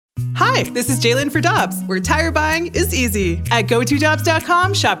Hi, this is Jalen for Dobbs, where tire buying is easy. At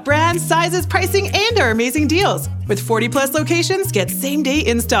GoToDobbs.com, shop brands, sizes, pricing, and our amazing deals. With 40-plus locations, get same-day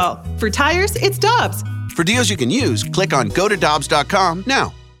install. For tires, it's Dobbs. For deals you can use, click on GoToDobbs.com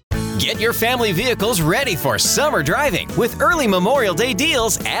now. Get your family vehicles ready for summer driving with early Memorial Day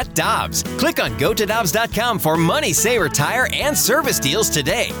deals at Dobbs. Click on GoToDobbs.com for money saver tire and service deals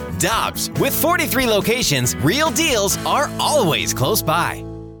today. Dobbs, with 43 locations, real deals are always close by.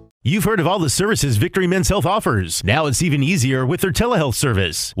 You've heard of all the services Victory Men's Health offers. Now it's even easier with their telehealth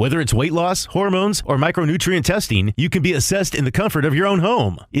service. Whether it's weight loss, hormones, or micronutrient testing, you can be assessed in the comfort of your own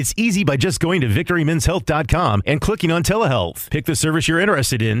home. It's easy by just going to victorymenshealth.com and clicking on telehealth. Pick the service you're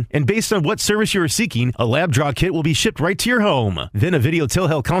interested in, and based on what service you are seeking, a lab draw kit will be shipped right to your home. Then a video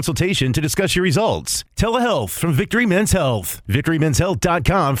telehealth consultation to discuss your results. Telehealth from Victory Men's Health.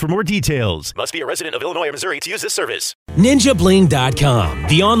 victorymenshealth.com for more details. Must be a resident of Illinois or Missouri to use this service. NinjaBling.com,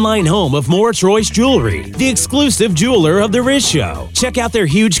 the online home of Moritz Royce Jewelry, the exclusive jeweler of the Riz Show. Check out their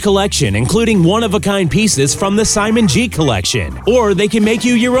huge collection, including one-of-a-kind pieces from the Simon G collection. Or they can make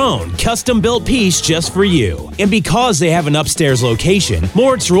you your own custom-built piece just for you. And because they have an upstairs location,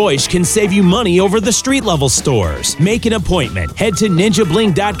 Moritz Royce can save you money over the street-level stores. Make an appointment. Head to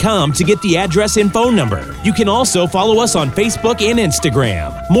NinjaBling.com to get the address and phone number. You can also follow us on Facebook and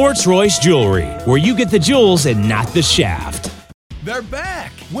Instagram. Moritz Royce Jewelry, where you get the jewels and not the shaft. They're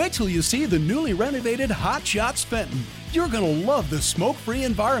back! Wait till you see the newly renovated Hot Shots Fenton. You're going to love the smoke-free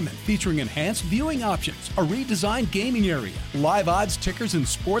environment featuring enhanced viewing options, a redesigned gaming area, live odds tickers and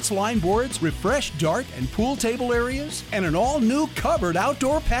sports line boards, refreshed dart and pool table areas, and an all-new covered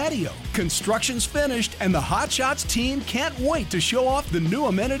outdoor patio. Construction's finished, and the Hot Shots team can't wait to show off the new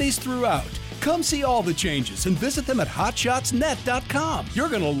amenities throughout. Come see all the changes and visit them at hotshotsnet.com. You're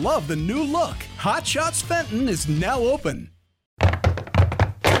going to love the new look. Hot Shots Fenton is now open.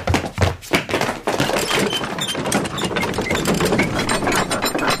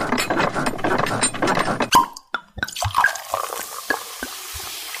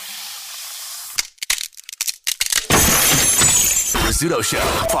 Rizzuto Show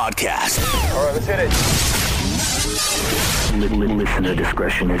podcast. All right, let's hit it. Listener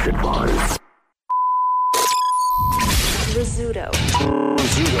discretion is advised. Rizzuto.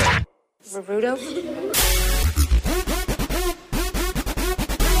 Rizzuto.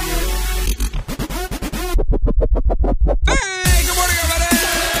 Hey, good morning, everybody!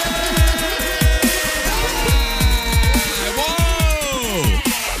 Whoa!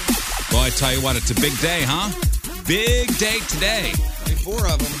 Well, I tell you what, it's a big day, huh? Big day today. 24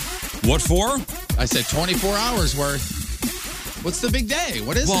 of them. What for? I said 24 hours worth. What's the big day?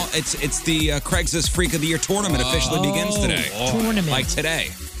 What is it? Well, it's the Craigslist Freak of the Year tournament officially begins today. Tournament. Like today.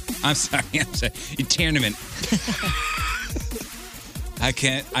 I'm sorry. Tournament. I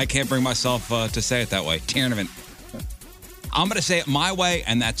can't bring myself to say it that way. Tournament. I'm going to say it my way,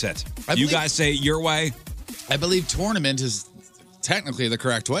 and that's it. You guys say it your way. I believe tournament is technically the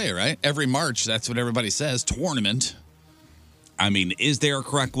correct way, right? Every March, that's what everybody says, tournament. I mean, is there a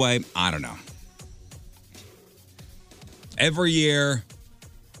correct way? I don't know. Every year,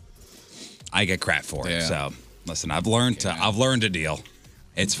 I get crap for it. So, listen, I've learned to deal.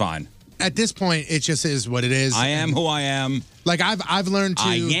 It's fine. At this point, it just is what it is. I am who I am. Like I've learned to.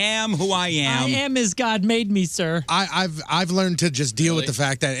 I am who I am. I am as God made me, sir. I've learned to just deal with the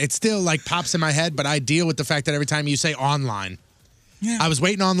fact that it still like pops in my head, but I deal with the fact that every time you say online. Yeah. I was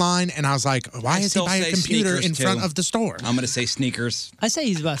waiting online, and I was like, why is he by a computer in front of the store? I'm going to say sneakers. I say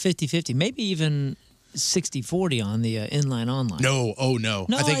he's about 50-50, maybe even 60-40 on the inline online. No, no.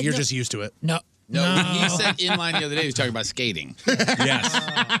 I think you're just used to it. No. He said inline the other day. He was talking about skating. Yes.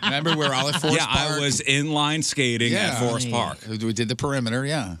 Remember, we're all at Forest Park? Yeah, I was inline skating at Forest Park. We did the perimeter,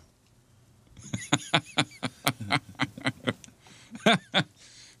 yeah.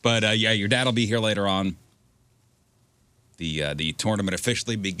 But, yeah, your dad will be here later on. The tournament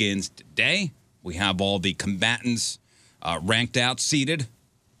officially begins today. We have all the combatants ranked out, seated,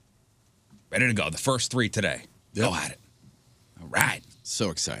 ready to go. The first three today. Yep. Go at it. All right. So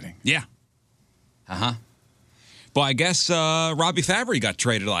exciting. Yeah. Uh-huh. Well, I guess Robbie Fabry got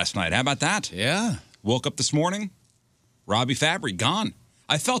traded last night. How about that? Yeah. Woke up this morning, Robbie Fabry gone.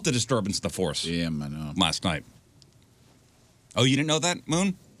 I felt the disturbance of the force. Yeah, I know. Last night. Oh, you didn't know that,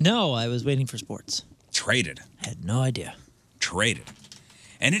 Moon? No, I was waiting for sports. Traded. I had no idea. Traded.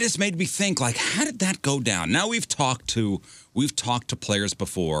 And it has made me think, like, how did that go down? Now we've talked to players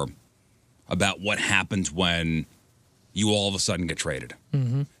before about what happens when you all of a sudden get traded.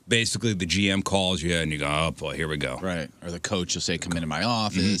 Mm-hmm. Basically, the GM calls you and you go, oh, boy, here we go. Right. Or the coach will say, come into my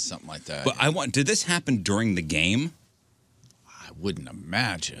office, something like that. But did this happen during the game? wouldn't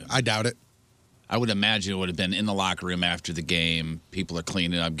imagine. I doubt it. I would imagine it would have been in the locker room after the game. People are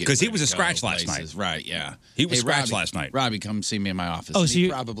cleaning up. Because he was a scratch last night. Right, yeah. He was scratched Robbie, last night. Robbie, come see me in my office. Oh, And so he you-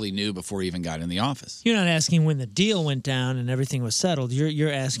 probably knew before he even got in the office. You're not asking when the deal went down and everything was settled.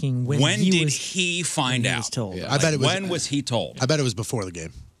 You're asking when When he did was, he find when he out? was told. I bet it was. When was he told? I bet it was before the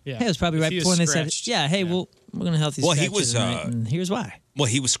game. Yeah, it was probably If right he was before they said, scratched. "Yeah, hey, we're going to healthy Well, he scratch you was, tonight, and here's why." Well,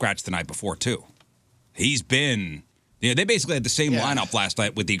 he was scratched the night before, too. He's been... Yeah, they basically had the same lineup last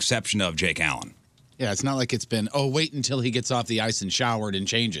night with the exception of Jake Allen. Yeah, it's not like it's been, wait until he gets off the ice and showered and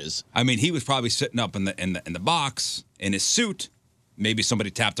changes. I mean, he was probably sitting up in the box in his suit. Maybe somebody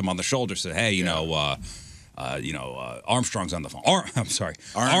tapped him on the shoulder, said, "Hey, Armstrong's on the phone." I'm sorry,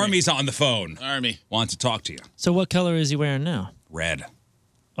 Army's on the phone. Army wants to talk to you. So, what color is he wearing now? Red.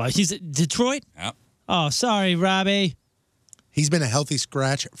 Oh, he's at Detroit. Yep. Oh, sorry, Robbie. He's been a healthy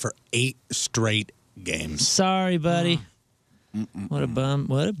scratch for 8 straight games. Sorry, buddy. What a bum!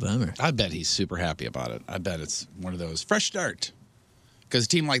 What a bummer. I bet he's super happy about it. I bet it's one of those fresh start. Because a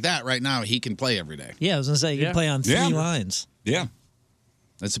team like that right now, he can play every day. Yeah, I was going to say, you can play on 3 lines. Yeah.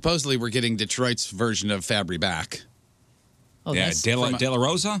 And supposedly we're getting Detroit's version of Fabry back. Oh, yeah, that's- De La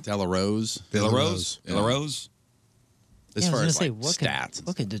Rosa? De La Rose. De La Rose. De La Rose. As Yeah, I far was as gonna like say, stats.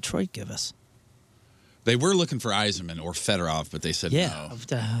 what could Detroit give us? They were looking for Yzerman or Fedorov, but they said Yeah, no.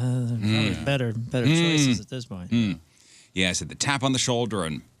 probably better choices at this point. Yeah, I said the tap on the shoulder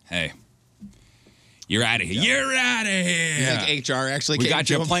and, hey, you're out of here. You're out of here. You think HR actually We came got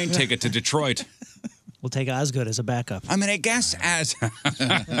to you a him? plane ticket to Detroit. We'll take Osgood as a backup. I mean, I guess as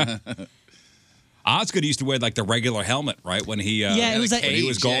Osgood used to wear like the regular helmet, right? When he Yeah, it was like he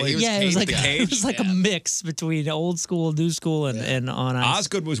was goalie. it was like the it cage. was like a mix between old school, new school, and on ice.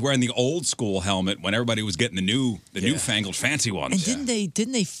 Osgood was wearing the old school helmet when everybody was getting the newfangled fancy ones. And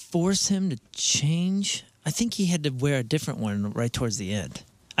didn't they force him to change? I think he had to wear a different one right towards the end.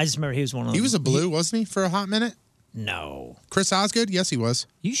 I just remember he was one of them. He was a blue, wasn't he, for a hot minute? No. Chris Osgood? Yes, he was.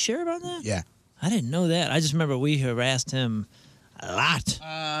 You sure about that? Yeah. I didn't know that. I just remember we harassed him a lot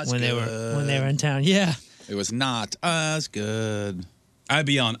when they were in town. Yeah. It was not Osgood. I'd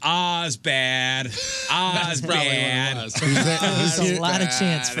be on Osbad. Osbad. There's a lot of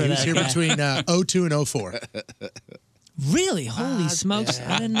chance for He that was here guy. between 02 and 04. Really? Holy smokes!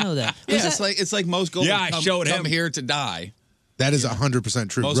 I didn't know that. Yeah, it's like most goalies Yeah, I showed come him. here to die. That is 100%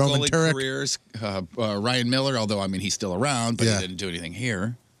 true. Most Roman goalie Turek. careers, Ryan Miller, although, I mean, he's still around, but he didn't do anything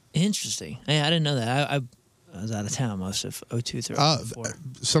here. Interesting. Yeah, I didn't know that. I was out of town most of 02 through 04.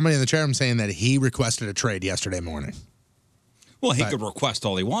 Somebody in the chat room saying that he requested a trade yesterday morning. Well, he could request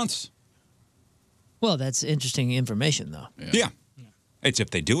all he wants. Well, that's interesting information, though. Yeah. It's if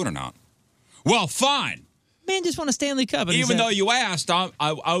they do it or not. Well, fine. Man, just won a Stanley Cup. And he Even said, though you asked, we're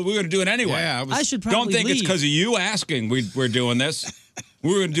going to do it anyway. Yeah, I should probably Don't think it's leave. because of you asking we're doing this.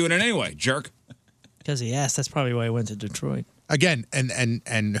 We're going to do it anyway, jerk. Because he asked, that's probably why he went to Detroit. Again,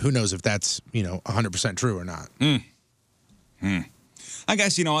 and who knows if that's 100% true or not. I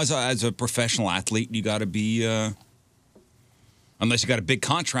guess as a professional athlete, you got to be unless you got a big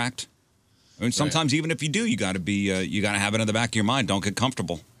contract. I mean, sometimes even if you do, you got to be you got to have it in the back of your mind. Don't get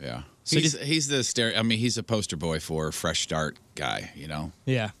comfortable. Yeah. He's the stereo. I mean, he's a poster boy for fresh start guy.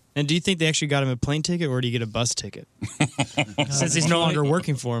 Yeah. And do you think they actually got him a plane ticket, or do you get a bus ticket? Since he's no longer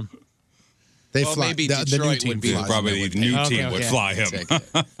working for him. They Well, fly. maybe the new Detroit team would be flies Probably him. the new team would fly him.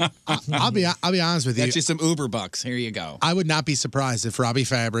 I'll be honest with you. That's just some Uber bucks. Here you go. I would not be surprised if Robbie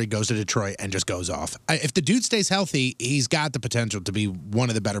Fabry goes to Detroit and just goes off. If the dude stays healthy, he's got the potential to be one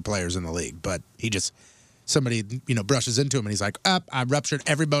of the better players in the league. But somebody brushes into him and he's like, I ruptured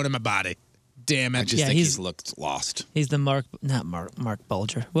every bone in my body. Damn it! I just think he's looked lost. He's the Mark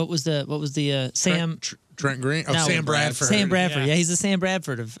Bulger. What was the Sam Trent Green? Oh, No, Sam Bradford. Sam Bradford. Yeah, he's the Sam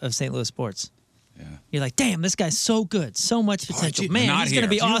Bradford of St. Louis sports. Yeah. You're like, damn, this guy's so good, so much potential. Man, he's going to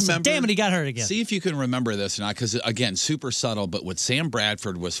be Do you awesome. remember- Damn it, he got hurt again. See if you can remember this or not, because again, super subtle. But when Sam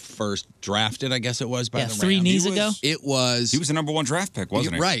Bradford was first drafted, I guess it was by the 3 Rams. knees ago. It was. He was the number 1 draft pick,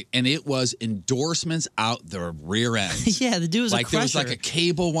 wasn't he? Right, and it was endorsements out the rear end. Yeah, the dude was like a there crusher. was like a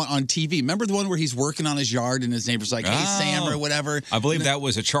cable one on TV. Remember the one where he's working on his yard and his neighbor's like, "Hey, Sam," or whatever. I believe that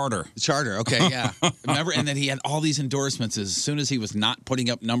was a charter. Charter, okay, yeah. Remember, and then he had all these endorsements. As soon as he was not putting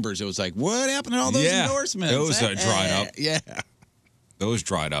up numbers, it was like, what happened to all those endorsements? Those dried up. Yeah. Those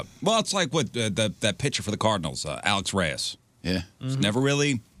dried up. Well, it's like what that pitcher for the Cardinals, Alex Reyes. Yeah. Never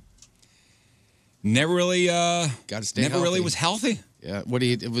really got to stay never healthy. really was healthy. Yeah,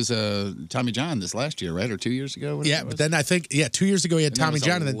 it was Tommy John this last year, right, or 2 years ago? Yeah, but then I think 2 years ago he had And then Tommy it was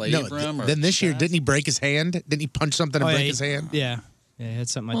John, a and then labrum or then this year didn't he break his hand? Didn't he punch something and break his hand? Yeah. Yeah, he had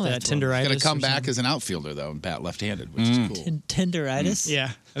something Well, like that. that's what- Tenderitis. He's going to come or back something. as an outfielder, though, and bat left-handed, which is cool. Tenderitis? Yeah,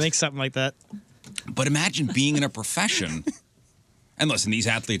 I think something like that. But imagine being in a profession. And listen, these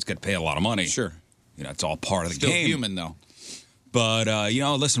athletes get paid a lot of money. Sure. You know, it's all part of the Still game. human, though. But,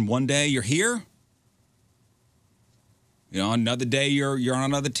 listen, one day you're here. Another day you're on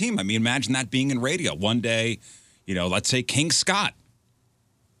another team. I mean, imagine that being in radio. One day, let's say King Scott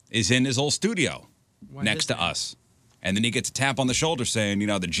is in his old studio next to us. And then he gets a tap on the shoulder saying, the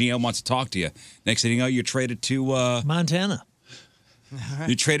GM wants to talk to you. Next thing you know, you're traded to... Montana.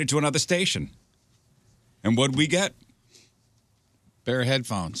 You traded to another station. And what'd we get? Bear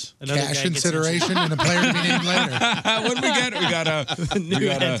headphones. Cash consideration and a player to be named later. What'd we get? We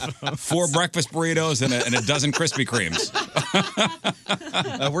got 4 breakfast burritos and a dozen Krispy Kremes.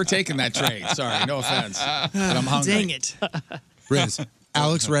 We're taking that trade. Sorry, no offense. But I'm hungry. Dang it. Riz,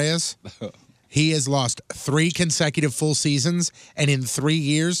 Alex Reyes, he has lost 3 consecutive full seasons, and in 3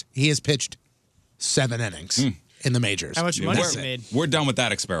 years, he has pitched 7 innings in the majors. How much money has he made? We're done with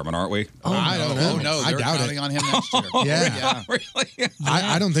that experiment, aren't we? I don't know. Oh, no, I they're doubt counting it. on him next year. Yeah. Really?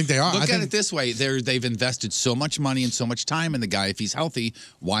 I don't think they are. Look I at think it this way. They've invested so much money and so much time in the guy. If he's healthy,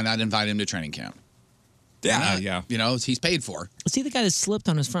 why not invite him to training camp? Yeah, yeah. He's paid for. Was he the guy that slipped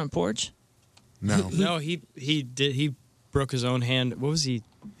on his front porch? No. No, he broke his own hand. What was he?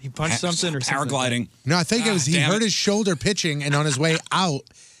 He punched something or something? Paragliding. No, I think it was he damn hurt it. his shoulder pitching, and on his way out,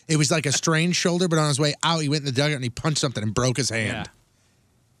 it was like a strained shoulder, but on his way out, he went in the dugout and he punched something and broke his hand.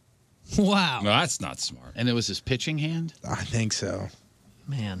 Wow. No, that's not smart. And it was his pitching hand? I think so.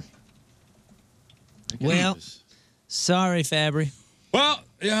 Man. Well, sorry, Fabry. Well,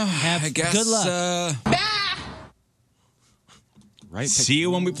 yeah, I guess. Good luck. Right. See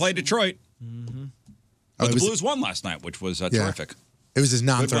you when we play Detroit. Oh, But it the was- Blues won last night, which was terrific. It was his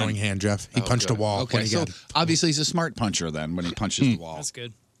non-throwing win. hand, Jeff. He Oh, punched a good. wall. Okay, when he so got it. obviously he's a smart puncher then when he punches the wall. That's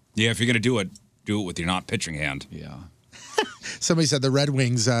good. Yeah, if you're going to do it with your not pitching hand. Yeah. Somebody said the Red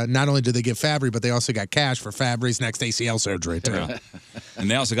Wings, not only did they get Fabry, but they also got cash for Fabry's next ACL surgery, too. Yeah. And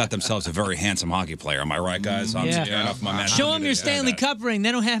they also got themselves a very handsome hockey player. Am I right, guys? I'm Yeah. scaring off my man. Show him your Stanley Cup ring.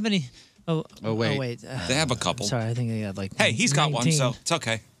 They don't have any. Oh, wait. They have a couple. Sorry, I think they got like. Hey, he's got 19. one, so it's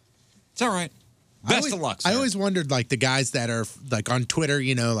okay. It's all right. Best of luck, sir. I always wondered, like, the guys that are, like, on Twitter,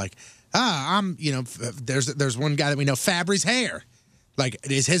 there's one guy that we know, Fabry's hair. Like,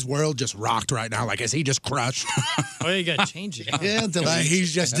 is his world just rocked right now? Like, is he just crushed? Oh, you got to change it. Yeah, like,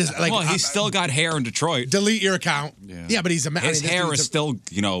 he's just like. Well, he's still got hair in Detroit. Delete your account. Yeah, but he's a. His hair is still,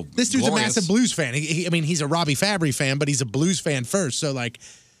 This dude's glorious. a massive Blues fan. He's a Robbie Fabry fan, but he's a Blues fan first. So, like,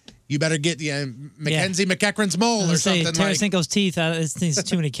 you better get Mackenzie McEachran's mole or something like. Tarasenko's teeth. It's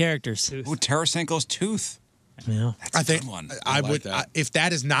too many characters. Ooh, Tarasenko's tooth. Yeah. I think one. I like would that. if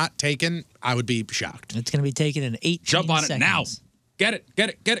that is not taken, I would be shocked. It's going to be taken in 18 Jump on seconds. it now. Get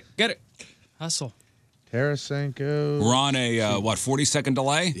it. Hustle. Tarasenko. We're on a 40-second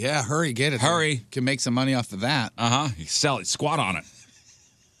delay? Yeah, hurry, get it. Hurry. Can make some money off of that. You sell it. Squat on it.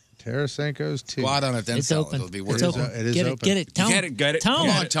 Tarasenko's teeth. Squat on it, then It's sell open. it. It'll be worth It's it. open. It is Get open. it. Get it. Tone. Get it. Tone. Come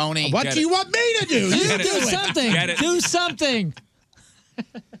on, Tony. What Get do it. you want me to do? You Get it. do Do it. something. Get it. Do something.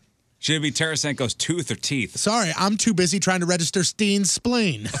 Should it be Tarasenko's tooth or teeth? Sorry, I'm too busy trying to register Steen's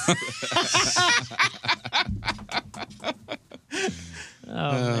spleen.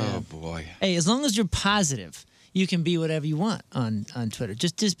 Oh, boy. Hey, as long as you're positive, you can be whatever you want on Twitter.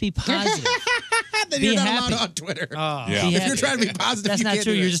 Just be positive. Then Be you're not happy. allowed on Twitter. Yeah. Be If you're happy. trying to be positive, That's you not can't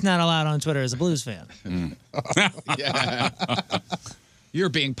true. do You're it. just not allowed on Twitter as a Blues fan. Yeah. You're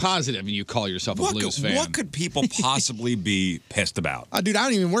being positive and you call yourself a Blues fan. What could people possibly be pissed about? Dude, I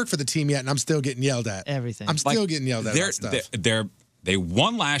don't even work for the team yet, and I'm still getting yelled at. Everything. I'm still Like, getting yelled at about stuff. They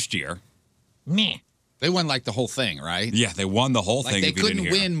won last year. Meh. They won like the whole thing, right? Yeah, they won the whole Like thing. they if you didn't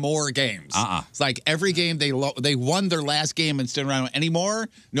couldn't hear. win more games. Uh-uh. It's like every game they won their last game and stood around anymore.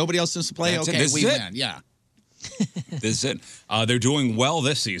 Nobody else wants to play. That's it. Okay, This we is it. win. Yeah. This is it. They're doing well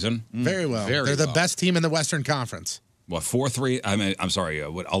this season. Very well. Very They're the well. best team in the Western Conference. What 4-3? I mean, I'm sorry.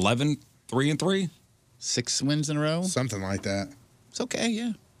 What 11-3-3? 6 wins in a row. Something like that. It's okay.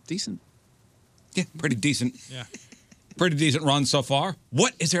 Yeah, decent. Yeah, pretty decent. Yeah. Pretty decent run so far.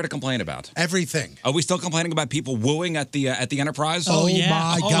 What is there to complain about? Everything. Are we still complaining about people wooing at the Enterprise? Oh, yeah.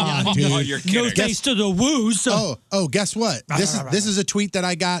 my Oh, God, Oh, dude. you're kidding. No thanks to the woos. Oh, guess what? This is a tweet that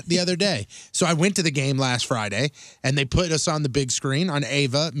I got the other day. So I went to the game last Friday, and they put us on the big screen on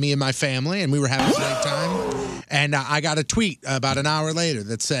Ava, me and my family, and we were having a great time. And I got a tweet about an hour later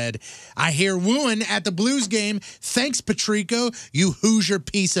that said, "I hear wooing at the Blues game. Thanks, Patrico, you Hoosier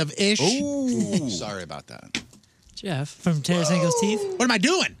piece of ish." Ooh, sorry about that. Jeff from Tarasenko's teeth. What am I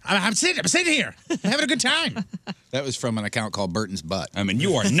doing? I'm sitting here. I'm having a good time. That was from an account called Burton's Butt. I mean,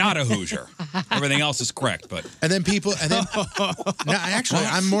 you are not a Hoosier. Everything else is correct, but And then no, actually,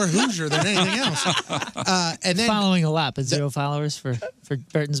 I'm more Hoosier than anything else. And then Following a lot, but 0 followers for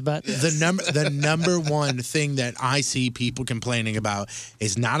Burton's Butt. the number one thing that I see people complaining about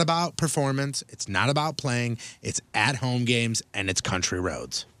is not about performance. It's not about playing. It's at home games and it's country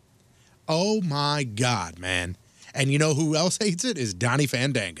roads. Oh my God, man! And you know who else hates it is Donnie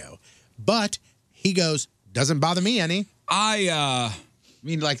Fandango, but he goes, doesn't bother me any. I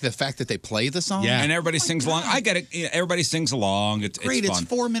mean, like the fact that they play the song? Yeah. And everybody sings along. I get it. You know, everybody sings along. It's Great, fun. it's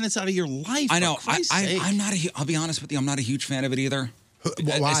 4 minutes out of your life. I know. For Christ's sake. I'm not I'll be honest with you. I'm not a huge fan of it either.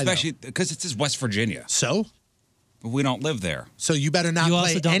 Why, especially because it's West Virginia. So? But we don't live there. So you better not You play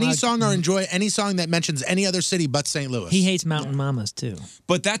also don't any like- song or enjoy any song that mentions any other city but St. Louis. He hates Mountain Mamas too.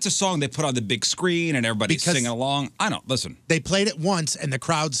 But that's a song they put on the big screen and everybody's Because- singing along. I don't listen. They played it once and the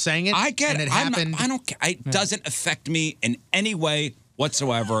crowd sang it. I get and it. it happened. I don't care. It doesn't affect me in any way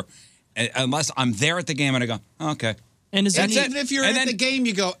whatsoever, unless I'm there at the game and I go, okay. And is That's any- it. Even if you're And at then- the game,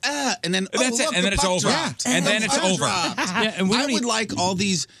 you go, and then, That's it, look, and the then it's puck over. dropped. And then the it's puck over. dropped. Yeah, and we I don't would e- like all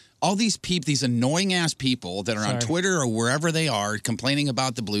these annoying ass people that are on Sorry. Twitter or wherever they are complaining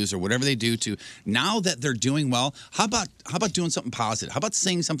about the Blues or whatever they do to now that they're doing well. How about doing something positive? How about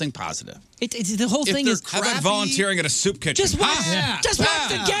saying something positive? It's the whole If thing they're is How about crappy- volunteering at a soup kitchen? just watch, Yeah. just watch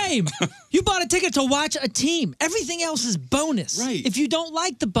the game. You bought a ticket to watch a team. Everything else is bonus. Right. If you don't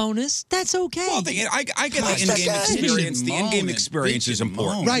like the bonus, that's okay. Well, I get the Gosh, in-game that guy- experience. The in-game Moan experience and is bitch and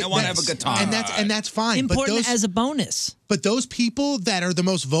important. moan. I want to have a good time. and that's fine. Important but those, as a bonus. But those people that are the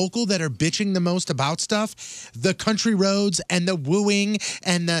most vocal, that are bitching the most about stuff, the country roads and the wooing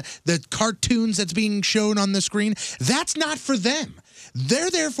and the cartoons that's being shown on the screen, that's not for them. They're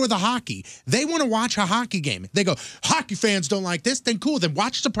there for the hockey. They want to watch a hockey game. They go, hockey fans don't like this, then cool, then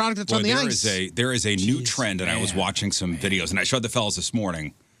watch the product that's on the ice. There is a new trend, and I was watching some videos, and I showed the fellas this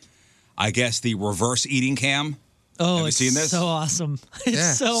morning. I guess the reverse eating cam. Oh, Have you it's seen this? so awesome. It's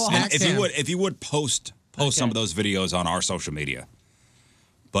Yeah. so And awesome. if you would post some of those videos on our social media.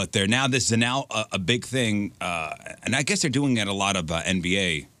 But this is now a big thing, and I guess they're doing it at a lot of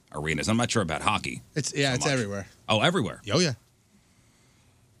NBA arenas. I'm not sure about hockey. It's much. everywhere. Oh, everywhere. Oh, yeah.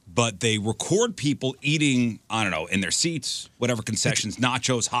 But they record people eating, I don't know, in their seats, whatever concessions,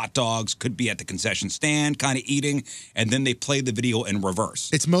 nachos, hot dogs, could be at the concession stand, kind of eating, and then they play the video in reverse.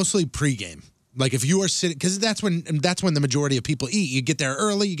 It's mostly pregame. Like if you are sitting, because that's when the majority of people eat. You get there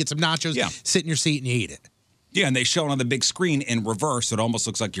early, you get some nachos, sit in your seat, and you eat it. Yeah, and they show it on the big screen in reverse. It almost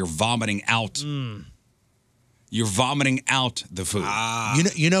looks like you're vomiting out. You're vomiting out the food.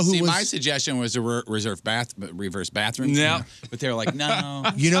 You know who See, was my suggestion was a reverse bathrooms. No. But they were like,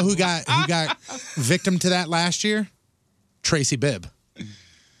 no. you know who got victim to that last year? Tracy Bibb.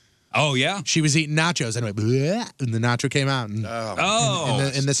 Oh yeah, she was eating nachos and it went, "Bleh," and the nacho came out. And,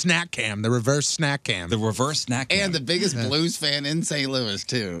 in the snack cam, the reverse snack cam, the reverse snack cam, And the biggest Blues fan in St. Louis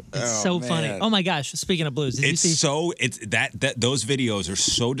too. It's so funny. Oh my gosh! Speaking of Blues, did you see? It's that those videos are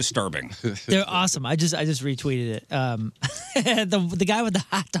so disturbing. They're awesome. I just retweeted it. The guy with the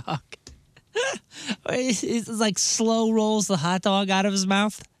hot dog. It's like slow rolls the hot dog out of his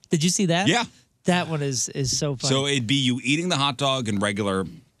mouth. Did you see that? Yeah. That one is so funny. So it'd be you eating the hot dog in regular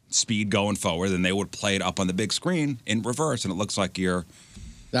speed going forward, and they would play it up on the big screen in reverse, and it looks like you're.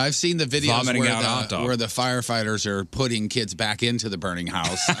 I've seen the videos vomiting out a hot dog. where the firefighters are putting kids back into the burning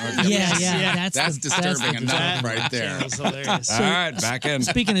house. Yeah, that's disturbing enough right there. That was hilarious. All right, back in.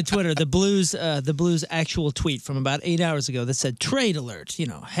 Speaking of Twitter, the Blues actual tweet from about 8 hours ago that said trade alert.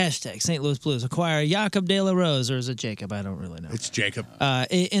 Hashtag St. Louis Blues acquire Jakob De La Rose, or is it Jacob? I don't really know. It's Jacob.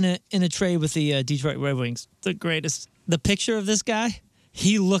 In a trade with the Detroit Red Wings, the greatest. The picture of this guy,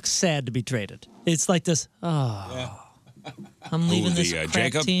 he looks sad to be traded. It's like this. I'm leaving this crap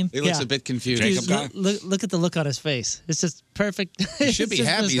Jacob? team. He looks a bit confused. Dude, Jacob guy? look at the look on his face. It's just perfect. He should be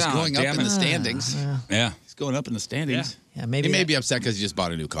happy. He's going up in the standings. Yeah. He's going up in the standings. Yeah, maybe he may that- be upset because he just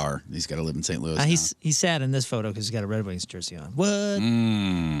bought a new car. He's got to live in St. Louis. now. He's sad in this photo because he's got a Red Wings jersey on. What?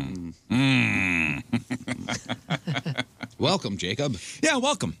 Welcome, Jacob. Yeah,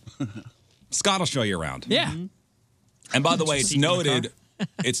 welcome. Scott will show you around. Yeah. And by the way, it's Seat in the car. noted.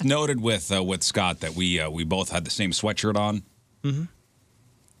 It's noted with Scott that we both had the same sweatshirt on. Mm-hmm.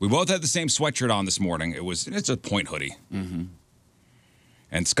 We both had the same sweatshirt on this morning. It's a point hoodie. Mm-hmm.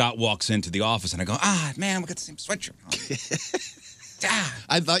 And Scott walks into the office, and I go, man, we got the same sweatshirt on.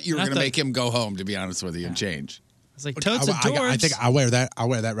 I thought you were Not going to the- make him go home, to be honest with you, and change. It's like totes and I think I'll wear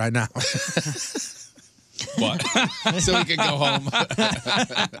that right now. But so we can go home.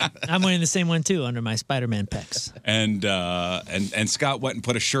 I'm wearing the same one too under my Spider-Man pecs. And Scott went and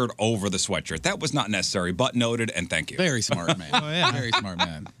put a shirt over the sweatshirt. That was not necessary, but noted, and thank you. Very smart man. Oh, yeah. Very smart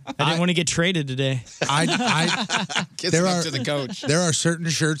man. I didn't want to get traded today. Kissing up to the coach. There are certain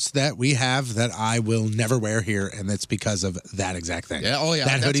shirts that we have that I will never wear here, and that's because of that exact thing. Yeah, oh yeah.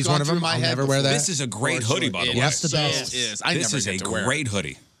 That that's hoodie's gone one of through them. my I'll head never wear before. that. This is a great hoodie, by the way. That's the best. It is. I This never is a get to wear great it.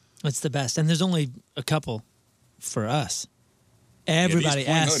 hoodie. It's the best, and there's only a couple for us. Everybody these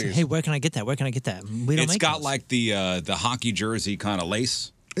point asks, hoodies. "Hey, where can I get that? Where can I get that?" We don't It's make got those. like the hockey jersey kind of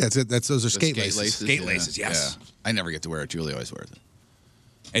lace. Those are The skate laces. Skate laces, yes. Yeah. I never get to wear it. Julie always wears it.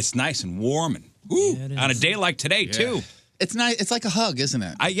 It's nice and warm and on a day like today too. It's nice. It's like a hug, isn't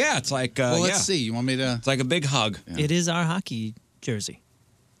it? Yeah, it's like well, let's yeah. see. You want me to? It's like a big hug. It is our hockey jersey.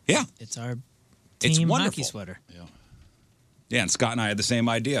 Yeah, It's our It's team wonderful. hockey sweater. Yeah, and Scott and I had the same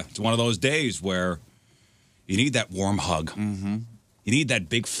idea. It's one of those days where you need that warm hug. Mm-hmm. You need that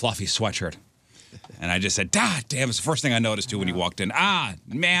big fluffy sweatshirt. And I just said, damn, it's the first thing I noticed too when you walked in.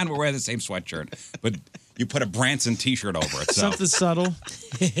 Man, we're wearing the same sweatshirt. But you put a Branson t-shirt over it. So. Something subtle.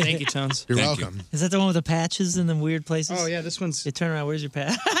 Thank you, Tones. You're Thank welcome. Is that the one with the patches in the weird places? Oh, yeah, this one's... You turn around, where's your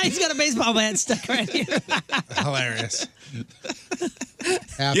patch? He's got a baseball bat stuck right here. Hilarious.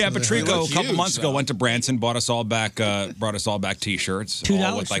 Yeah, Patrico a couple huge, months ago though. went to Branson, brought us all back t-shirts, $2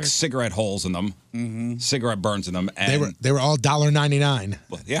 all with like shirts. cigarette holes in them, cigarette burns in them, and They were all $1.99.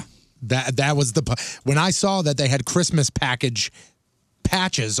 yeah, That was when I saw that they had Christmas package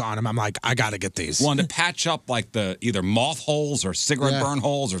patches on them. I'm like, I got to get these. wanted to patch up like the either moth holes or cigarette burn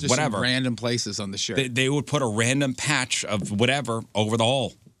holes or Just whatever. some random places on the shirt. They would put a random patch of whatever over the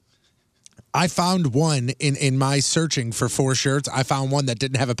hole. I found one in my searching for 4 shirts. I found one that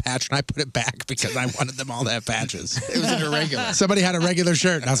didn't have a patch, and I put it back because I wanted them all to have patches. It was an irregular. Somebody had a regular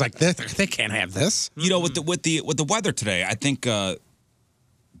shirt, and I was like, they can't have this. You know, with the weather today, I think the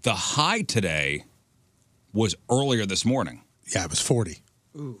high today was earlier this morning. Yeah, it was 40.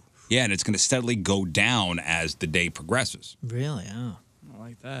 Yeah, and it's going to steadily go down as the day progresses. Really? Oh. I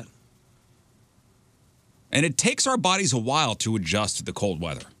like that. And it takes our bodies a while to adjust to the cold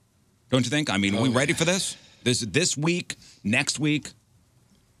weather. Don't you think? I mean, are we ready for this? This week, next week,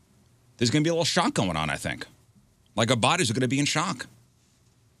 there's going to be a little shock going on, I think. Like our bodies are going to be in shock.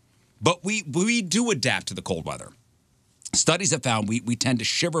 But we do adapt to the cold weather. Studies have found we tend to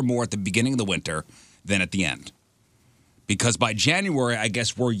shiver more at the beginning of the winter than at the end. Because by January, I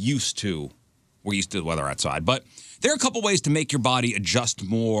guess we're used to the weather outside. But there are a couple ways to make your body adjust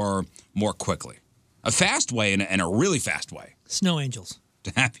more quickly. A fast way and a really fast way Snow angels.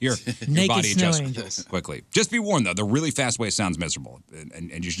 to have your Naked body snow adjust angels. quickly. Just be warned, though, the really fast way sounds miserable,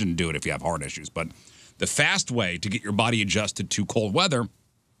 and you shouldn't do it if you have heart issues. But the fast way to get your body adjusted to cold weather,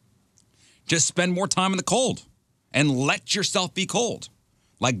 just spend more time in the cold and let yourself be cold.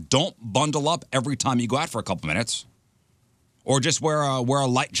 Like, don't bundle up every time you go out for a couple minutes, or just wear a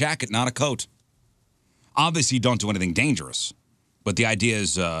light jacket, not a coat. Obviously, don't do anything dangerous, but the idea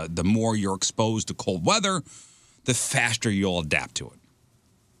is the more you're exposed to cold weather, the faster you'll adapt to it.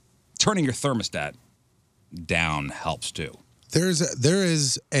 Turning your thermostat down helps too. There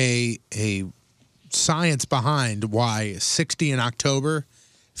is a science behind why 60 in October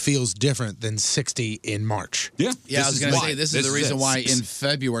feels different than 60 in March. Yeah. Yeah, I was going to say, this is the reason why in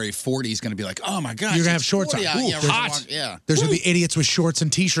February, 40 is going to be like, oh my gosh. You're going to have it's shorts 40 on. out. Ooh, Yeah, there's hot. Yeah. There's going to be idiots with shorts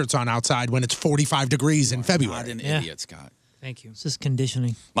and T-shirts on outside when it's 45 degrees in February. Not an Yeah. idiot, Scott. Thank you. It's just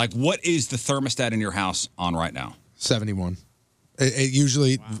conditioning. Like, what is the thermostat in your house on right now? 71. It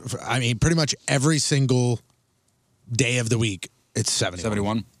usually, I mean, pretty much every single day of the week, it's 71.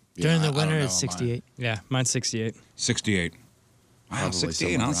 71? During the I don't winter, know, it's 68. Yeah, mine's 68. 68. Wow, Probably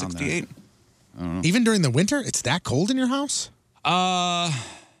 68, somewhere huh? around 68. Even during the winter, it's that cold in your house? I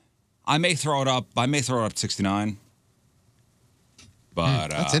may throw it up. I may throw it up 69. But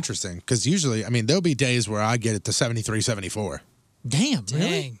That's interesting because usually, I mean, there'll be days where I get it to 73, 74. Damn, really?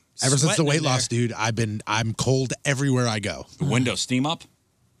 Dang. Ever since the Sweating weight in loss, dude, I'm cold everywhere I go. the windows steam up.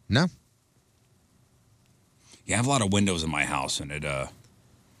 No. Yeah, I have a lot of windows in my house, and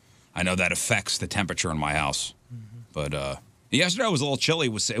I know that affects the temperature in my house. But yesterday it was a little chilly.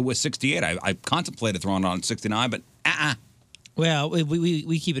 It was 68. I contemplated throwing it on 69, but Well,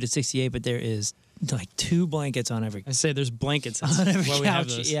 we keep it at 68, but there is like 2 blankets on every I say there's blankets. That's on every why we have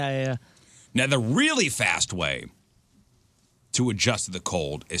couch. those. Yeah. Now the really fast way to adjust to the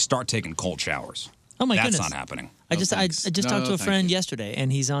cold is start taking cold showers. Oh my That's goodness. not happening. I just No, talked to a thank friend you. yesterday,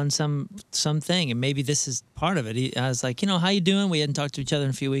 and he's on some thing, and maybe this is part of it. I was like, how you doing? We hadn't talked to each other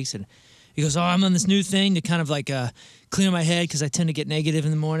in a few weeks, and He goes, I'm on this new thing to kind of like clear my head because I tend to get negative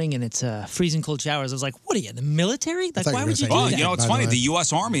in the morning, and it's freezing cold showers. I was like, what are you, the military? Like, why would you do Well, that? you know, it's funny. The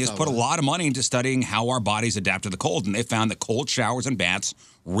U.S. Army has put a lot of money into studying how our bodies adapt to the cold, and they found that cold showers and baths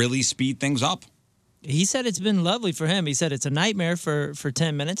really speed things up. He said it's been lovely for him. He said it's a nightmare for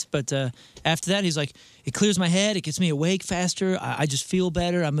 10 minutes, but after that, he's like, it clears my head. It gets me awake faster. I just feel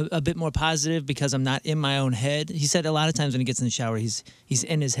better. I'm a bit more positive because I'm not in my own head. He said a lot of times when he gets in the shower, he's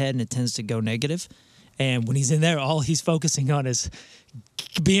in his head and it tends to go negative. And when he's in there, all he's focusing on is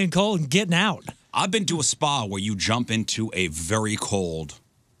being cold and getting out. I've been to a spa where you jump into a very cold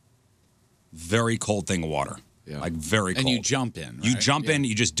thing of water. Yeah. Like very cold. And you jump in, right? You jump in,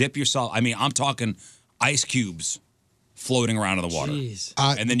 you just dip yourself. I mean, I'm talking ice cubes floating around in the water. Jeez.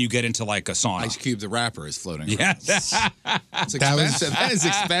 And then you get into like a sauna. Ice Cube, the rapper, is floating around. Yeah. It's expensive. That is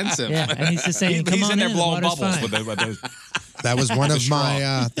expensive. Yeah, and he's just saying, come he's on in there the blowing water's bubbles fine. with those. That was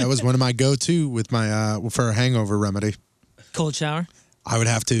one of my go-to with my for a hangover remedy. Cold shower? I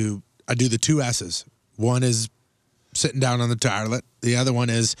do the 2 S's. One is sitting down on the toilet. The other one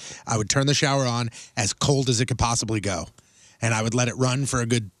is I would turn the shower on as cold as it could possibly go. And I would let it run for a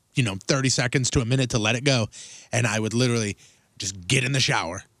good, 30 seconds to a minute to let it go. And I would literally just get in the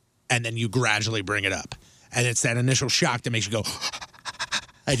shower and then you gradually bring it up. And it's that initial shock that makes you go,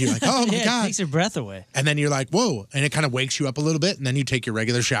 and you're like, oh my Yeah, God. it takes your breath away. And then you're like, whoa. And it kind of wakes you up a little bit. And then you take your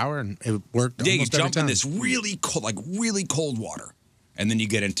regular shower and it worked Yeah, you almost every jump in time. this really cold water. And then you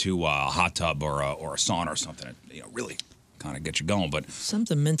get into a hot tub or a sauna or something. It, really kind of get you going. But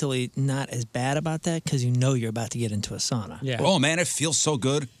Something mentally not as bad about that because you know you're about to get into a sauna. Yeah. oh man, it feels so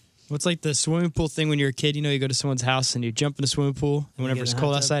good. What's like the swimming pool thing when you're a kid? You go to someone's house and you jump in the swimming pool, and whenever get it's in the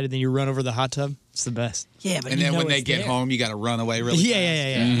cold hot tub? outside, and then you run over the hot tub. It's the best. Yeah, but And you then know when they it's get there. home, you got to run away really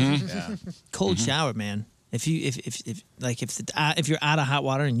Yeah, fast. yeah. Cold shower, man. If you're out of hot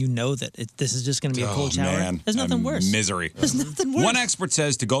water and you know that this is just going to be a cold shower, Man, there's nothing worse. Misery. There's nothing worse. One expert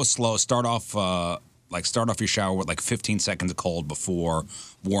says to go slow, start off your shower with 15 seconds of cold before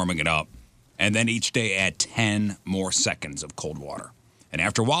warming it up, and then each day add 10 more seconds of cold water. And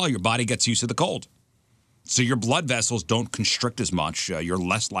after a while, your body gets used to the cold. So your blood vessels don't constrict as much. You're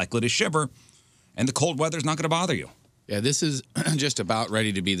less likely to shiver, and the cold weather's not going to bother you. Yeah, this is just about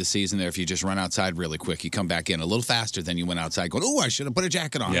ready to be the season there. If you just run outside really quick, you come back in a little faster than you went outside going, oh, I should have put a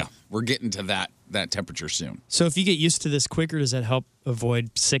jacket on. Yeah. We're getting to that temperature soon. So if you get used to this quicker, does that help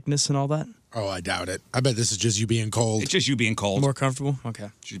avoid sickness and all that? Oh, I doubt it. I bet this is just you being cold. It's just you being cold. More comfortable? Okay.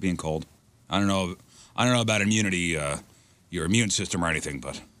 Just being cold. I don't know about immunity, your immune system or anything,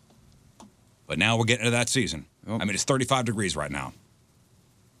 but now we're getting to that season. Oh. I mean, it's 35 degrees right now.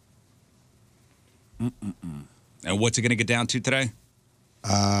 And what's it going to get down to today?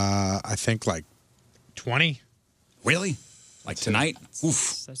 I think like 20. Really? Like tonight?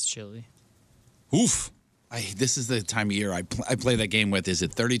 Oof. That's chilly. Oof. This is the time of year I play that game with. Is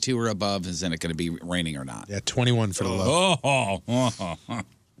it 32 or above? Is it going to be raining or not? Yeah, 21 for the low. Oh.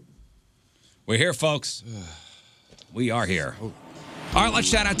 We're here, folks. We are here. All right, let's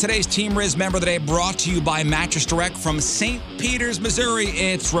shout out today's Team Riz member of the day, brought to you by Mattress Direct from St. Peters, Missouri.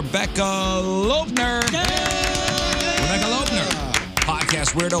 It's Rebecca Lobner. Rebecca Lobner.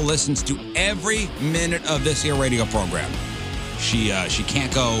 Podcast weirdo, listens to every minute of this here radio program. She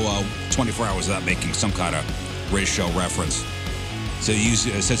can't go 24 hours without making some kind of Riz show reference. So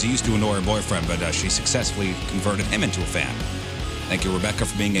says he used to annoy her boyfriend, but she successfully converted him into a fan. Thank you, Rebecca,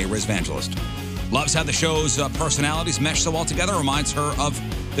 for being a Riz evangelist. Loves how the show's personalities mesh so well together. Reminds her of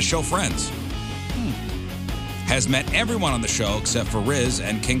the show Friends. Has met everyone on the show except for Riz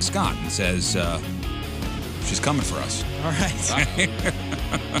and King Scott, and says she's coming for us. All right.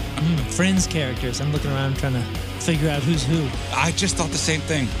 Friends characters. I'm looking around trying to figure out who's who. I just thought the same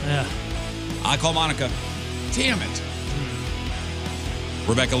thing. Yeah. I call Monica. Damn it.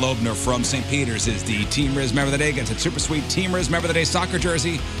 Rebecca Lobner from St. Peters is the Team Riz Member of the Day. Gets a super sweet Team Riz Member of the Day soccer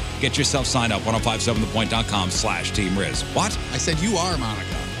jersey. Get yourself signed up, 1057thepoint.com/Team Riz. What? I said you are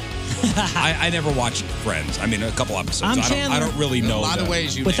Monica. I never watched Friends. I mean, a couple episodes. I'm I Chandler. don't really know. A lot of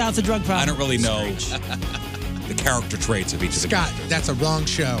ways you Without the drug problem. I don't really know the character traits of each of the Scott, characters. that's a wrong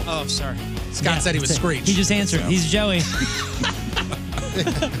show. Oh, sorry. Scott said he was that's it. Screech. He just answered. He's Joey.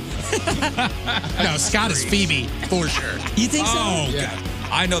 No, Scott is Phoebe, for sure. You think so? Oh, God.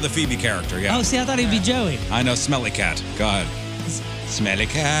 I know the Phoebe character, yeah. Oh, see, I thought he'd be Joey. I know Smelly Cat. Go ahead. Smelly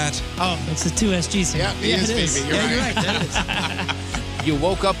Cat. Oh, it's the 2SG. Yeah, he is it Phoebe. You're You're right. right. That is. You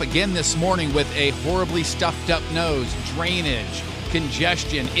woke up again this morning with a horribly stuffed up nose, drainage,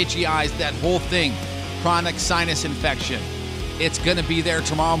 congestion, itchy eyes, that whole thing. Chronic sinus infection. It's going to be there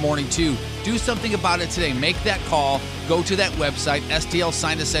tomorrow morning, too. Do something about it today. Make that call. Go to that website,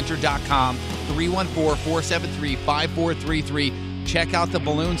 stlsinuscenter.com, 314-473-5433. Check out the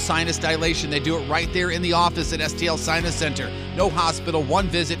balloon sinus dilation. They do it right there in the office at STL Sinus Center. No hospital, one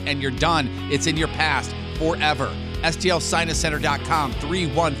visit, and you're done. It's in your past forever. STLSinusCenter.com,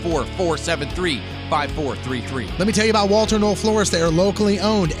 314-473-5433. Let me tell you about Walter Knoll Florists. They are locally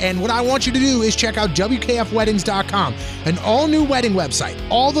owned. And what I want you to do is check out WKFweddings.com, an all-new wedding website.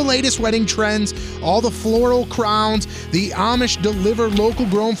 All the latest wedding trends, all the floral crowns. The Amish deliver local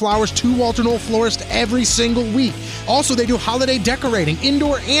grown flowers to Walter Knoll Florist every single week. Also, they do holiday decorating,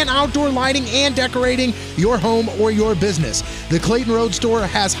 indoor and outdoor lighting and decorating your home or your business. The Clayton Road store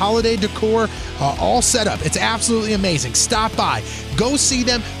has holiday decor all set up. It's absolutely amazing. Stop by. Go see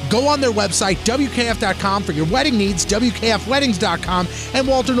them. Go on their website, WKF.com, for your wedding needs, WKFweddings.com, and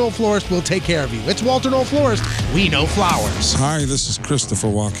Walter Knoll Florist will take care of you. It's Walter Knoll Florist. We know flowers. Hi, this is Christopher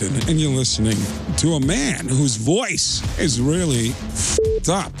Walken, and you're listening to a man whose voice is really f***ed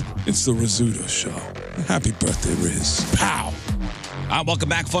up. It's the Rizzuto Show. Happy birthday, Riz. Pow. All right, welcome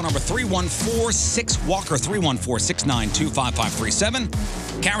back. Phone number 314-6-WALKER, 314-692-5537.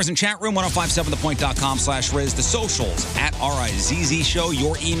 Cameras in chat room, 1057thepoint.com/Riz. The socials, at RIZZ Show.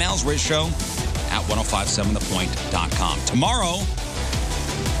 Your emails, RizShow at 1057thepoint.com. Tomorrow,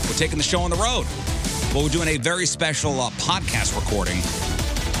 we're taking the show on the road. Well, we're doing a very special podcast recording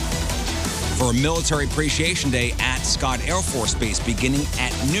for a Military Appreciation Day at Scott Air Force Base beginning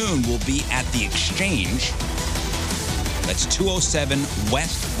at noon. We'll be at the Exchange. That's 207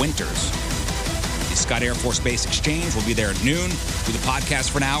 West Winters. The Scott Air Force Base Exchange. We'll be there at noon. Do the podcast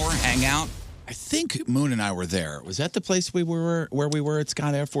for an hour, hang out. I think Moon and I were there. Was that the place where we were at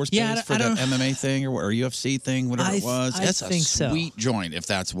Scott Air Force Base for the MMA thing or UFC thing, whatever it was? That's a sweet joint if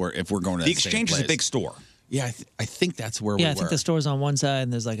we're going to the Exchange is a big store. Yeah, I think that's where we were. Yeah, I think the store's on one side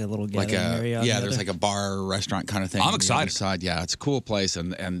and there's like a little gathering area on the there's other. like a bar, restaurant kind of thing. I'm excited. Side. Yeah, it's a cool place,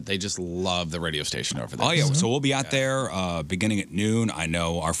 and they just love the radio station over there. Oh, yeah. So we'll be out there beginning at noon. I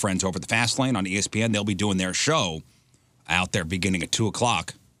know our friends over at the Fast Lane on ESPN, they'll be doing their show out there beginning at 2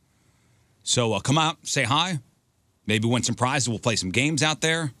 o'clock. So come out, say hi, maybe win some prizes. We'll play some games out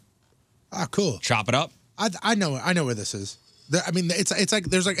there. Ah, cool. Chop it up. I know where this is. I mean, it's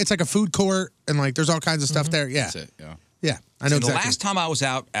like a food court and like there's all kinds of stuff there. Yeah, that's it. Yeah, yeah. I know so exactly. The last time I was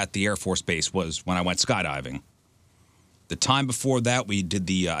out at the Air Force Base was when I went skydiving. The time before that, we did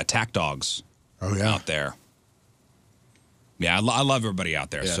the attack dogs. Oh yeah, out there. Yeah, I love everybody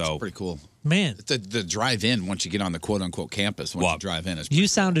out there. Yeah, so it's pretty cool. Man, the drive-in once you get on the quote-unquote campus. Once you drive in, you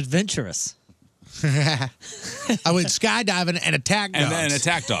sound adventurous. I went skydiving and attack dogs. And then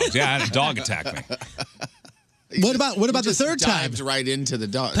attack dogs. Yeah, I had a dog attack me. What about the third time? Right into the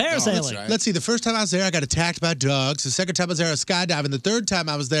dog. Parasailing. Right. Let's see. The first time I was there, I got attacked by dogs. The second time I was there, I was skydiving. The third time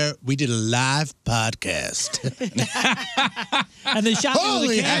I was there, we did a live podcast. And they shot me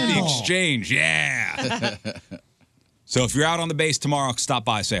with a At the cannonball. Exchange, yeah. So if you're out on the base tomorrow, stop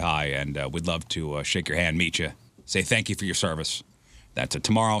by, say hi, and we'd love to shake your hand, meet you, say thank you for your service. That's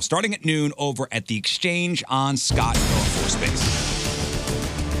tomorrow, starting at noon, over at the Exchange on Scott Air Force Base.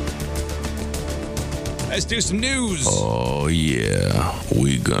 Let's do some news. Oh, yeah.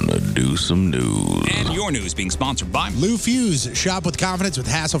 We gonna do some news. And your news being sponsored by Lou Fuse. Shop with confidence with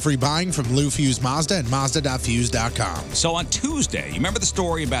hassle-free buying from Lou Fuse Mazda and Mazda.fuse.com. So on Tuesday, you remember the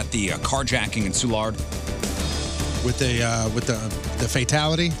story about the carjacking in Soulard? With the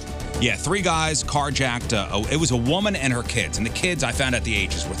fatality? Yeah, 3 guys carjacked. It was a woman and her kids. And the kids, I found out the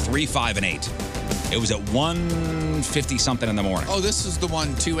ages were 3, 5, and 8. It was at 1:50-something in the morning. Oh, this is the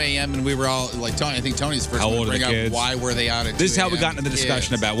one, 2 a.m., and we were all, like, Tony, I think Tony's first How one old to are the bring kids? up why were they out at 2 This is how we a.m. got into the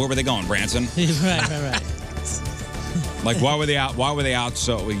discussion about where were they going, Branson? Right. Like, why were they out? Why were they out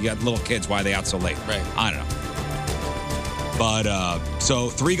so... We got little kids. Why are they out so late? Right. I don't know. But, so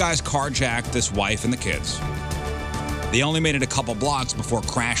 3 guys carjacked this wife and the kids. They only made it a couple blocks before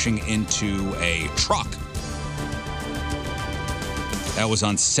crashing into a truck that was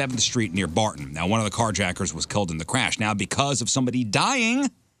on 7th Street near Barton. Now, one of the carjackers was killed in the crash. Now, because of somebody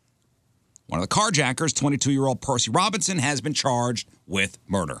dying, one of the carjackers, 22-year-old Percy Robinson, has been charged with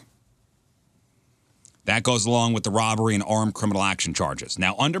murder. That goes along with the robbery and armed criminal action charges.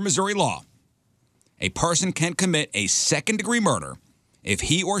 Now, under Missouri law, a person can commit a second-degree murder if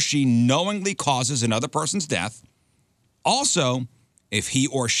he or she knowingly causes another person's death. Also, if he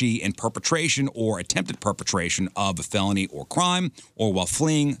or she in perpetration or attempted perpetration of a felony or crime, or while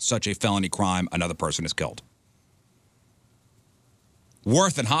fleeing such a felony crime, another person is killed.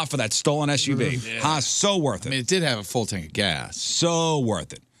 Worth it, huh, for that stolen SUV. Yeah. Huh, so worth it. I mean, it did have a full tank of gas. So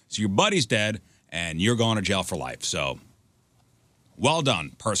worth it. So your buddy's dead, and you're going to jail for life. So Well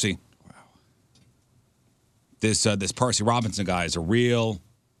done, Percy. Wow. This Percy Robinson guy is a real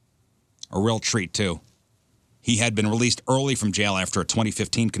treat too. He had been released early from jail after a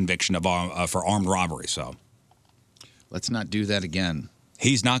 2015 conviction for armed robbery. So let's not do that again.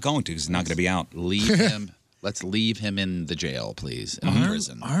 He's not going to. He's not going to be out. Leave him. Let's leave him in the jail, please, in the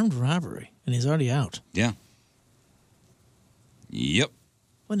prison. Armed robbery, and he's already out. Yeah. Yep.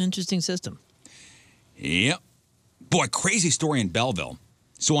 What an interesting system. Yep. Boy, crazy story in Belleville.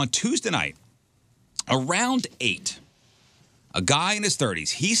 So on Tuesday night, around 8, a guy in his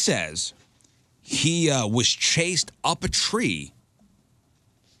 30s, he says he was chased up a tree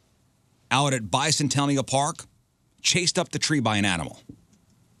out at Bicentennial Park, chased up the tree by an animal.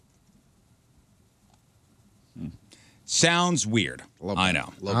 Sounds weird. I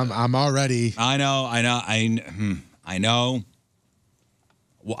know. I'm already. I know.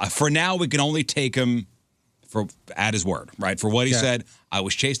 Well, for now, we can only take him at his word, right? For what he said, I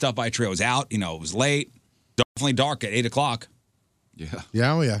was chased up by a tree. I was out. It was late. Definitely dark at 8 o'clock. Yeah.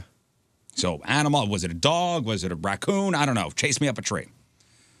 Yeah, oh yeah. So animal, was it a dog? Was it a raccoon? I don't know. Chased me up a tree.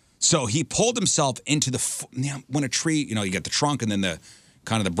 So he pulled himself into when a tree, you get the trunk and then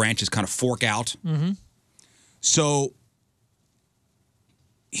the branches kind of fork out. Mm-hmm. So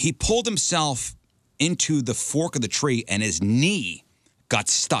he pulled himself into the fork of the tree and his knee got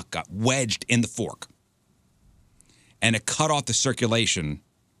wedged in the fork. And it cut off the circulation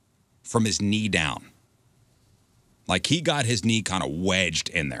from his knee down. Like he got his knee kind of wedged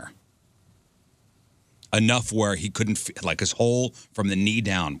in there. Enough where he couldn't, his hole from the knee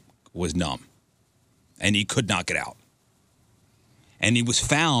down was numb. And he could not get out. And he was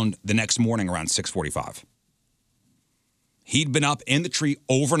found the next morning around 6:45. He'd been up in the tree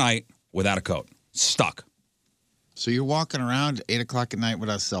overnight without a coat, stuck. So you're walking around at 8 o'clock at night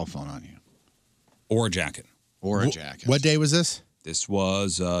without a cell phone on you. Or a jacket. Or a jacket. What day was this? This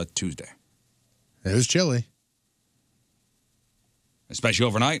was Tuesday. It was chilly. Especially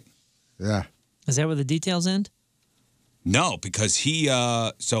overnight. Yeah. Is that where the details end? No, because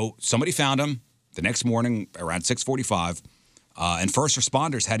so somebody found him the next morning around 6:45, and first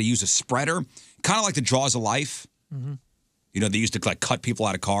responders had to use a spreader, kind of like the Jaws of Life. Mm-hmm. They used to cut people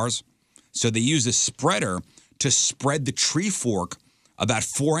out of cars. So they used a spreader to spread the tree fork about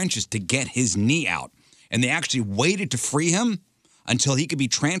 4 inches to get his knee out. And they actually waited to free him until he could be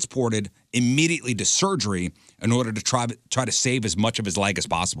transported immediately to surgery in order to try to save as much of his leg as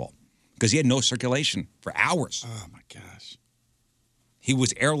possible. Because he had no circulation for hours. Oh, my gosh. He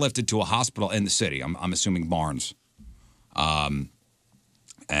was airlifted to a hospital in the city. I'm assuming Barnes. And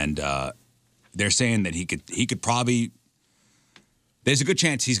they're saying that he could probably... There's a good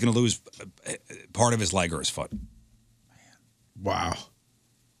chance he's going to lose part of his leg or his foot. Wow.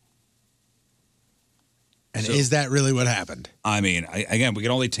 And is that really what happened? I mean, again, we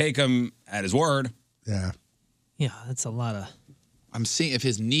can only take him at his word. Yeah. Yeah, that's a lot of... I'm seeing if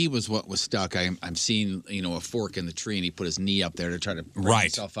his knee was what was stuck. I'm seeing a fork in the tree, and he put his knee up there to try to bring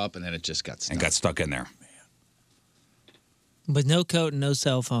himself up, and then it just got stuck. And got stuck in there. With no coat and no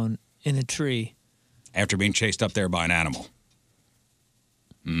cell phone in a tree. After being chased up there by an animal.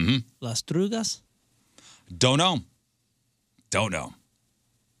 Mm-hmm. Las Drugas? Don't know. What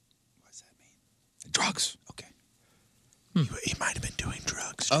does that mean? Drugs. Okay. He might have been doing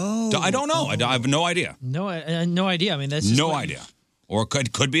drugs. Oh. I don't know. I have no idea. No idea. I mean, that's just no idea. Or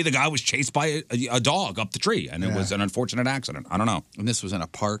could be the guy was chased by a dog up the tree, and it was an unfortunate accident. I don't know. And this was in a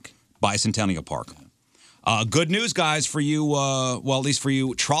park? Bicentennial Park. Good news, guys, for you, at least for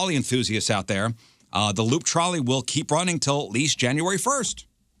you trolley enthusiasts out there. The Loop Trolley will keep running till at least January 1st.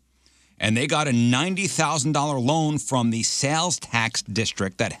 And they got a $90,000 loan from the sales tax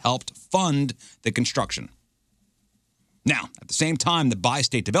district that helped fund the construction. Now, at the same time, the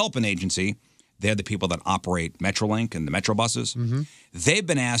Bi-State Development Agency, they're the people that operate Metrolink and the Metro buses, they've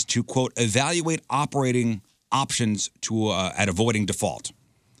been asked to, quote, evaluate operating options at avoiding default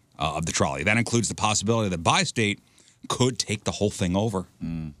of the trolley. That includes the possibility that Bi-State could take the whole thing over.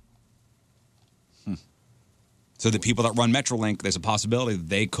 So the people that run Metrolink, there's a possibility that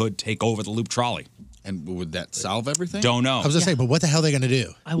they could take over the Loop Trolley. And would that solve everything? Don't know. I was going to say, but what the hell are they going to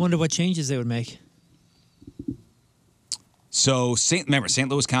do? I wonder what changes they would make. So, St.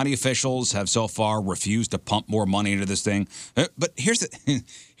 Louis County officials have so far refused to pump more money into this thing. But here's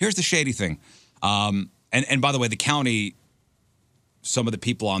the shady thing. And by the way, the county, some of the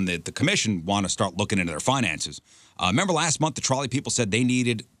people on the commission want to start looking into their finances. Remember last month the trolley people said they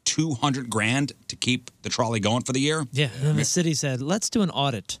needed $200,000 to keep the trolley going for the year? Yeah, and then the city said, let's do an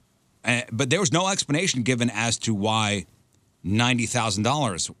audit. But there was no explanation given as to why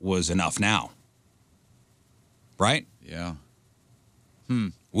 $90,000 was enough now. Right? Yeah.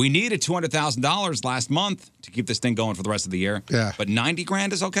 We needed $200,000 last month to keep this thing going for the rest of the year. Yeah. But 90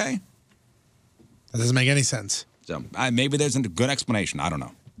 grand is okay? That doesn't make any sense. So maybe there's a good explanation. I don't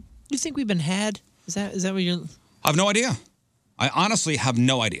know. You think we've been had? Is that what you're? I have no idea. I honestly have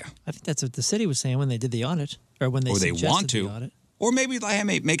no idea. I think that's what the city was saying when they did the audit, or when they Or they suggested want the to. audit. Or maybe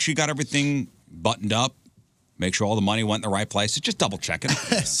make sure you got everything buttoned up. Make sure all the money went in the right place. Just double check it.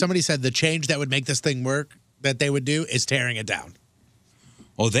 Somebody said the change that would make this thing work that they would do is tearing it down.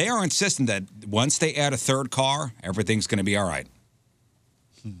 Well, they are insisting that once they add a third car, everything's going to be all right.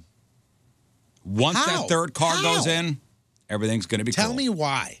 Once How? that third car How? goes in, everything's going to be Tell cool. me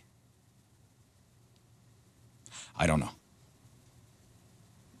why. I don't know.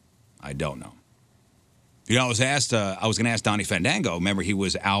 You know, I was going to ask Donnie Fandango. Remember, he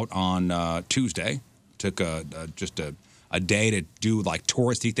was out on Tuesday. Took just a day to do like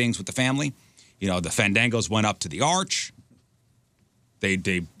touristy things with the family. You know, the Fandangos went up to the Arch.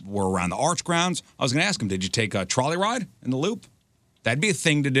 They were around the Arch grounds. I was going to ask him, did you take a trolley ride in the Loop? That'd be a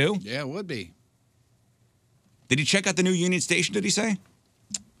thing to do. Yeah, it would be. Did he check out the new Union Station, did he say?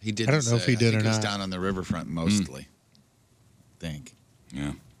 He didn't. I don't know if he did or He was not. down on the riverfront mostly. I think.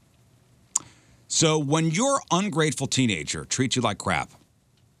 Yeah. So when your ungrateful teenager treats you like crap,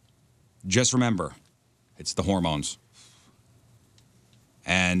 just remember, it's the hormones.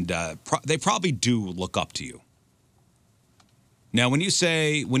 And they probably do look up to you. Now, when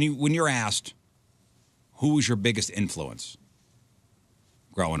you're asked, who was your biggest influence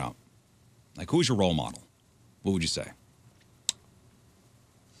growing up? Like, who's your role model? What would you say?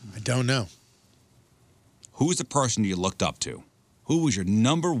 I don't know. Who's the person you looked up to? Who was your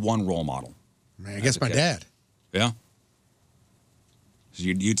number one role model? Man, I guess my dad. Yeah? So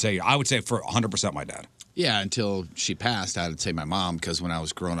you'd say, I would say for 100% my dad. Yeah, until she passed, I would say my mom, because when I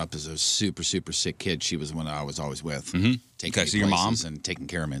was growing up as a super, super sick kid, she was the one I was always with. Mm-hmm. Taking Okay, me so your mom? places and taking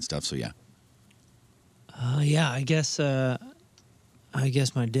care of me and stuff, so yeah. Yeah, I guess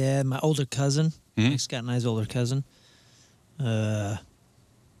my dad, my older cousin, Scott and I's older cousin. Yeah,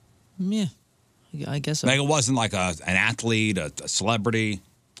 I guess. Like it wasn't like an athlete, a celebrity.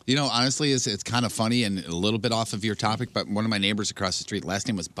 You know, honestly, it's kind of funny and a little bit off of your topic, but one of my neighbors across the street, last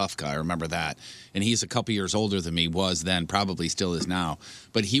name was Bufka, I remember that. And he's a couple years older than me, was then, probably still is now.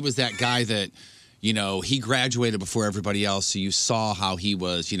 But he was that guy that, you know, he graduated before everybody else, so you saw how he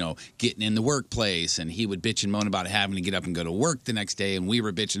was, you know, getting in the workplace, and he would bitch and moan about having to get up and go to work the next day, and we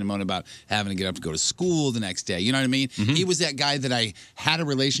were bitching and moaning about having to get up and go to school the next day. You know what I mean? Mm-hmm. He was that guy that I had a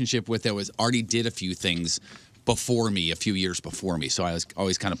relationship with that was already did a few things before me, a few years before me, so I was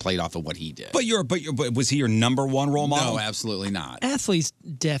always kind of played off of what he did. But was he your number one role model? No, absolutely not. Athletes,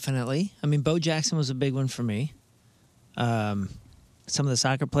 definitely. I mean, Bo Jackson was a big one for me. Some of the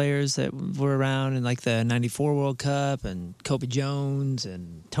soccer players that were around in like the '94 World Cup, and Kobe Jones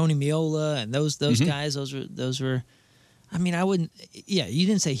and Tony Meola, and those guys. Those were. I mean, I wouldn't. Yeah, you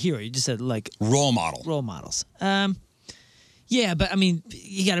didn't say hero. You just said like role model. Role models. Yeah, but I mean,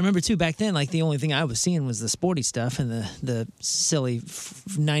 you got to remember too. Back then, like the only thing I was seeing was the sporty stuff and the silly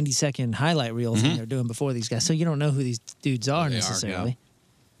 90-second highlight reel thing they're doing before these guys. So you don't know who these dudes are necessarily.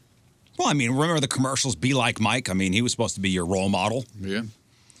 Well, I mean, remember the commercials, Be Like Mike? I mean, he was supposed to be your role model. Yeah.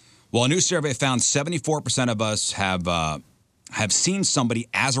 Well, a new survey found 74% of us have seen somebody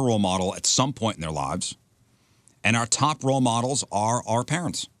as a role model at some point in their lives. And our top role models are our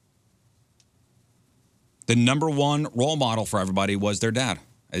parents. The number one role model for everybody was their dad.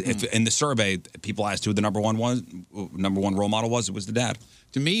 If, in the survey, people asked who the number one role model was. It was the dad.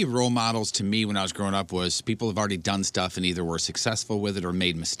 To me, role models to me when I was growing up was people have already done stuff and either were successful with it or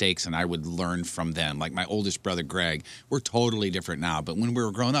made mistakes, and I would learn from them. Like my oldest brother, Greg, we're totally different now, but when we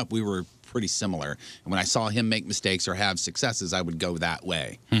were growing up, we were pretty similar. And when I saw him make mistakes or have successes, I would go that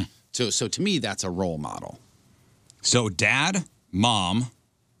way. So to me, that's a role model. So dad, mom,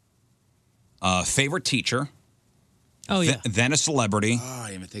 favorite teacher. Oh, yeah. Then a celebrity. Oh, I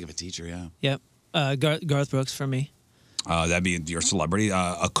didn't even think of a teacher, yeah. Yep. Garth Brooks for me. That'd be your celebrity.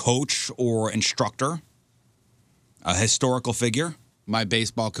 A coach or instructor. A historical figure. My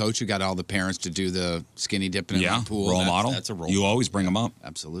baseball coach who got all the parents to do the skinny dipping in the pool. Role model. That's a role You model. always bring them up.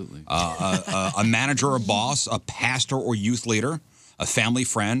 Absolutely. A manager or boss, a pastor or youth leader, a family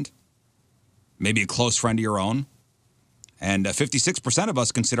friend, maybe a close friend of your own. And 56% of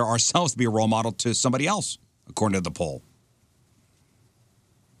us consider ourselves to be a role model to somebody else, according to the poll.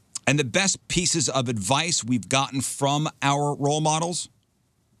 And the best pieces of advice we've gotten from our role models,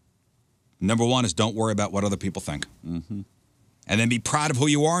 number one is don't worry about what other people think. Mm-hmm. And then be proud of who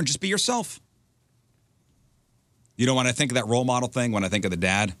you are and just be yourself. You know, when I think of that role model thing, when I think of the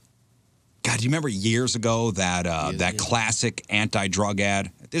dad, God, do you remember years ago that classic anti-drug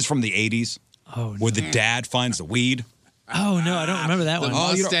ad? This is from the 80s. Oh, where the dad finds the weed. Oh, no, I don't remember that The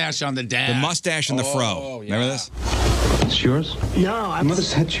one. mustache on the dad. The mustache and the fro. Remember this? It's yours? No, Mother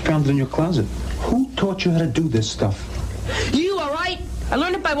said she found it in your closet. Who taught you how to do this stuff? You, all right? I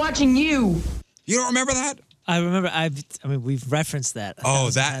learned it by watching you. You don't remember that? I remember. I mean, we've referenced that. My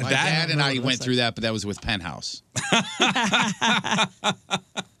dad and I went through that, but that was with Penthouse.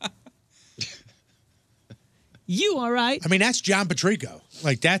 You all right? I mean, that's John Patrico.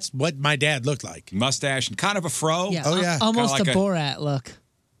 Like, that's what my dad looked like. Mustache and kind of a fro. Yeah, Oh, yeah. almost Kinda a Borat look.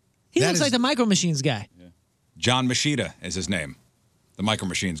 He That looks is- like the Micro Machines guy. John Machida is his name. The Micro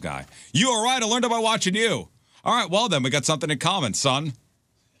Machines guy. You all right? I learned it by watching you. All right, well then, we got something in common, son.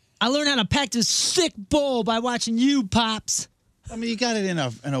 I learned how to pack this sick bowl by watching you, Pops. I mean, you got it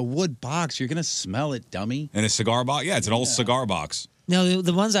in a wood box. You're gonna smell it, dummy. In a cigar box? Yeah, it's an old cigar box. No,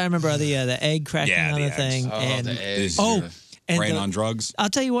 the ones I remember are the egg cracking Yeah, on the the thing. eggs. Oh, and, the eggs. Oh, and Brain the- on drugs. I'll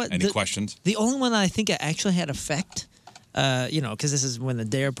tell you what. Any questions? The only one that I think actually had effect, because this is when the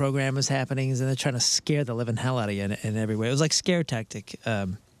DARE program was happening, and they're trying to scare the living hell out of you in every way. It was like scare tactic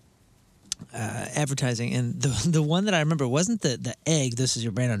advertising. And the one that I remember wasn't the egg, this is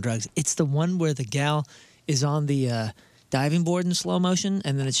your brain on drugs. It's the one where the gal is on the diving board in slow motion,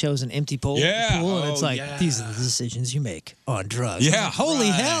 and then it shows an empty pool. Yeah. And it's Oh, like, yeah. these are the decisions you make on drugs. Yeah. Like, holy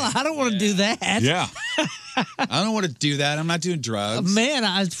hell, I don't want to do that. Yeah. I don't want to do that. I'm not doing drugs. Man,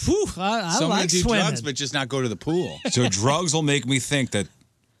 I So I'm like gonna do swimming. drugs, but just not go to the pool. So drugs will make me think that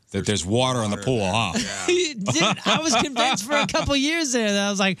there's water in the pool, huh? I was convinced for a couple years there that I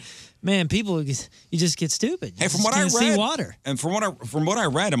was like, man, people, you just get stupid. You Hey, from what I just read, can't see water. and from what I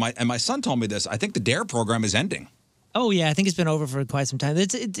read, and my son told me this, I think the DARE program is ending. Oh yeah, I think it's been over for quite some time.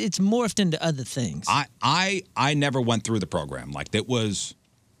 It's morphed into other things. I never went through the program. Like it was,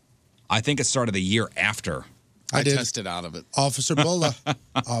 I think it started the year after. I did. tested out of it. Officer Bulla.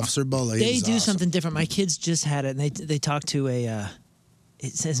 Officer Bulla. he They was do awesome. something different. My kids just had it, and they talked to a.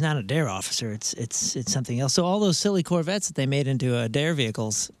 It's not a DARE officer. It's something else. So all those silly Corvettes that they made into DARE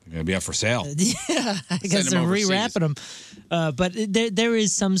vehicles. They're gonna be up for sale. Yeah, I guess they're rewrapping them. But there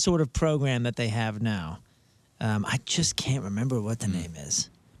is some sort of program that they have now. I just can't remember what the name is.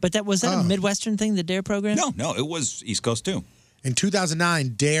 But was that a Midwestern thing, the DARE program? No, it was East Coast too. In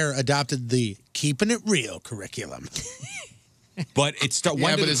 2009, DARE adopted the Keeping It Real curriculum. But it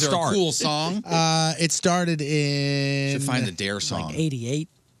when did it is there start? a cool song? It started in. Should find the DARE song. Like 88.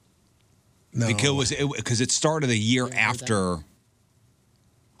 No. Because it started a year after.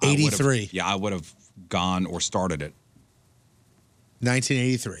 83. I would have gone or started it.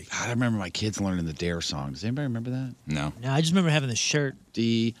 1983. God, I remember my kids learning the DARE song. Does anybody remember that? No. No, I just remember having the shirt.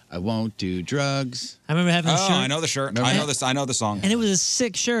 I won't do drugs. I remember having the shirt. I know the shirt. I know this. I know the song. And it was a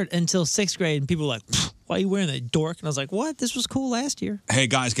sick shirt until 6th grade, and people were like, why are you wearing that, dork? And I was like, what? This was cool last year. Hey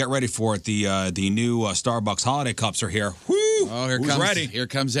guys, get ready for it. The new Starbucks holiday cups are here. Woo! Oh, here Who's comes ready? Here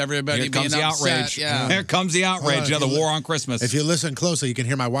comes everybody. Here comes being the upset. outrage. Yeah. Here comes the outrage. Hold on, The war on Christmas. If you listen closely, you can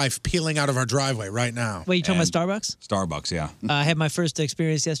hear my wife peeling out of our driveway right now. Wait, you talking about Starbucks? Starbucks, yeah. I had my first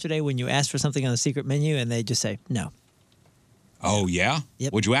experience yesterday when you asked for something on the secret menu, and they just say, no. Oh yeah.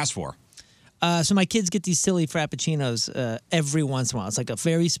 Yep. What'd you ask for? So my kids get these silly frappuccinos every once in a while. It's like a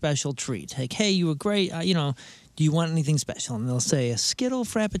very special treat. Like, hey, you were great. Do you want anything special? And they'll say a Skittle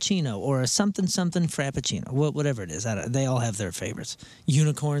Frappuccino or a something frappuccino, whatever it is. They all have their favorites.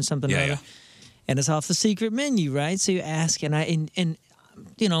 Unicorn something or other. And it's off the secret menu, right? So you ask, and I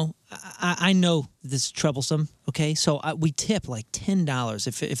know this is troublesome. Okay, so we tip like $10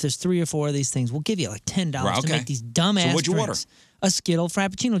 if there's 3 or 4 of these things. We'll give you like $10 Right, to okay. make these dumbass So what'd you drinks. order? A Skittle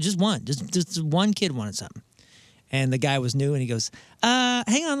Frappuccino, just one. Just one kid wanted something. And the guy was new, and he goes,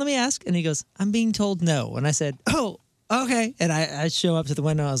 hang on, let me ask. And he goes, I'm being told no. And I said, oh, okay. And I show up to the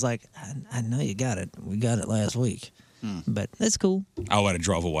window. I was like, I know you got it. We got it last week. But that's cool. I would have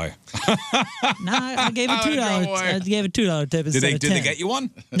drove away. No, I gave it $2. I gave it $2 tip instead of $10. Did they get you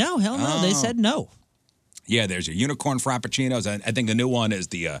one? No, hell no. They said no. Yeah, there's your unicorn frappuccinos. I think the new one is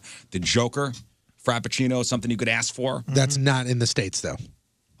the Joker frappuccino, something you could ask for. That's not in the States, though.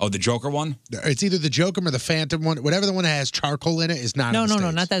 Oh, the Joker one? It's either the Joker or the Phantom one. Whatever the one that has charcoal in it is not No, in the no,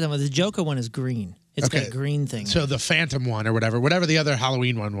 States. not that one. The Joker one is green. It's got a green thing. So the Phantom one or whatever the other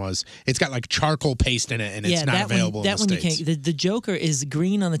Halloween one was, it's got like charcoal paste in it, and it's not that available one, in the States. you can't. The Joker is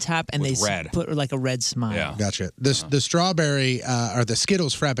green on the top, and With they red. put like a red smile. Gotcha. The strawberry or the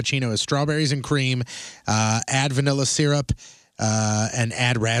Skittles Frappuccino is strawberries and cream, add vanilla syrup, and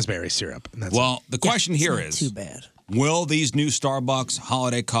add raspberry syrup. And that's Well, the question here not is, too bad. will these new Starbucks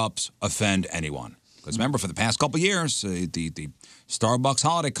holiday cups offend anyone? Because remember, for the past couple years, the Starbucks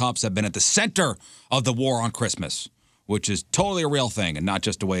holiday cups have been at the center of the war on Christmas, which is totally a real thing and not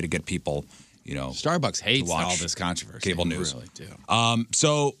just a way to get people, Starbucks hates watch all this controversy. cable news. They really do.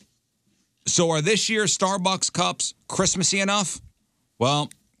 So are this year's Starbucks cups Christmassy enough? Well,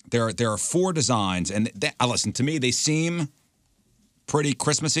 there are 4 designs, and listen, to me, they seem pretty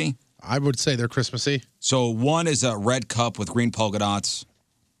Christmassy. I would say they're Christmassy. So one is a red cup with green polka dots.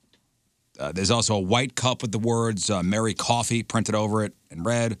 There's also a white cup with the words Merry Coffee printed over it in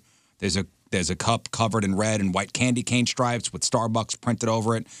red. There's a cup covered in red and white candy cane stripes with Starbucks printed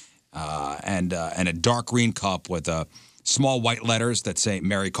over it, and a dark green cup with small white letters that say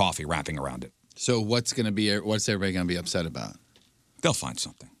Merry Coffee wrapping around it. So what's everybody going to be upset about? They'll find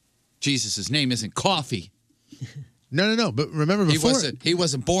something. Jesus, his name isn't Coffee. No. But remember before he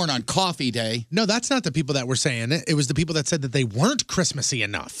wasn't born on Coffee Day. No, that's not the people that were saying it. It was the people that said that they weren't Christmassy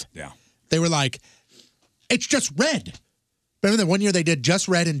enough. Yeah. They were like, it's just red. Remember that one year they did just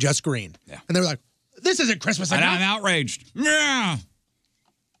red and just green. Yeah. And they were like, this isn't Christmas And enough. I'm outraged. Yeah.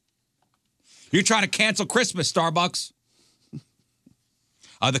 You're trying to cancel Christmas, Starbucks.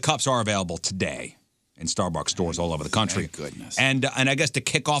 The cups are available today in Starbucks stores all over the country. Thank goodness. And I guess to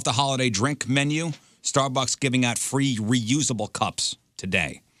kick off the holiday drink menu, Starbucks giving out free reusable cups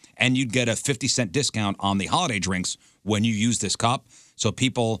today. And you'd get a 50-cent discount on the holiday drinks when you use this cup. So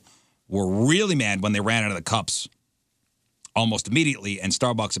people were really mad when they ran out of the cups almost immediately, and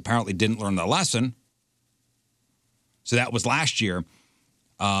Starbucks apparently didn't learn their lesson. So that was last year,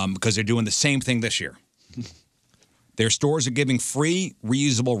 because they're doing the same thing this year. Their stores are giving free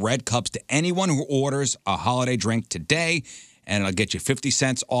reusable red cups to anyone who orders a holiday drink today, and it'll get you 50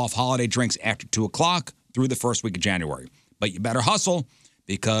 cents off holiday drinks after 2 o'clock through the first week of January. But you better hustle,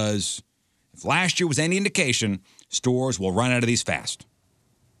 because if last year was any indication, stores will run out of these fast.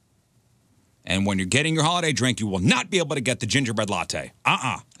 And when you're getting your holiday drink, you will not be able to get the gingerbread latte.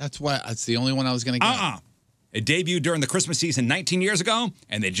 That's the only one I was going to get. It debuted during the Christmas season 19 years ago,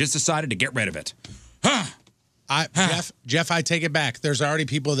 and they just decided to get rid of it. Jeff, I take it back. There's already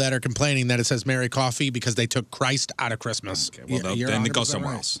people that are complaining that it says Merry Coffee because they took Christ out of Christmas. Okay, well, then they go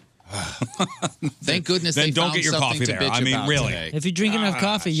somewhere else. Thank goodness then they don't found get your something coffee to there. bitch I mean, about really. today. If you drink enough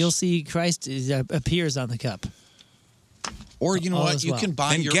coffee, you'll see Christ appears on the cup. Or you know All what? as You well. can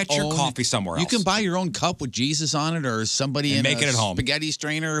buy Then your get your own coffee somewhere You else. can buy your own cup with Jesus on it, or somebody And in make a it at home. spaghetti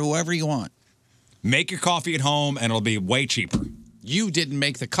strainer, or whoever you want. Make your coffee at home, and it'll be way cheaper. You didn't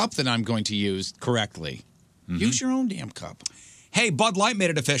make the cup that I'm going to use correctly. Use your own damn cup. Hey, Bud Light made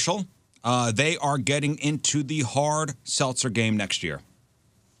it official. They are getting into the hard seltzer game next year.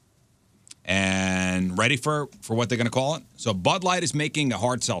 And ready for what they're going to call it? So Bud Light is making a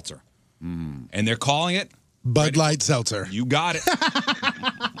hard seltzer. And they're calling it Bud Light Seltzer. You got it.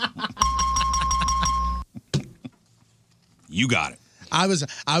 You got it. I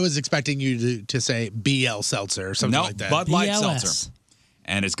was expecting you to say BL Seltzer or something like that. Bud Light BLS. Seltzer.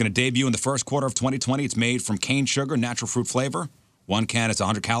 And it's going to debut in the first quarter of 2020. It's made from cane sugar, natural fruit flavor. 1 can is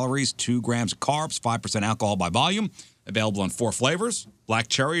 100 calories, 2 grams of carbs, 5% alcohol by volume. Available in 4 flavors: black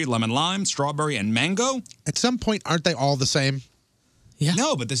cherry, lemon lime, strawberry, and mango. At some point, aren't they all the same? Yeah.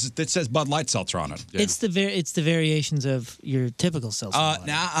 No, but it says Bud Light Seltzer on it. It's the variations of your typical seltzer.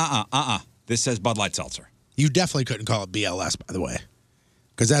 This says Bud Light Seltzer. You definitely couldn't call it BLS, by the way.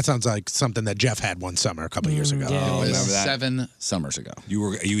 Because that sounds like something that Jeff had one summer a couple years ago. It was remember that? 7 summers ago.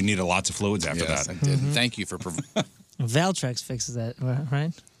 You needed lots of fluids after Yes, that. I did. Thank you for. Valtrex fixes that,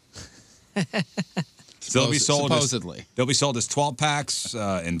 right? They'll be sold supposedly. They'll be sold as 12 packs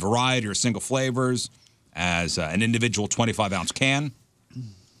in variety or single flavors, as an individual 25-ounce can.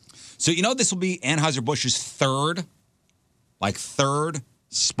 So this will be Anheuser-Busch's third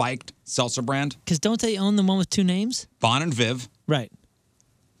spiked seltzer brand. Because don't they own the one with 2 names? Bon and Viv. Right.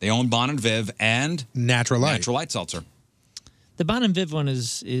 They own Bon and Viv and Natural Light. Natural Light Seltzer. The Bon and Viv one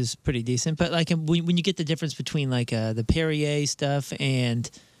is pretty decent, but like when you get the difference between like the Perrier stuff and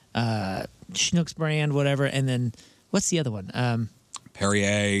Schnucks brand, whatever, and then what's the other one?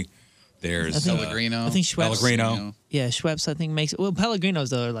 Perrier. There's Pellegrino. I think Schweppes. Pellegrino. Yeah, Schweppes I think makes it. Well, Pellegrinos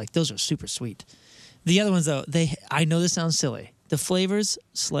though are like those are super sweet. The other ones though, I know this sounds silly. The flavors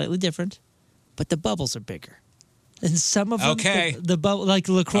slightly different, but the bubbles are bigger. And some of them, Okay. the bubble like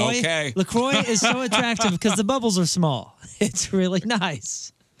LaCroix. Okay. LaCroix is so attractive because the bubbles are small. It's really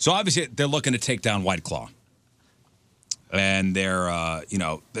nice. So obviously they're looking to take down White Claw, and they're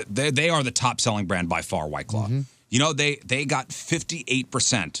they are the top selling brand by far. White Claw. They got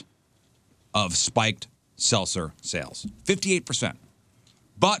 58% of spiked seltzer sales. 58%.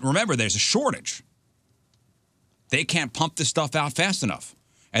 But remember, there's a shortage. They can't pump this stuff out fast enough.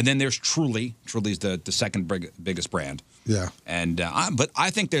 And then there's Truly. Truly's the second biggest brand. Yeah. And but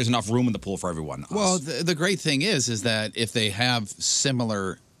I think there's enough room in the pool for everyone. Well, the great thing is that if they have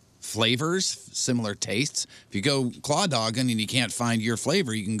similar flavors, similar tastes, if you go claw dogging and you can't find your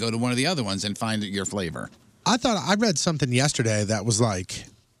flavor, you can go to one of the other ones and find your flavor. I read something yesterday that was like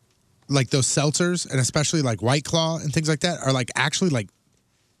those seltzers and especially like White Claw and things like that are like actually like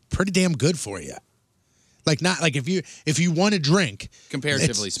pretty damn good for you. Like not like if you want to drink,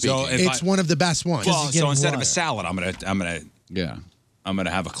 comparatively speaking, it's one of the best ones. Well, so instead of a salad, I'm gonna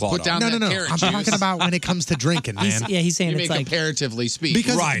have a claw. Put down no. carrot I'm juice. talking about when it comes to drinking, man. He's saying You it's mean like comparatively speaking,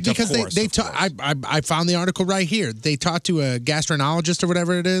 because I found the article right here. They talked to a gastroenterologist or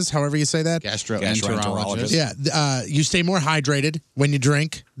whatever it is, however you say that. Gastroenterologist. Yeah, you stay more hydrated when you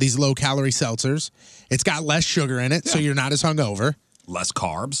drink these low-calorie seltzers. It's got less sugar in it, so you're not as hungover. Less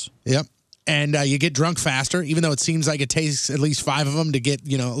carbs. Yep. And you get drunk faster, even though it seems like it takes at least 5 of them to get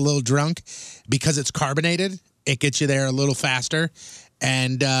a little drunk, because it's carbonated. It gets you there a little faster,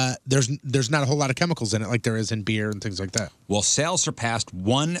 and there's not a whole lot of chemicals in it like there is in beer and things like that. Well, sales surpassed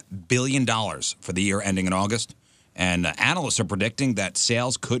 $1 billion for the year ending in August, and analysts are predicting that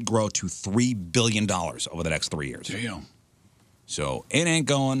sales could grow to $3 billion over the next 3 years. Damn. So it ain't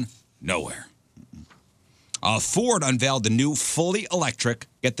going nowhere. Ford unveiled the new fully electric,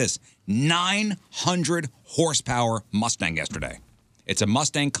 get this, 900 horsepower Mustang yesterday. It's a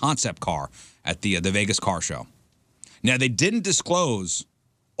Mustang concept car at the Vegas car show. Now, they didn't disclose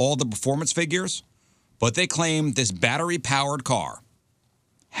all the performance figures, but they claim this battery-powered car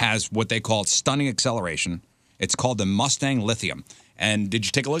has what they call stunning acceleration. It's called the Mustang Lithium. And did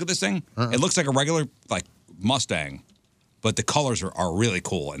you take a look at this thing? It looks like a regular Mustang, but the colors are really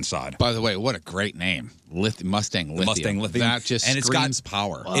cool inside. By the way, what a great name. Mustang Lithium. Mustang Lithium. That just and screams it's got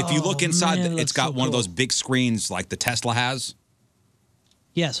power. If you look inside, man, it's got one of those big screens like the Tesla has.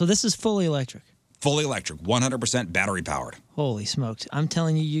 Yeah, so this is fully electric. Fully electric, 100% battery powered. Holy smokes. I'm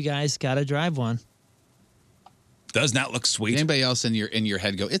telling you, you guys got to drive one. Does not look sweet. Anybody else in your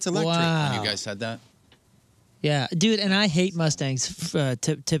head go, it's electric? Wow. When you guys said that? Yeah, dude, and I hate Mustangs.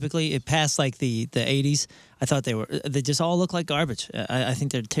 Typically, it passed like the 80s. I thought they just all look like garbage. I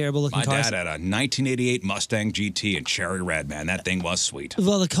think they're terrible looking My cars. dad had a 1988 Mustang GT in cherry red, man. That thing was sweet.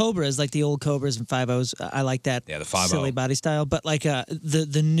 Well, the Cobras, like the old Cobras and 5.0s, I like that. Yeah, the 5.0. Silly body style. But like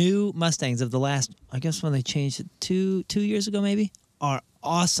the new Mustangs of the last, I guess when they changed it 2 years ago, maybe, are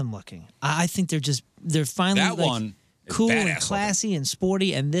awesome looking. I think they're finally That like, one is cool and badass classy and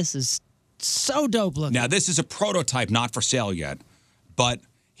sporty, and this is so dope looking. Now, this is a prototype, not for sale yet. But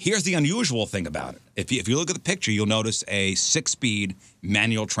here's the unusual thing about it. If you look at the picture, you'll notice a 6-speed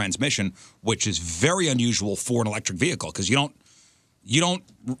manual transmission, which is very unusual for an electric vehicle because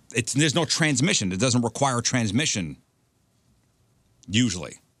there's no transmission. It doesn't require transmission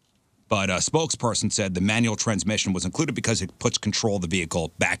usually. But a spokesperson said the manual transmission was included because it puts control of the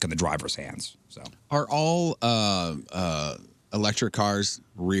vehicle back in the driver's hands. So, Are all electric cars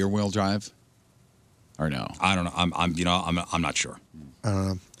rear-wheel drive? Or no? I don't know. I'm not sure. I don't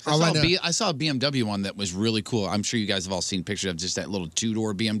know. I saw a BMW one that was really cool. I'm sure you guys have all seen pictures of just that little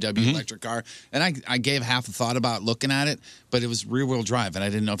 2-door BMW electric car. And I gave half a thought about looking at it, but it was rear-wheel drive, and I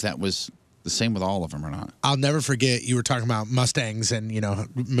didn't know if that was the same with all of them or not. I'll never forget, you were talking about Mustangs and,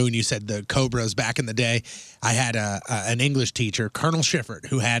 Moon, you said the Cobras back in the day. I had an English teacher, Colonel Schiffert,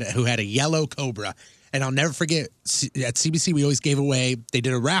 who had a yellow Cobra. And I'll never forget, at CBC, we always gave away, they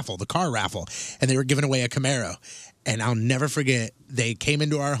did a raffle, the car raffle, and they were giving away a Camaro. And I'll never forget, they came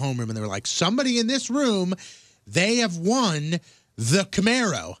into our homeroom and they were like, somebody in this room, they have won the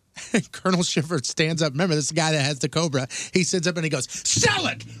Camaro. And Colonel Schiffert stands up. Remember, this is the guy that has the Cobra. He sits up and he goes, sell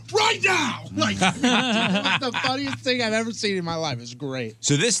it right now. Like, that's the funniest thing I've ever seen in my life. It's great.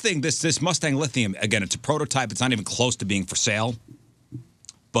 So this Mustang Lithium, again, it's a prototype. It's not even close to being for sale.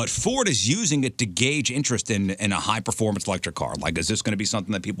 But Ford is using it to gauge interest in a high-performance electric car. Like, is this going to be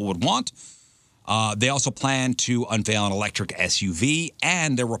something that people would want? They also plan to unveil an electric SUV,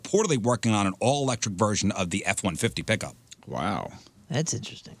 and they're reportedly working on an all-electric version of the F-150 pickup. Wow. That's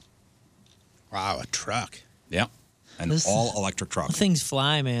interesting. Wow, a truck. Yeah, an all-electric truck. Things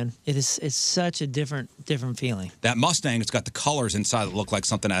fly, man. It's such a different feeling. That Mustang, it's got the colors inside that look like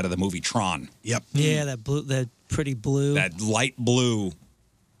something out of the movie Tron. Yep. Yeah, that pretty blue. That light blue.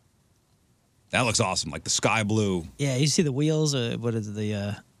 That looks awesome, like the sky blue. Yeah, you see the wheels. What is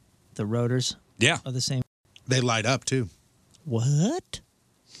the rotors? Yeah, are the same. They light up too. What?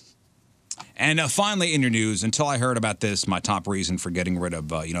 And finally, in your news, until I heard about this, my top reason for getting rid of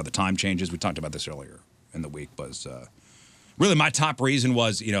the time changes. We talked about this earlier in the week. Was really my top reason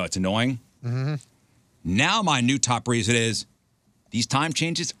was it's annoying. Mm-hmm. Now my new top reason is these time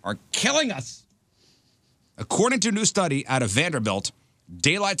changes are killing us. According to a new study out of Vanderbilt,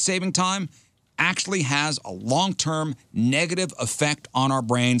 daylight saving time actually has a long-term negative effect on our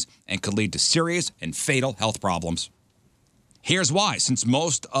brains and could lead to serious and fatal health problems. Here's why. Since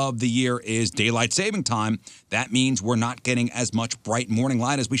most of the year is daylight saving time, that means we're not getting as much bright morning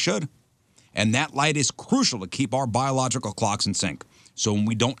light as we should. And that light is crucial to keep our biological clocks in sync. So when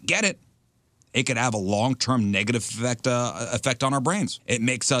we don't get it, it could have a long-term negative effect on our brains. It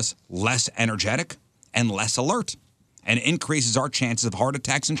makes us less energetic and less alert, and increases our chances of heart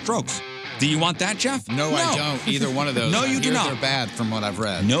attacks and strokes. Do you want that, Jeff? No, I don't. Either one of those. No, you do not. They're bad from what I've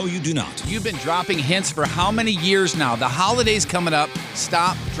read. No, you do not. You've been dropping hints for how many years now? The holidays coming up.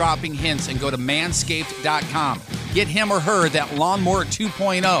 Stop dropping hints and go to manscaped.com. Get him or her that Lawnmower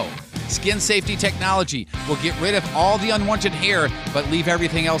 2.0. Skin safety technology will get rid of all the unwanted hair, but leave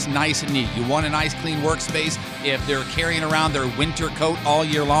everything else nice and neat. You want a nice, clean workspace if they're carrying around their winter coat all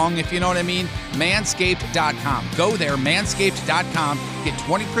year long, if you know what I mean? Manscaped.com. Go there, manscaped.com. Get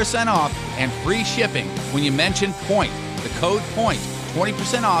 20% off and free shipping when you mention POINT. The code POINT.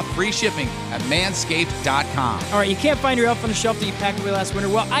 20% off, free shipping at manscaped.com. All right, you can't find your elf on the shelf that you packed away last winter.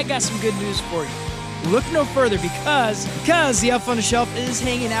 Well, I got some good news for you. Look no further because the Elf on the Shelf is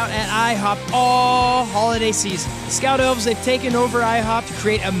hanging out at IHOP all holiday season. The Scout Elves, they've taken over IHOP to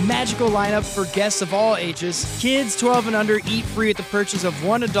create a magical lineup for guests of all ages. Kids 12 and under eat free at the purchase of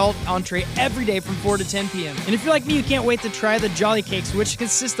one adult entree every day from 4 to 10 p.m. And if you're like me, you can't wait to try the Jolly Cakes, which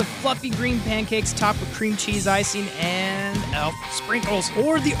consist of fluffy green pancakes topped with cream cheese icing and elf sprinkles,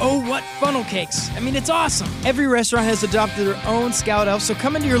 or the Oh What Funnel Cakes. I mean, it's awesome. Every restaurant has adopted their own Scout Elf, so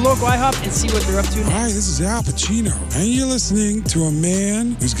come into your local IHOP and see what they're up to next. Hi, this is Al Pacino, and you're listening to a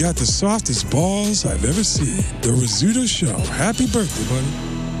man who's got the softest balls I've ever seen. The Rizzuto Show. Happy birthday,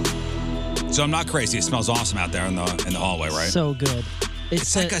 buddy. So I'm not crazy. It smells awesome out there in the hallway, right? So good.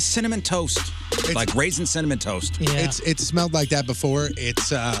 It's like a cinnamon toast. It's like raisin cinnamon toast. Yeah. It smelled like that before.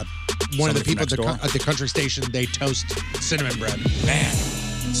 It's one of the people at the country station. They toast cinnamon bread. Man,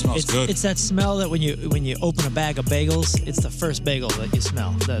 it smells good. It's that smell that when you open a bag of bagels, it's the first bagel that you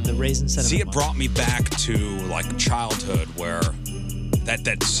smell. The raisin cinnamon. See, it one. brought me back to like childhood where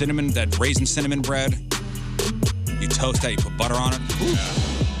that cinnamon, that raisin cinnamon bread, you toast that, you put butter on it.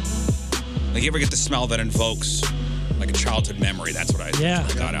 Ooh. Like, you ever get the smell that invokes like a childhood memory? That's what I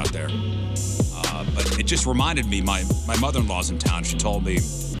got out there. But it just reminded me, my mother-in-law's in town. She told me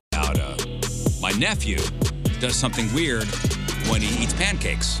about my nephew does something weird when he eats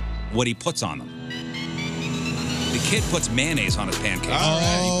pancakes, what he puts on them. The kid puts mayonnaise on his pancakes.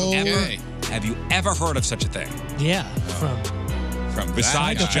 Oh, okay. Have you ever heard of such a thing? Yeah, From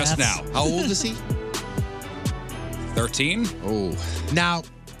besides just now. How old is he? 13? Oh. Now,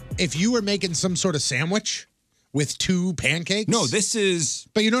 if you were making some sort of sandwich with two pancakes. No, this is.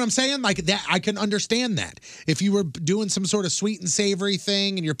 But you know what I'm saying? Like that, I can understand that. If you were doing some sort of sweet and savory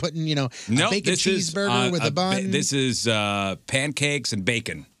thing and you're putting, a bacon cheeseburger with a bun. This is pancakes and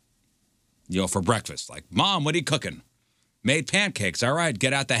bacon, for breakfast. Like, Mom, what are you cooking? Made pancakes. All right,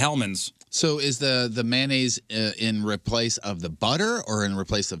 get out the Hellmann's. So is the mayonnaise in replace of the butter or in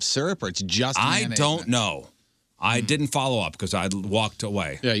replace of syrup, or it's just mayonnaise? I don't know. I didn't follow up because I walked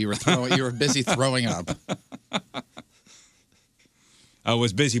away. Yeah, you were busy throwing up. I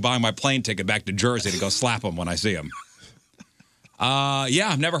was busy buying my plane ticket back to Jersey to go slap him when I see him. Yeah,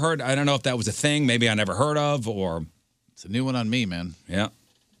 I've never heard. I don't know if that was a thing. Maybe I never heard of, or it's a new one on me, man. Yeah.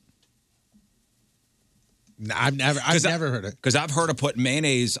 I've never heard it. Because I've heard of putting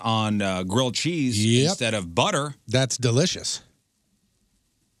mayonnaise on grilled cheese instead of butter. That's delicious.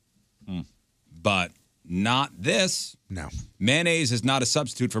 But not this. No. Mayonnaise is not a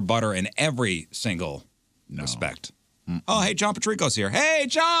substitute for butter in every single respect. Oh, hey, John Patrico's here. Hey,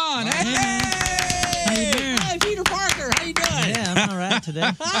 John. Hey. How you doing? Hi, Peter Parker. How you doing? Yeah, I'm all right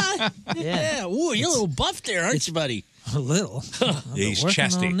today. Yeah. Ooh, you're a little buff there, aren't you, buddy? A little. He's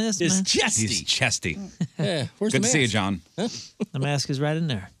chesty. He's chesty. He's chesty. Yeah. Where's Good the to see you, mask? John. The mask is right in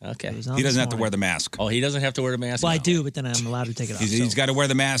there. Okay. He doesn't have to wear the mask. Oh, he doesn't have to wear the mask? Well, I do, but then I'm allowed to take it off. He's got to wear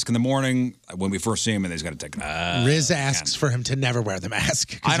the mask in the morning when we first see him, and he's got to take it off. Riz asks for him to never wear the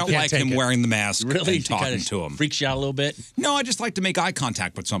mask. I don't like him wearing the mask Really? and talking Kinda to him. Freaks you out a little bit? No, I just like to make eye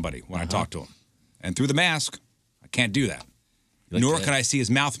contact with somebody when I talk to him. And through the mask, I can't do that. Nor can I see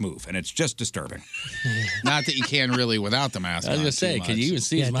his mouth move, and it's just disturbing. Not that you can really without the mask. I was going to say, can you even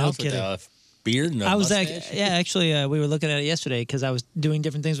see his mouth with a beard and a mustache? Actually, we were looking at it yesterday because I was doing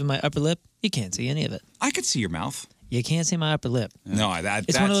different things with my upper lip. You can't see any of it. I could see your mouth. You can't see my upper lip. No,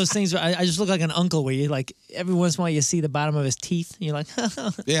 It's one of those things where I just look like an uncle where you like every once in a while you see the bottom of his teeth. And you're like,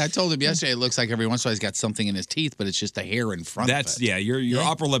 Yeah, I told him yesterday it looks like every once in a while he's got something in his teeth, but it's just a hair in front of it. Your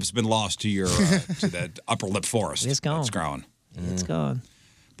upper lip's been lost to your to that upper lip forest. It's gone. It's growing. It's gone.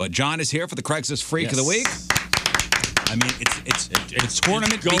 But John is here for the Craigslist Freak of the Week. I mean, it's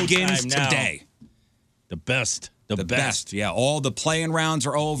tournament go begins time now. today. The best. The best. Yeah, all the playing rounds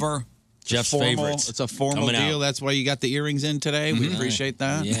are over. Jeff's formal, favorites. It's a formal coming deal. out. That's why you got the earrings in today. We appreciate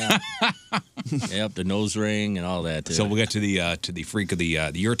that. Yeah. Yep, the nose ring and all that. Too. So we'll get to the Freak of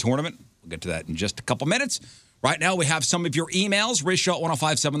the Year tournament. We'll get to that in just a couple minutes. Right now, we have some of your emails. RizShow at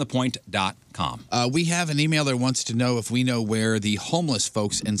 1057thepoint.com. We have an email that wants to know if we know where the homeless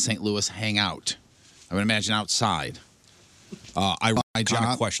folks in St. Louis hang out. I would imagine outside. What kind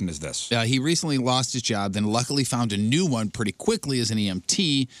of question is this? He recently lost his job, then luckily found a new one pretty quickly as an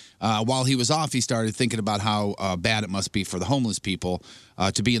EMT. While he was off, he started thinking about how bad it must be for the homeless people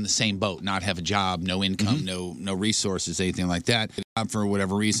to be in the same boat, not have a job, no income, no resources, anything like that, for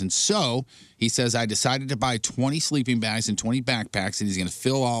whatever reason. So he says, I decided to buy 20 sleeping bags and 20 backpacks, and he's going to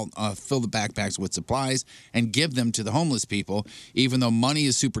fill the backpacks with supplies and give them to the homeless people. Even though money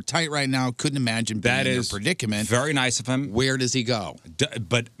is super tight right now, couldn't imagine being in their predicament. Very nice of him. Where does he go?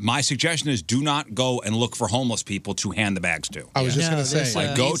 But my suggestion is do not go and look for homeless people to hand the bags to. I was just going to say.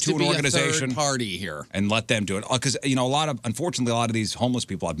 Like, go needs to an be a organization third party here. and let them do it. Because, unfortunately, a lot of these homeless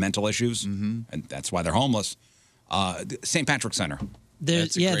people have mental issues, and that's why they're homeless. St. Patrick's Center.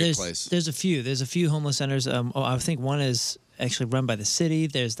 That's a great place. There's a few. There's a few homeless centers. I think one is actually run by the city.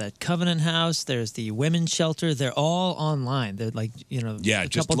 There's that Covenant House. There's the Women's Shelter. They're all online. They're like, Yeah, a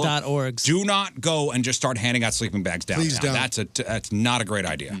just couple look. .orgs. Do not go and just start handing out sleeping bags downtown. Please don't. That's not a great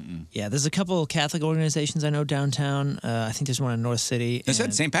idea. Yeah, there's a couple of Catholic organizations I know downtown. I think there's one in North City. I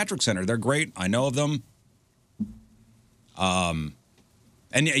said St. Patrick's Center. They're great. I know of them.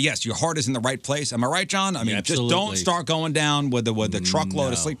 And yes, your heart is in the right place. Am I right, John? I mean, just don't absolutely. start going down with the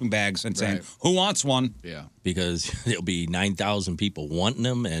truckload of sleeping bags and saying, "Who wants one?" Yeah, because there'll be 9,000 people wanting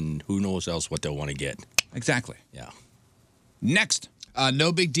them, and who knows else what they'll want to get. Exactly. Yeah. Next.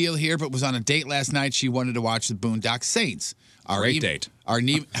 No big deal here, but was on a date last night. She wanted to watch the Boondock Saints. Great date. Our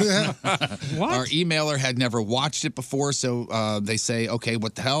emailer had never watched it before, so they say, okay,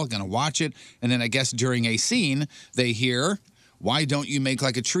 what the hell, gonna watch it. And then I guess during a scene, they hear, why don't you make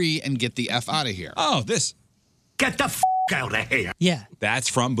like a tree and get the F out of here? Oh, this. Get the f*** out of here. Yeah. That's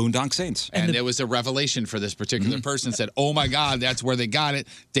from Boondock Saints. And there was a revelation for this particular person. Said, oh my God, that's where they got it.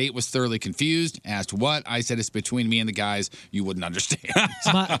 Date was thoroughly confused. Asked what? I said, it's between me and the guys. You wouldn't understand.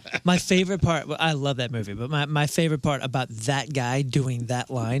 my favorite part, I love that movie, but my favorite part about that guy doing that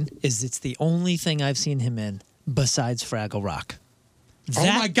line is it's the only thing I've seen him in besides Fraggle Rock. Oh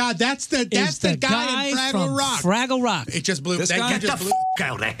my God, that's the guy in Fraggle from Rock. Fraggle Rock. It just blew. This that guy? you just Get the blew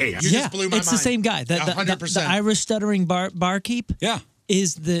out of here. You Yeah, just blew my mind. it's the same guy. The 100%. the Irish stuttering barkeep. Yeah,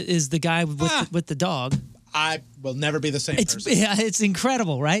 is the guy with the dog. I will never be the same person. Yeah, it's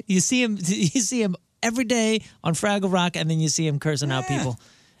incredible, right? You see him every day on Fraggle Rock, and then you see him cursing out people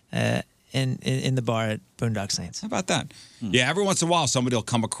in the bar at Boondock Saints. How about that? Yeah, every once in a while, somebody will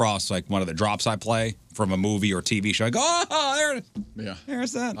come across like one of the drops I play from a movie or TV show. I go, oh, there it is. Yeah.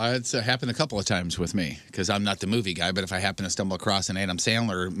 There's that. It's happened a couple of times with me because I'm not the movie guy, but if I happen to stumble across an Adam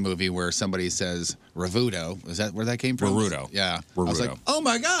Sandler movie where somebody says Ravuto, is that where that came from? Raruto. Yeah. I was like, Raruto. oh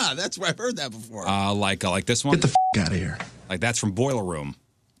my God, that's where I've heard that before. Like this one. Get the out of here. Like that's from Boiler Room,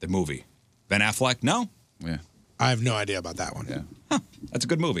 the movie. Ben Affleck? No. Yeah. I have no idea about that one. Yeah. That's a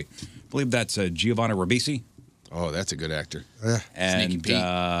good movie. I believe that's Giovanni Ribisi. Oh, that's a good actor. Yeah. And Sneaky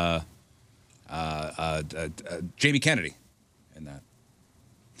Jamie Kennedy in that.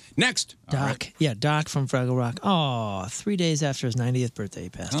 Next. Doc. Yeah, Doc from Fraggle Rock. Oh, 3 days after his 90th birthday, he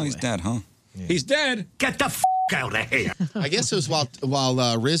passed away. He's dead, huh? Yeah. He's dead. Get the out of here. I guess it was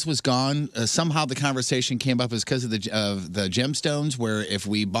while Riz was gone, somehow the conversation came up as because of the gemstones, where if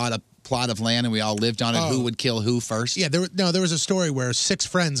we bought a plot of land and we all lived on it, who would kill who first? Yeah, there was a story where 6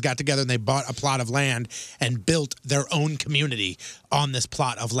 friends got together and they bought a plot of land and built their own community on this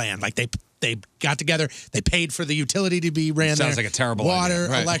plot of land. Like they got together, they paid for the utility to be ran there. Sounds like a terrible water, idea.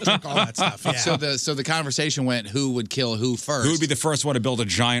 Right. electric, all that stuff. Yeah. So the conversation went, who would kill who first? Who would be the first one to build a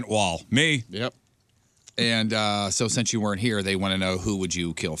giant wall? Me. Yep. And so since you weren't here, they want to know who would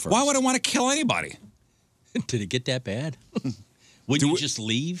you kill first? Why would I want to kill anybody? Did it get that bad? Wouldn't you just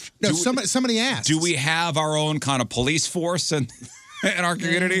leave? No, somebody asked. Do we have our own kind of police force in our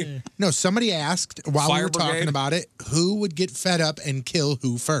community? No, somebody asked while Fire we were talking brigade? about it, who would get fed up and kill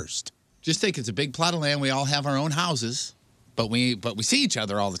who first? Just think, it's a big plot of land. We all have our own houses, but we see each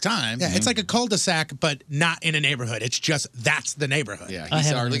other all the time. Yeah, it's like a cul-de-sac, but not in a neighborhood. It's just that's the neighborhood. Yeah, I he's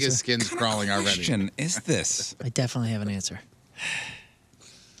have an already, look at his answer. skin's crawling already. Question is this. I definitely have an answer.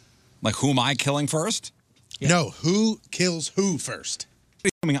 Like, who am I killing first? No, who kills who first?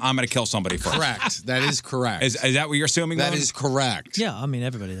 Assuming I'm going to kill somebody first. Correct. That is correct. Is that what you're assuming? That Logan? is correct. Yeah, I mean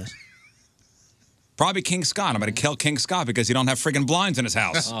everybody does. Probably King Scott. I'm going to kill King Scott because he don't have friggin' blinds in his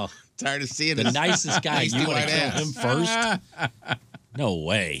house. Oh, Tired of seeing the his nicest guy. pasty You want white to kill ass. him first? No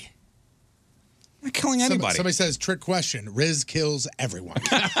way. I'm not killing anybody. Somebody says, trick question. Riz kills everyone.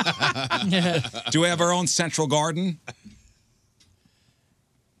 Do we have our own central garden?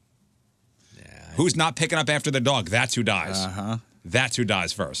 Who's not picking up after the dog? That's who dies. Uh-huh. That's who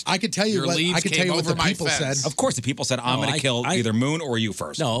dies first. I could tell you Your what leaves I could came tell you what over the my people fence. said. Of course, the people said, I'm No, going to kill I- either Moon or you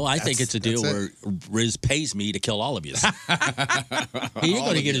first. No, I think it's a deal that's where Riz pays me to kill all of you. He ain't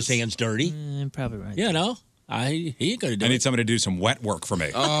going to get his hands dirty. Probably right. You know, he ain't going to do I it. need somebody to do some wet work for me.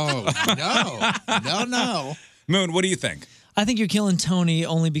 Oh, no. Moon, what do you think? I think you're killing Tony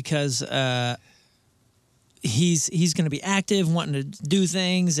only because he's going to be active, wanting to do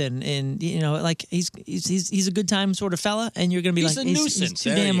things, and you know, like he's a good time sort of fella, and you're going to be He's like a he's nuisance. too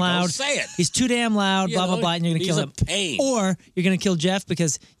There damn you go. loud. Say it. He's too damn loud. You Blah blah know, blah, and you're going to he's kill a him. pain. Or you're going to kill Jeff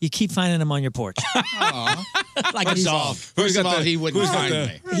because you keep finding him on your porch. Like a dog. First of all, he wouldn't find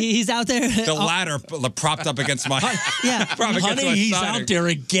me. He's out there. The ladder propped up against my... Yeah, prop against Honey, my he's siding. out there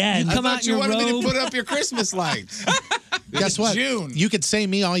again. You come out in You your wanted me robe. to put up your Christmas lights. Guess what? June. You could say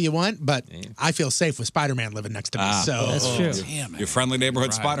me all you want, but I feel safe with Spider-Man living next to me. So That's true. Damn it. Your friendly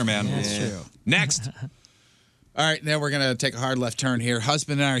neighborhood Spider-Man. That's true. Next. All right, now we're going to take a hard left turn here.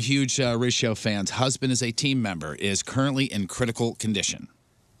 Husband and I are huge Riz Show fans. Husband is a team member, is currently in critical condition.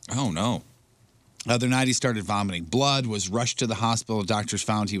 Oh, no. Other night, he started vomiting blood, was rushed to the hospital. Doctors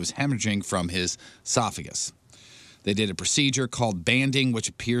found he was hemorrhaging from his esophagus. They did a procedure called banding, which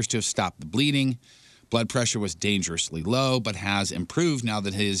appears to have stopped the bleeding. Blood pressure was dangerously low, but has improved now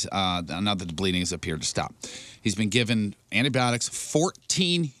that the bleeding has appeared to stop. He's been given antibiotics,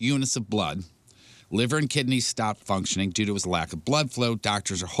 14 units of blood. Liver and kidneys stopped functioning due to his lack of blood flow.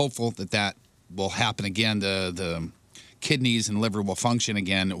 Doctors are hopeful that will happen again. The kidneys and liver will function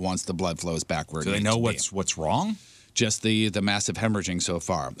again once the blood flow is back where it Do they needs know to be. what's wrong? Just the massive hemorrhaging so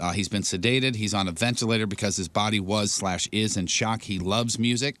far. He's been sedated. He's on a ventilator because his body was/is in shock. He loves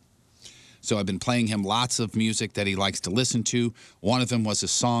music. So I've been playing him lots of music that he likes to listen to. One of them was a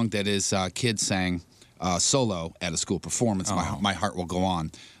song that his kid sang solo at a school performance, My Heart Will Go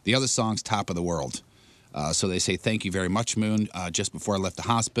On. The other song's Top of the World. So they say, thank you very much, Moon. Just before I left the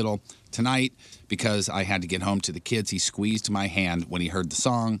hospital tonight, because I had to get home to the kids, he squeezed my hand when he heard the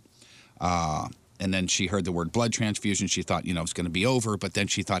song. And then she heard the word blood transfusion. She thought, it was going to be over. But then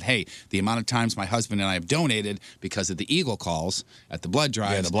she thought, hey, the amount of times my husband and I have donated because of the Eagle calls at the blood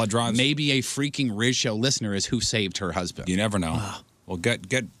drives. Yeah, the blood drives. Maybe a freaking Riz Show listener is who saved her husband. You never know. Well, get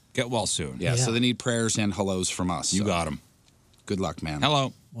well soon. Yeah, so they need prayers and hellos from us. You got them. Good luck, man.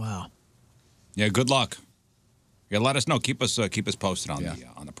 Hello. Wow. Yeah, good luck. Yeah, let us know. Keep us posted on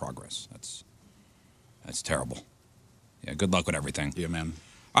the progress. That's terrible. Yeah, good luck with everything. Yeah, man.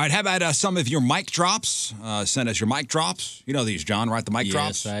 All right, how about some of your mic drops? Send us your mic drops. You know these, John, right? The mic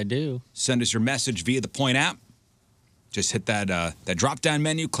drops. Yes, I do. Send us your message via the Point app. Just hit that drop-down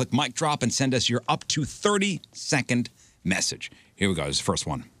menu, click mic drop, and send us your up to 30-second message. Here we go. This is the first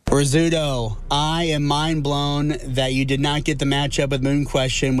one. Rizzuto, I am mind blown that you did not get the matchup with Moon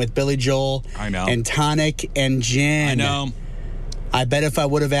Question with Billy Joel I know. and Tonic and Jen. I know. I bet if I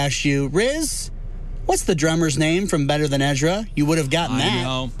would have asked you, Riz, what's the drummer's name from Better Than Ezra? You would have gotten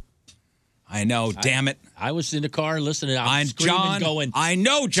that. I know. Damn it. I was in the car listening. I'm screaming, John. going, I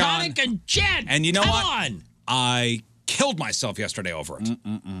know, John. Tonic and Jen. And you know come what? on. I killed myself yesterday over it.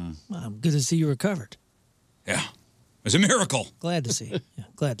 Well, good to see you recovered. Yeah. It was a miracle. Glad to see. Yeah,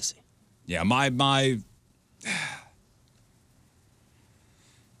 glad to see. Yeah, my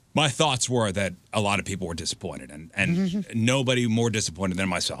thoughts were that a lot of people were disappointed, and nobody more disappointed than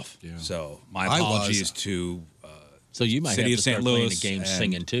myself. Yeah. So my apologies to So you might City have of to St. start playing Louis the game and-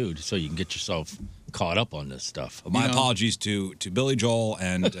 singing too, so you can get yourself caught up on this stuff. My apologies to Billy Joel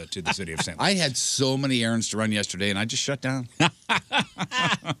and to the City of St. Louis. I had so many errands to run yesterday, and I just shut down.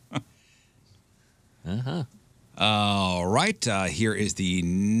 All right, here is the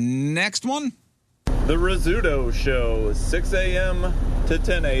next one. The Rizzuto Show, 6 a.m. to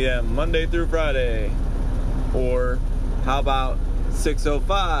 10 a.m., Monday through Friday. Or how about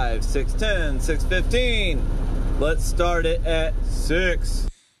 6:05, 6:10, 6:15? Let's start it at 6.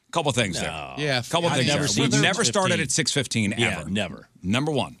 Couple things there. Yeah, Couple I've things never there. seen We've never started 6:15. at 6:15 ever. Yeah, never.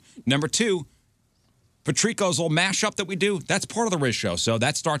 Number one. Number two, Patrico's little mashup that we do, that's part of the Riz Show. So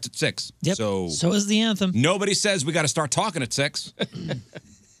that starts at 6. Yep. So is the anthem. Nobody says we got to start talking at 6.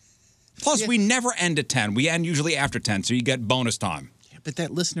 Plus, we never end at 10. We end usually after 10, so you get bonus time. Yeah, but that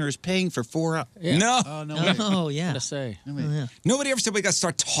listener is paying for 4 hours. Yeah. No. Oh, no way. Oh, yeah. Gotta say. Nobody ever said we got to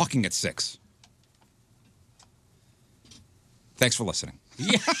start talking at 6. Thanks for listening.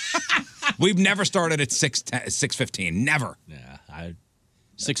 Yeah. We've never started at 6:15. Never. Yeah.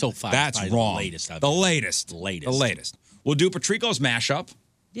 6:05. That's probably wrong. The latest. The latest. We'll do Patrico's mashup.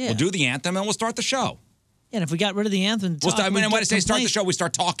 Yeah. We'll do the anthem, and we'll start the show. Yeah, and if we got rid of the anthem, When I say start the show, we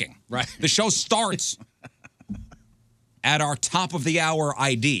start talking. Right. The show starts at our top of the hour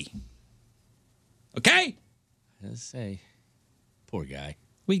ID. Okay? Let's say, poor guy.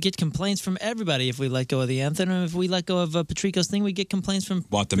 We'd get complaints from everybody if we let go of the anthem. And if we let go of Patrico's thing, we'd get complaints from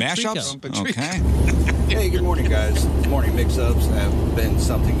What, the Patrico. mashups? Okay. Hey, good morning, guys. Good morning. Mix-ups have been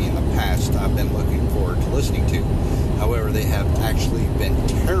something in the past I've been looking forward to listening to. However, they have actually been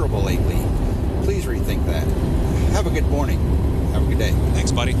terrible lately. Please rethink that. Have a good morning. Have a good day.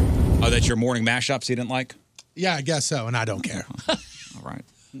 Thanks, buddy. Oh, that's your morning mashups you didn't like? Yeah, I guess so, and I don't care. All right.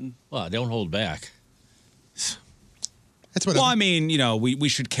 Well, don't hold back. That's what. Well, I mean, we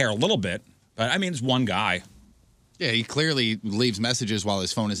should care a little bit, but I mean, it's one guy. Yeah, he clearly leaves messages while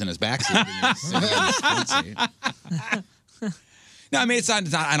his phone is in his backseat. No, I mean, it's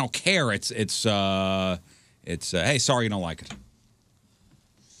not. I don't care. It's hey, sorry you don't like it.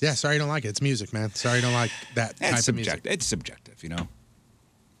 Yeah, sorry you don't like it. It's music, man. Sorry you don't like that type of music. It's subjective,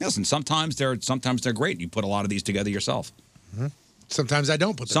 Listen, sometimes they're great. You put a lot of these together yourself. Mm-hmm. Sometimes I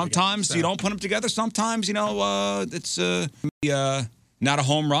don't put them Sometimes together, you don't put them together. Sometimes, it's not a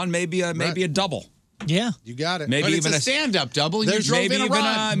home run, maybe a double. Yeah. You got it. Maybe But even it's a stand-up double. You drove maybe in a even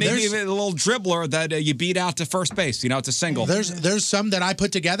run. maybe even a little dribbler that you beat out to first base. It's a single. There's some that I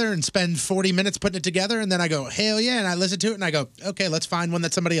put together and spend 40 minutes putting it together, and then I go, hell yeah, and I listen to it, and I go, okay, let's find one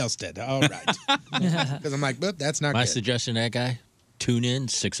that somebody else did. All right. Because I'm like, but that's not My good. suggestion, that guy, tune in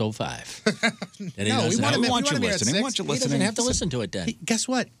 6:05. No, we want you listening. He doesn't have to listen to it then. Hey, guess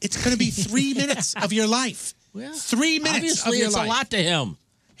what? It's going to be 3 minutes of your life. Well, 3 minutes obviously of your it's life. a lot to him.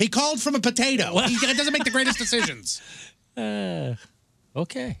 He called from a potato. He doesn't make the greatest decisions.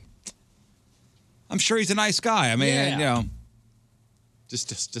 Okay. I'm sure he's a nice guy. I mean, just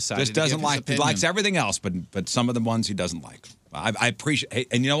decided. Just doesn't like. He likes everything else, but some of the ones he doesn't like. I appreciate. Hey,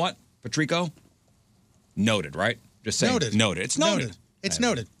 and you know what, Patrico? Noted, right? Just say Noted. Noted. It's noted. It's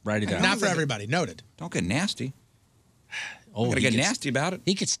noted. Write it down. Not for everybody. Noted. Don't get nasty. Oh, gotta he get gets- nasty about it.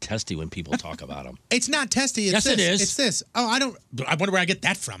 He gets testy when people talk about him. It's not testy. It's Yes, this. it is. It's this. Oh, I wonder where I get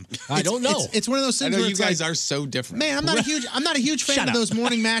that from. I don't know. It's one of those I things know where you it's guys like, are so different. man, I'm not a huge fan Shut of up. those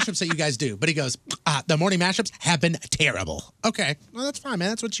morning mashups that you guys do. But he goes, the morning mashups have been terrible. Okay, well that's fine, man.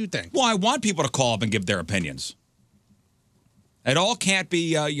 That's what you think. Well, I want people to call up and give their opinions. It all can't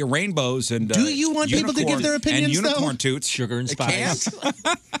be your rainbows and. Do you want people to give their opinions, and unicorn though? toots? Sugar and It spice.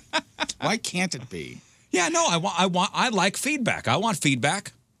 can't. Why can't it be? Yeah, no. I like feedback. I want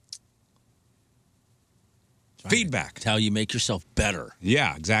feedback. Feedback. It's how you make yourself better.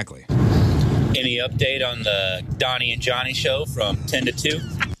 Yeah, exactly. Any update on the Donnie and Johnny show from 10 to 2?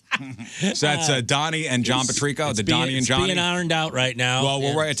 So that's Donnie and John Patrico. The Donnie and It's Johnny. being ironed out right now. Well,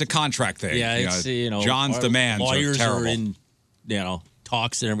 Yeah. it's a contract thing. Yeah, it's John's our demands lawyers are terrible. in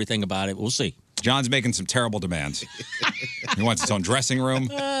talks and everything about it. We'll see. John's making some terrible demands. He wants his own dressing room.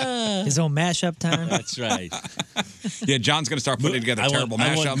 His own mashup time. That's right. Yeah, John's going to start putting together terrible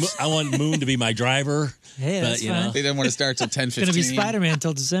mashups. I want Moon to be my driver. Hey, that's fine. They didn't want to start till 10:15. It's going to be Spider-Man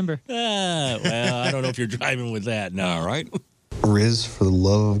until December. Well, I don't know if you're driving with that. No. All right. Riz, for the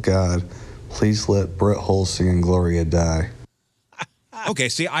love of God, please let Brett Holsing and Gloria die. Okay,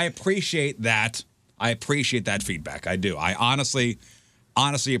 see, I appreciate that. I appreciate that feedback. I do. I honestly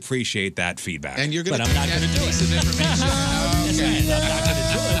appreciate that feedback. And you're going to But I'm not going to do it. piece of information. That's Okay. right. I'm not going to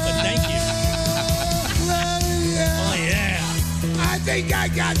do it, but thank you. Oh, yeah. I think I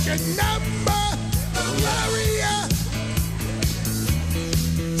got your number, Gloria.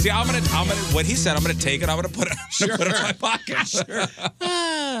 See, I'm gonna. What he said, I'm gonna take it. I'm gonna put it in my pocket. Sure.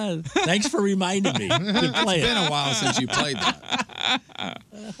 Thanks for reminding me to play It's it. been a while since you played that.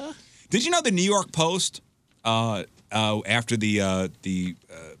 Did you know the New York Post, after the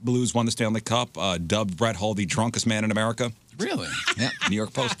Blues won the Stanley Cup, dubbed Brett Hull the drunkest man in America? Really? Yeah, New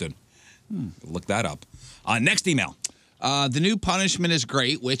York Post did. Look that up. Next email. The new punishment is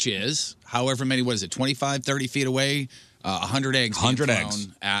great, which is however many, 25, 30 feet away, 100 eggs. 100 being eggs.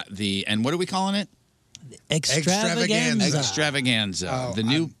 thrown at the, and what are we calling it? Extravaganza. Extravaganza. The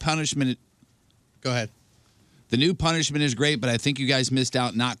new punishment. Go ahead. The new punishment is great, but I think you guys missed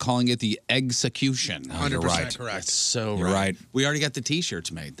out not calling it the execution. 100% correct. So You're right. We already got the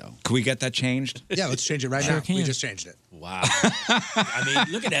T-shirts made, though. Can we get that changed? Yeah, let's change it right now. We just changed it. Wow. I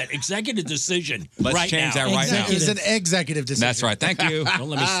mean, look at that. Executive decision. Let's right change now. that right now. It's an executive decision. That's right. Thank you. Don't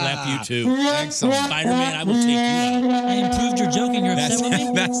let me slap you, too. Excellent. Spider-Man, I will take you out. I improved your joke and you're upset with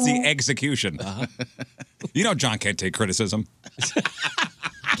me? That's the execution. You know John can't take criticism.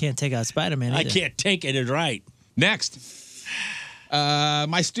 Can't take out Spider-Man I either. can't take it right. Next.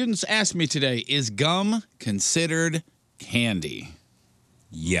 My students asked me today, is gum considered candy?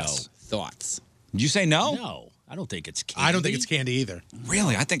 Yes. Thoughts? Did you say no? No, I don't think it's candy. I don't think it's candy either.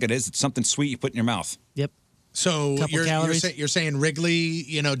 Really? I think it is. It's something sweet you put in your mouth. Yep. So Couple you're calories. you're saying Wrigley,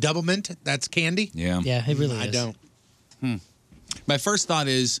 double mint, that's candy? Yeah. Yeah, it really I is. don't. My first thought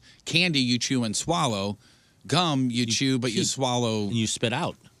is candy you chew and swallow. Gum you chew, but you swallow. And you spit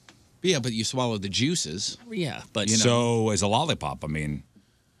out. Yeah, but you swallow the juices. Yeah, but So as a lollipop, I mean.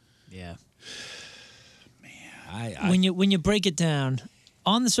 Yeah. I When you break it down,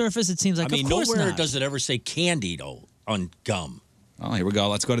 on the surface it seems like I mean, of course nowhere not. does it ever say candy, though, on gum. Oh, here we go.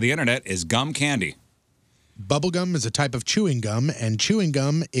 Let's go to the internet. Is gum candy? Bubblegum is a type of chewing gum, and chewing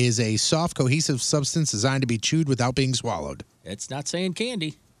gum is a soft, cohesive substance designed to be chewed without being swallowed. It's not saying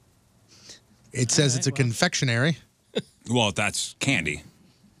candy. It says it's a confectionery. Well, that's candy.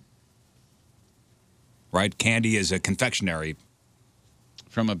 Right? Candy is a confectionery.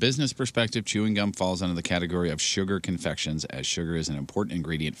 From a business perspective, chewing gum falls under the category of sugar confections, as sugar is an important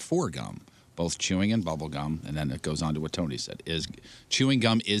ingredient for gum. Both chewing and bubble gum, and then it goes on to what Tony said, is chewing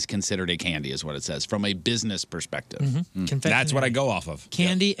gum is considered a candy, is what it says, from a business perspective. That's what I go off of.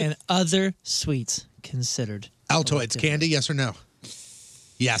 Candy and other sweets considered. Altoids candy, yes or no?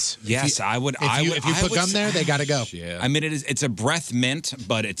 Yes. Yes, I would. If you put gum there, they got to go. Yeah. I mean, it's a breath mint,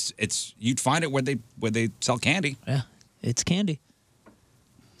 but it's you'd find it where they sell candy. Yeah, it's candy.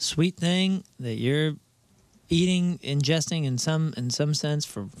 Sweet thing that you're eating, ingesting in some sense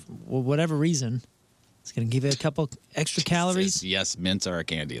for whatever reason. It's going to give you a couple extra calories. Says, yes, mints are a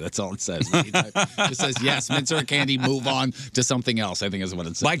candy. That's all it says. It says, yes, mints are a candy. Move on to something else, I think is what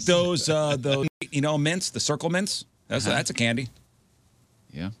it says. Like those mints, the circle mints. That's a candy.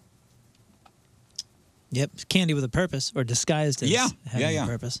 Yeah. Yep, candy with a purpose or disguised as having a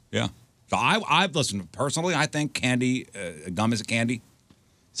purpose. Yeah. So I listen, personally, I think candy, gum is a candy.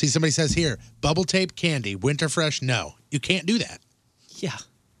 See, somebody says here, bubble tape candy, winter fresh, no. You can't do that. Yeah.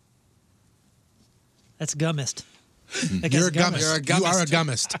 That's gummist. You're a gummist. You are a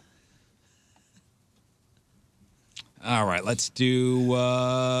gummist. All right, let's do,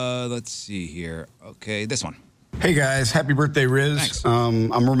 let's see here. Okay, this one. Hey guys, happy birthday, Riz. Thanks.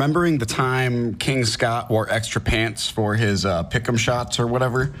 I'm remembering the time King Scott wore extra pants for his pick'em shots or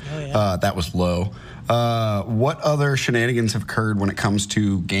whatever. Oh, yeah. That was low. What other shenanigans have occurred when it comes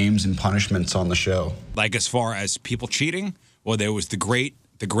to games and punishments on the show? Like as far as people cheating, well, there was the great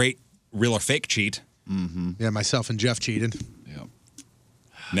real or fake cheat. Mm-hmm. Yeah, myself and Jeff cheated. Yep.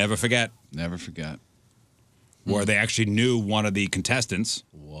 Never forget. Never forget. Where they actually knew one of the contestants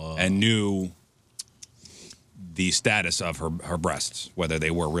and knew the status of her breasts, whether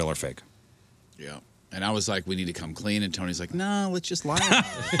they were real or fake. Yeah. And I was like, we need to come clean. And Tony's like, no, let's just lie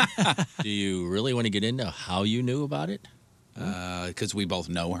about it. Do you really want to get into how you knew about it? Because we both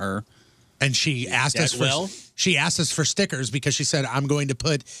know her. And she asked us for stickers because she said, I'm going to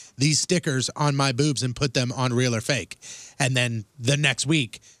put these stickers on my boobs and put them on real or fake. And then the next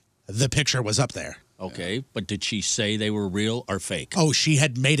week, the picture was up there. Okay, but did she say they were real or fake? Oh, she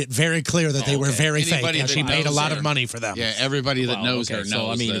had made it very clear that they were very fake, Anybody and that she paid a knows lot her. of money for them. Yeah, everybody that knows her knows. So,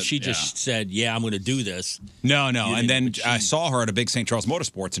 I mean, that, if she just said, yeah, I'm going to do this. No. You And then didn't- I saw her at a big St. Charles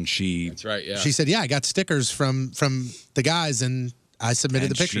Motorsports, and she... That's right, yeah. She said, yeah, I got stickers from the guys, and I submitted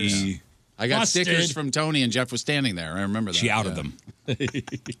the pictures. I got Busted. stickers from Tony, and Jeff was standing there. I remember that. She outed them.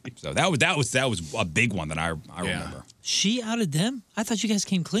 So that was a big one that I remember. She outed them? I thought you guys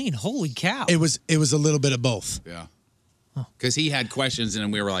came clean. Holy cow. It was a little bit of both. Yeah. Because he had questions,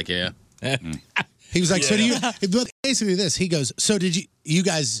 and we were like, yeah. He was like, so do you, basically this, he goes, so did you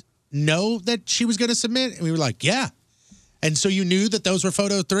guys know that she was going to submit? And we were like, yeah. And so you knew that those were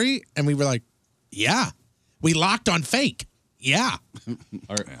photo 3? And we were like, yeah. We locked on fake. Yeah.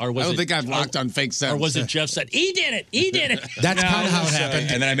 Or was I don't it- think I've locked on fake Or was it Jeff said, he did it, he did it. That's kind of how it happened.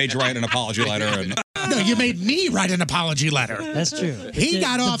 And then I made you write an apology letter. And No, you made me write an apology letter. That's true. He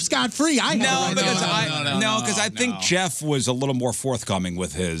got off scot-free. I had to write because I think Jeff was a little more forthcoming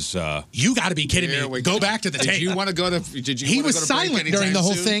with his. You got to be kidding me. Go back to the tape. Did you want to go to? Did you? He wanna was go to break silent anytime during the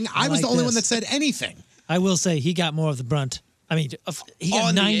whole soon? thing. I was like the only one this. that said anything. I will say he got more of the brunt I mean, he got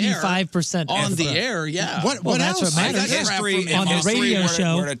On the air. 95% On the air, yeah. Well, What that's else? what I got matters. history on the radio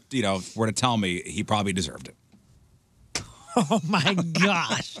show. Were to tell me he probably deserved it. Oh my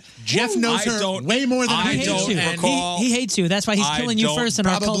gosh. Jeff knows her way more than I I do. don't recall. He hates you. That's why he's killing you first in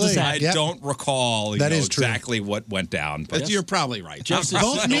our cul-de-sac. I don't recall That is true. exactly what went down. But You're probably right.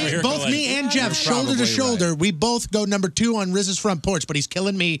 Both me and Jeff, shoulder to shoulder, we both go number 2 on Riz's front porch, but he's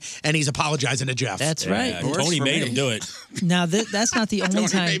killing me and he's apologizing to Jeff. That's right. Tony made him do it. Now that's not the only Tony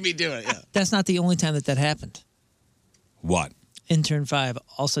time. made me do it. Yeah. That's not the only time that happened. What? Intern 5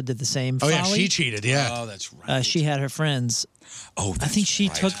 also did the same. Oh, yeah, folly. she cheated, yeah. Oh, that's right. She had her friends. Oh, I think she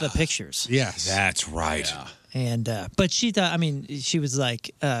took the pictures. Yes. That's right. And but she thought, I mean, she was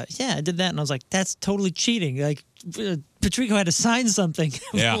like, yeah, I did that, and I was like, that's totally cheating. Like, Patrico had to sign something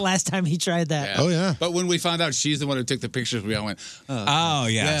Yeah. the last time he tried that. Oh, yeah. But when we found out she's the one who took the pictures, we all went, Oh,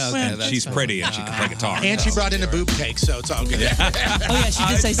 yes. okay, And that's she's fine. pretty and she can play guitar. And she brought in a boob cake, so it's all good. Oh yeah, she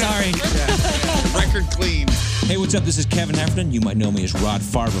did say sorry. record clean. Hey, what's up? This is Kevin Heffernan. You might know me as Rod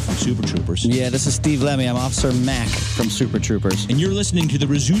Farber from Super Troopers. Yeah, this is Steve Lemmy. I'm Officer Mac from Super Troopers. And you're listening to The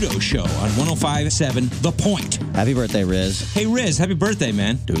Rizzuto Show on 105.7 The Point. Happy birthday, Riz. Hey, Riz, happy birthday,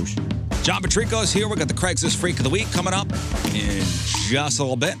 man. Douche. John Patrico's here. We got the Craigslist Freak of the Week coming up in just a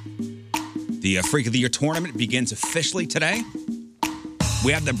little bit. The Freak of the Year tournament begins officially today.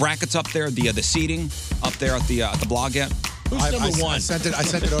 We have the brackets up there, the seating up there at the blog yet. Who's number 1? I sent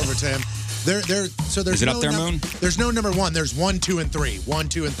it over to him. So there's Is it no up there, Moon? There's no number 1. There's 1, 2, and 3. 1,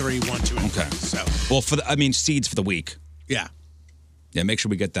 2, and 3. 1, 2, and 3. Okay. So Well, seeds for the week. yeah. Yeah, make sure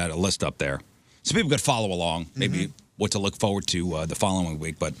we get that list up there so people could follow along. Maybe what to look forward to the following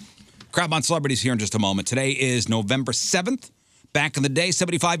week. But Crap on Celebrities here in just a moment. Today is November 7th. Back in the day,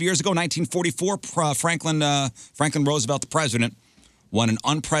 75 years ago, 1944, Franklin Roosevelt, the president, won an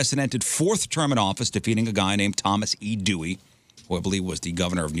unprecedented 4th term in office, defeating a guy named Thomas E. Dewey, who I believe was the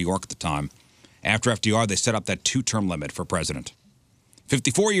governor of New York at the time. After FDR, they set up that 2-term limit for president.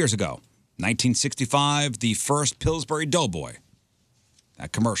 54 years ago, 1965, the first Pillsbury Doughboy.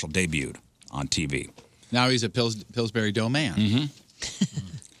 That commercial debuted on TV. Now he's a Pillsbury Dough man. Mm-hmm.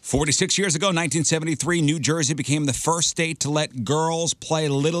 46 years ago, 1973, New Jersey became the first state to let girls play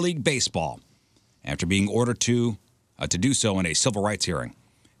Little League Baseball after being ordered to do so in a civil rights hearing.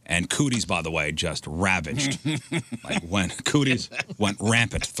 And cooties, by the way, just ravaged. Like when cooties went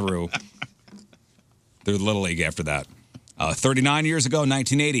rampant through the Little League after that. 39 years ago,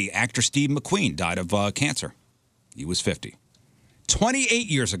 1980, actor Steve McQueen died of cancer. He was 50. 28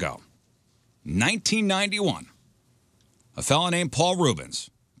 years ago, 1991, a fellow named Paul Rubens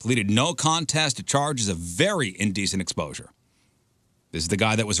pleaded no contest to charges of very indecent exposure. This is the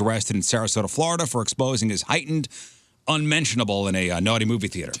guy that was arrested in Sarasota, Florida for exposing his heightened unmentionable in a naughty movie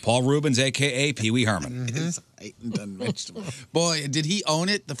theater. Paul Rubens, a.k.a. Pee Wee Herman. His heightened unmentionable. Boy, did he own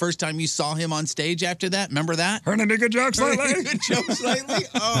it the first time you saw him on stage after that? Remember that? Heard any good jokes lately? Good jokes lately?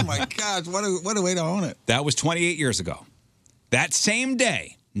 Oh, my gosh. What a way to own it. That was 28 years ago. That same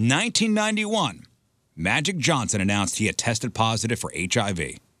day, 1991, Magic Johnson announced he had tested positive for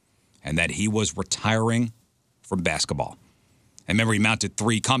HIV and that he was retiring from basketball. And remember, he mounted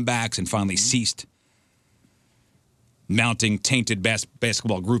 3 comebacks and finally ceased mounting tainted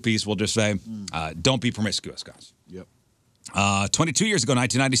basketball groupies, we'll just say. Don't be promiscuous, guys. Yep. 22 years ago,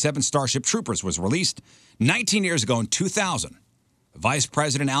 1997, Starship Troopers was released. 19 years ago, in 2000, Vice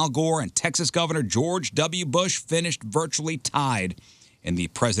President Al Gore and Texas Governor George W. Bush finished virtually tied in the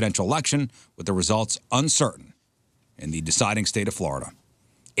presidential election, with the results uncertain in the deciding state of Florida.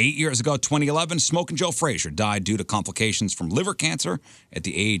 8 years ago, 2011, Smokin' Joe Frazier died due to complications from liver cancer at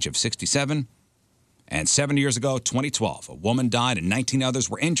the age of 67. And 7 years ago, 2012, a woman died and 19 others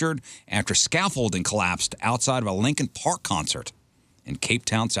were injured after scaffolding collapsed outside of a Linkin Park concert in Cape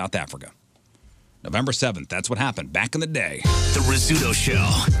Town, South Africa. November 7th, that's what happened back in the day. The Rizzuto Show.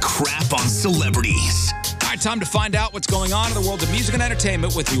 Crap on Celebrities. All right, time to find out what's going on in the world of music and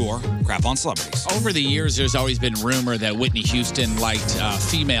entertainment with your Crap on Celebrities. Over the years, there's always been rumor that Whitney Houston liked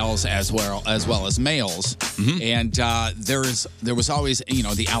females as well as males. Mm-hmm. And there was always,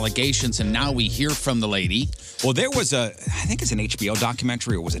 the allegations, and now we hear from the lady. Well, there was I think it's an HBO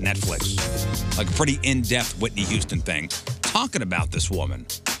documentary, or was it Netflix? Like a pretty in-depth Whitney Houston thing, talking about this woman.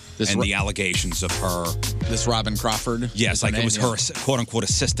 And the allegations of her. This Robin Crawford? Yes, like it was her quote-unquote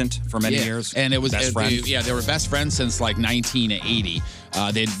assistant for many years. And it was best friend. They were best friends since like 1980.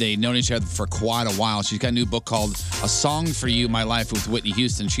 They'd known each other for quite a while. She's got a new book called A Song for You, My Life with Whitney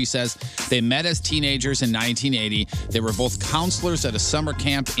Houston. She says they met as teenagers in 1980. They were both counselors at a summer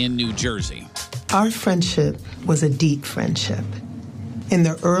camp in New Jersey. Our friendship was a deep friendship. In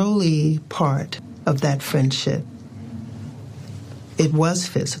the early part of that friendship, It was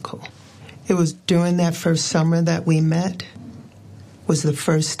physical. It was during that first summer that we met was the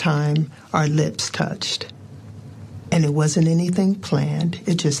first time our lips touched. And it wasn't anything planned.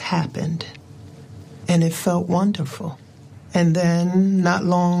 It just happened. And it felt wonderful. And then not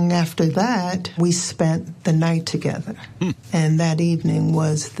long after that, we spent the night together. And that evening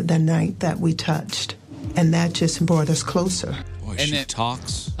was the night that we touched. And that just brought us closer. Boy, she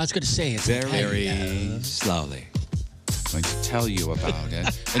talks. I was going to say it's very slowly. Going to tell you about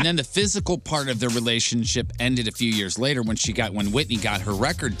it. And then the physical part of their relationship ended a few years later when Whitney got her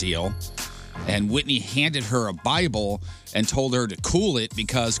record deal. And Whitney handed her a Bible and told her to cool it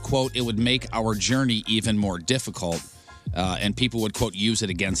because, quote, it would make our journey even more difficult. And people would, quote, use it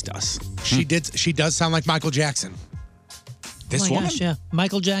against us. She does sound like Michael Jackson. Oh my gosh, yeah.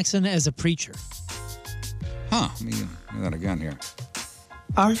 Michael Jackson as a preacher. Huh. Let me do that again here.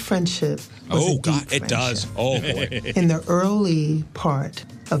 Our friendship was a deep it does. Oh, boy. In the early part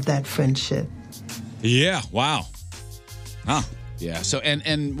of that friendship. Yeah, wow. Huh. Yeah, so,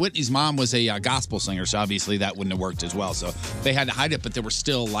 and Whitney's mom was a gospel singer, so obviously that wouldn't have worked as well. So they had to hide it, but they were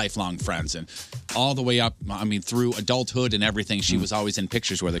still lifelong friends. And all the way up, I mean, through adulthood and everything, she was always in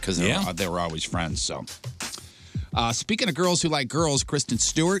pictures with her because they were always friends, so... Speaking of girls who like girls, Kristen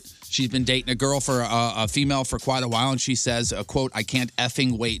Stewart, she's been dating a girl for a female for quite a while, and she says, quote, I can't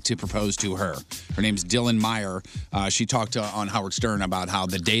effing wait to propose to her. Her name's Dylan Meyer. She talked on Howard Stern about how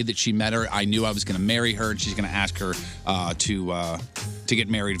the day that she met her, I knew I was going to marry her, and she's going to ask her to get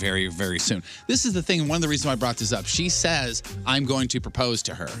married very, very soon. This is the thing, one of the reasons why I brought this up. She says, I'm going to propose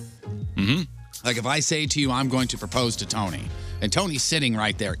to her. Mm-hmm. Like if I say to you, I'm going to propose to Tony, and Tony's sitting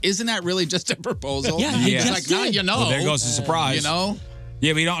right there, isn't that really just a proposal? Yeah, It's like, now you know. Well, there goes the surprise. You know?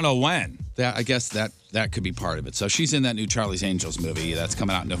 Yeah, we don't know when. I guess that could be part of it. So she's in that new Charlie's Angels movie that's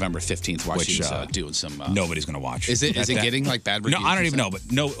coming out November 15th. While she's doing some. Nobody's going to watch. Is it getting like bad reviews? No, I don't even know. But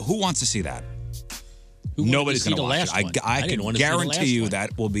who wants to see that? Nobody's going to watch it. I can guarantee you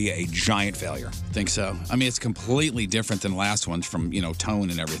that will be a giant failure. Think so? I mean, it's completely different than the last ones from tone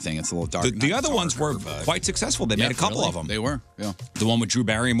and everything. It's a little dark. The other ones were quite successful. They made a couple of them. They were. Yeah. The one with Drew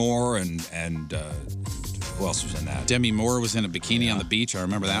Barrymore and who else was in that? Demi Moore was in a bikini on the beach. I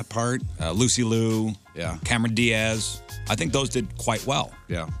remember that part. Lucy Liu. Yeah. Cameron Diaz. I think those did quite well.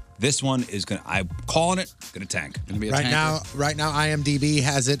 Yeah. This one is I'm calling it, gonna tank. Gonna be a Right now, IMDb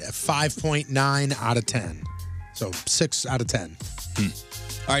has it at 5.9 out of 10. So 6 out of 10.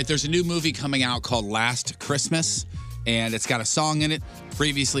 All right, there's a new movie coming out called Last Christmas, and it's got a song in it,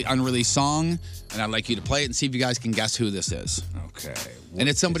 previously unreleased song, and I'd like you to play it and see if you guys can guess who this is. Okay. And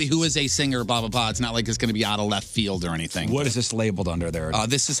it's somebody who is a singer, blah, blah, blah. It's not like it's going to be out of left field or anything. What is this labeled under there?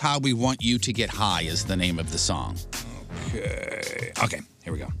 This is How We Want You to Get High is the name of the song. Okay,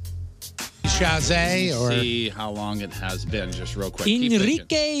 here we go. Shazay or... See how long it has been, just real quick. Keep thinking.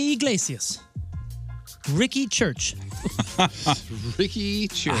 Enrique Iglesias. Ricky Church. Ricky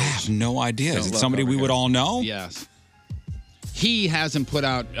Church. I have no idea. Is it somebody we would all know? Yes. He hasn't put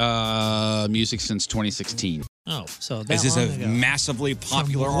out music since 2016. Oh, so that Is this long a ago. massively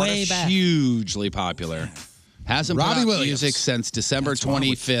popular From way artist? back. Hugely popular. Hasn't put Robbie out Williams. music since December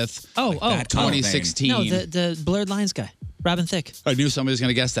 25th, Oh, that kind of thing. 2016. No, the Blurred Lines guy. Robin Thicke. I knew somebody was going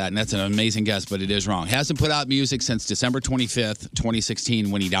to guess that, and that's an amazing guess, but it is wrong. Hasn't put out music since December 25th,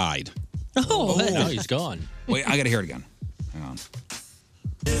 2016, when he died. Oh, no, he's gone. Wait, I got to hear it again. Hang on.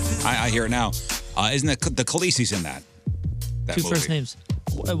 I hear it now. Isn't the Khaleesi's in that? Two movie? first names.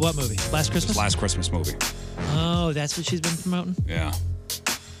 What movie? Last Christmas? Last Christmas movie. Oh, that's what she's been promoting? Yeah.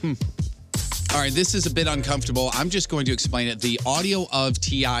 All right, this is a bit uncomfortable. I'm just going to explain it. The audio of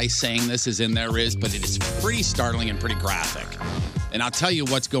T.I. saying this is in there, but it is pretty startling and pretty graphic. And I'll tell you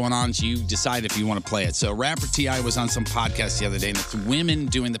what's going on so you decide if you want to play it. So rapper T.I. was on some podcast the other day, and it's women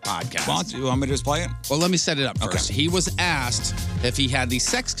doing the podcast. You want me to just play it? Well, let me set it up first. Okay. He was asked if he had the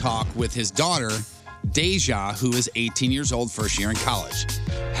sex talk with his daughter, Deja, who is 18 years old, first year in college.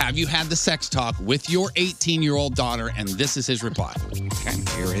 Have you had the sex talk with your 18-year-old daughter? And this is his reply. Okay,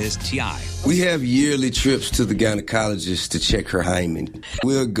 here is T.I. We have yearly trips to the gynecologist to check her hymen.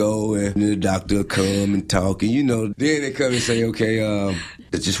 We'll go and the doctor will come and talk, and then they come and say, okay, I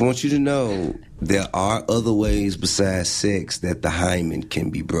just want you to know there are other ways besides sex that the hymen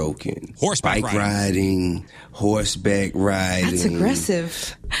can be broken. Horseback riding, horseback riding. That's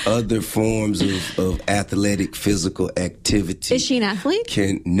aggressive. Other forms of athletic physical activity. Is she an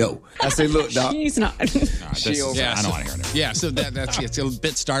athlete? No. I say, look, doc. She's not. I don't want to hear it. Yeah, so that's it's a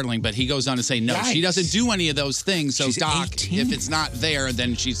bit startling, but he goes on to say, no, she doesn't do any of those things. So, She's Doc, 18. if it's not there,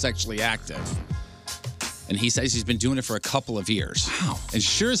 then she's sexually active. And he says he's been doing it for a couple of years. Wow. And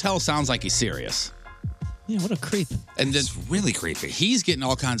sure as hell sounds like he's serious. Yeah, what a creep. And it's really creepy. He's getting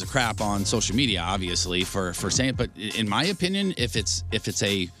all kinds of crap on social media, obviously, for saying it. But in my opinion, if it's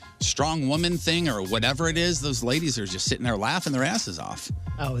a strong woman thing or whatever it is, those ladies are just sitting there laughing their asses off.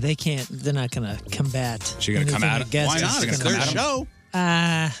 Oh, they can't. They're not going to combat. She gonna come anything at- against why us. not? They're It's gonna- their show.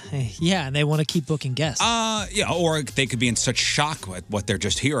 Yeah, and they want to keep booking guests. Yeah, or they could be in such shock at what they're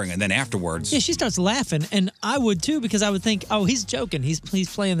just hearing, and then afterwards. Yeah, she starts laughing, and I would too, because I would think, oh, he's joking. He's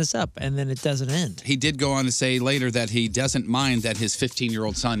playing this up, and then it doesn't end. He did go on to say later that he doesn't mind that his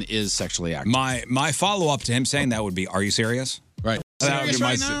 15-year-old son is sexually active. My follow up to him saying that would be, "Are you serious?" Right. That would be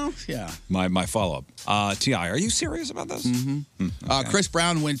Serious my right now? Yeah. My follow up. Ti, are you serious about this? Mm-hmm. Chris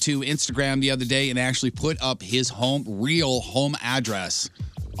Brown went to Instagram the other day and actually put up his real home address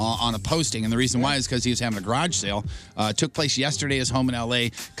on a posting. And the reason why is because he was having a garage sale. Took place yesterday, his home in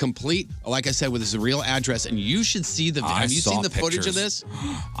L.A. Complete, like I said, with his real address. And you should see the. Have you seen the footage of this?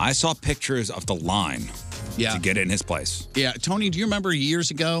 I saw pictures of the line to get in his place. Yeah, Tony, do you remember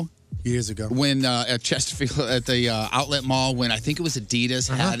years ago? When at Chesterfield, at the outlet mall, when I think it was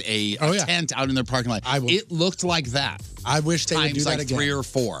Adidas had a tent out in their parking lot. It looked like that. I wish they would do that like again. 3 or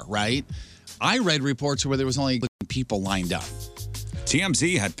 4, right? I read reports where there was only people lined up.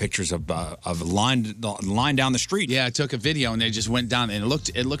 TMZ had pictures of line down the street. Yeah, I took a video and they just went down and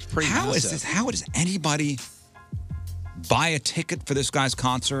it looked pretty. How is massive. this? How does anybody buy a ticket for this guy's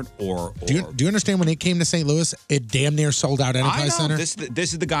concert? Or Do you understand when it came to St. Louis, it damn near sold out Enterprise I know. Center?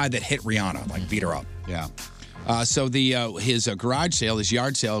 This is the guy that hit Rihanna, like beat her up. Yeah. So his garage sale, his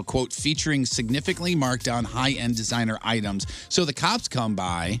yard sale, quote, featuring significantly marked down high-end designer items. So the cops come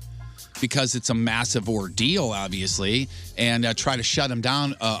by because it's a massive ordeal, obviously, and try to shut him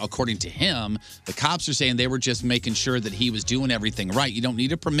down. According to him, the cops are saying they were just making sure that he was doing everything right. You don't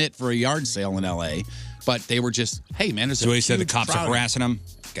need a permit for a yard sale in L.A., but they were just, hey, man, there's So a he said the huge cops are crowd. harassing him.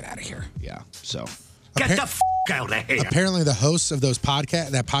 Get out of here. Yeah. So Get the f*** out of here. Apparently, the hosts of that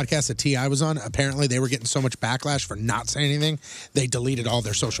podcast that T.I. was on, apparently they were getting so much backlash for not saying anything, they deleted all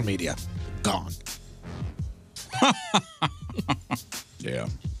their social media. Gone. Yeah.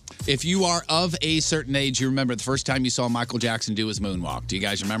 If you are of a certain age, you remember the first time you saw Michael Jackson do his moonwalk. Do you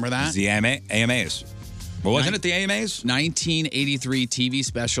guys remember that? It's the AMAs. Well, wasn't it the AMAs? 1983 TV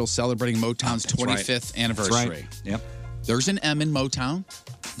special celebrating Motown's That's right. 25th That's anniversary. right. Yep. There's an M in Motown.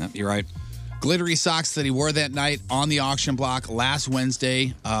 Yep, you're right. Glittery socks that he wore that night on the auction block last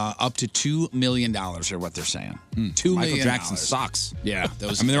Wednesday, up to $2 million, are what they're saying. $2 million. Michael Jackson socks. Yeah.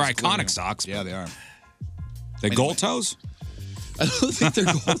 Those, I mean, they're those iconic glitter. socks. Yeah, they are. They gold toes? I don't think they're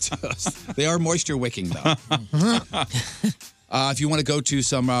gold toes. They are moisture wicking, though. If you want to go to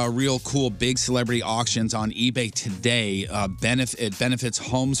some real cool big celebrity auctions on eBay today, it benefits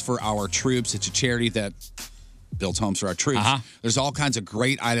Homes for Our Troops. It's a charity that builds homes for our troops. There's all kinds of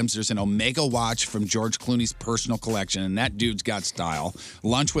great items. There's an Omega watch from George Clooney's personal collection, and that dude's got style.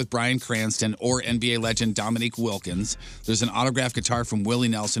 Lunch with Bryan Cranston or NBA legend Dominique Wilkins. There's an autographed guitar from Willie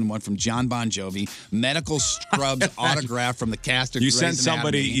Nelson, one from John Bon Jovi. Medical scrubs autograph from the cast of You Grey's send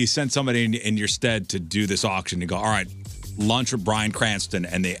somebody. Anatomy. You send somebody in your stead to do this auction. You go, all right, lunch with Bryan Cranston,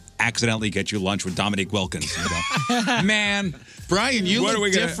 and they accidentally get you lunch with Dominique Wilkins. You go, man, Brian, you what look are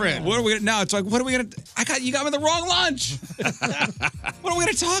we gonna, different. What are we gonna? No, it's like, what are we gonna? You got me the wrong lunch. What are we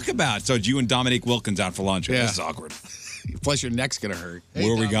gonna talk about? So it's you and Dominique Wilkins out for lunch. Yeah. This is awkward. Plus, your neck's gonna hurt.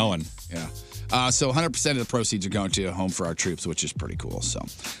 Where are we going? Yeah. So 100% of the proceeds are going to Home for Our Troops, which is pretty cool. So,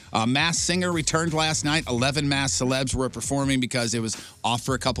 Masked Singer returned last night. 11 masked celebs were performing because it was off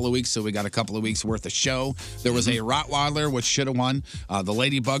for a couple of weeks, so we got a couple of weeks worth of show. There was a Rottweiler, which should have won. The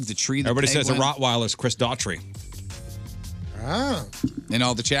Ladybug, the tree, the Everybody says a penguin. Rottweiler is Chris Daughtry. In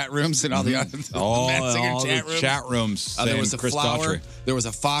all the chat rooms and all the other All Masked Singer the chat rooms there was a saying Chris flower. Daughtry. There was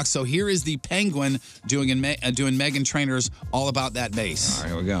a fox. So here is the penguin doing Meghan Trainor's All About That Bass. All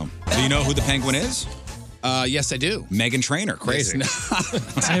right, here we go. Do you know who the penguin is? Yes, I do. Meghan Trainor. Crazy.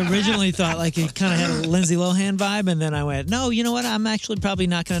 I originally thought like it kind of had a Lindsay Lohan vibe, and then I went, no, you know what? I'm actually probably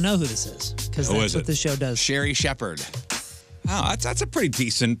not going to know who this is because Who that's is what it? this show does. Sherry Shepherd. Oh, that's a pretty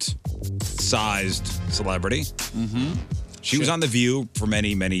decent sized celebrity. Mm-hmm. She was on The View for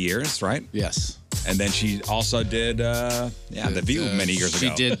many, many years, right? Yes. And then she also did, The View many years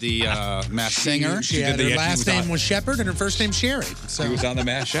ago. She did the Masked Singer. She had her last name was Shepard and her first name Sherry. So. She was on the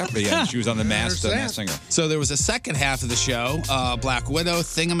Masked Shepherd. Yeah, she was on the Masked Singer. So there was a second half of the show. Black Widow,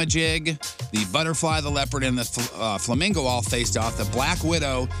 Thingamajig, the Butterfly, the Leopard, and the Flamingo all faced off. The Black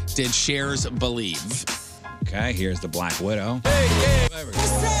Widow did Cher's Believe. Okay, here's the Black Widow.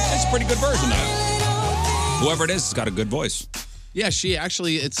 It's a pretty good version, though. Whoever it is has got a good voice. Yeah,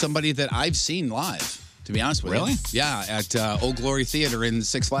 it's somebody that I've seen live, to to be honest with Really? you. Yeah, at Old Glory Theater in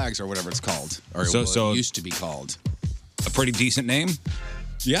Six Flags or whatever it's called. Or So it used to be called. A pretty decent name?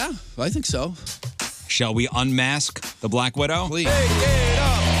 Yeah, I think so. Shall we unmask the Black Widow? Please. Who is it?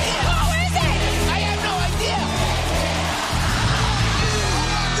 I have no idea.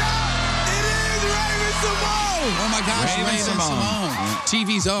 Oh my gosh, Raven Raven Simone. Simone.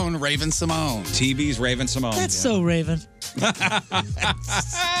 TV's own Raven Simone. TV's Raven Simone. That's so Raven.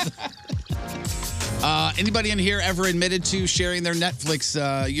 Anybody in here ever admitted to sharing their Netflix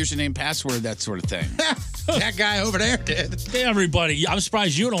username, password, that sort of thing? That guy over there did. Everybody. I'm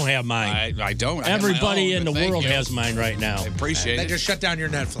surprised you don't have mine. I don't. I have my Everybody own, in the but thank world you. has mine right now. I appreciate They it. just shut down your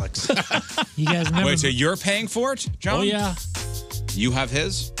Netflix. You guys remember? Wait, so you're paying for it, John? Oh, yeah. You have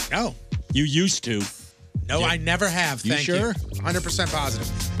his? No. You used to. No, I never have. You Thank sure? 100% positive.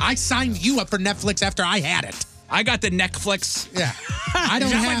 I signed you up for Netflix after I had it. I got the Netflix. Yeah. I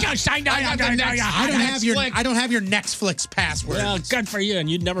don't have. I don't have your Netflix password. Well, good for you, and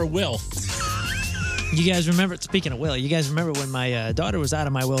you never will. You guys remember, speaking of will, you guys remember when my daughter was out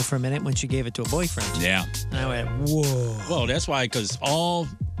of my will for a minute when she gave it to a boyfriend? Yeah. And I went, whoa. Well, that's why, because all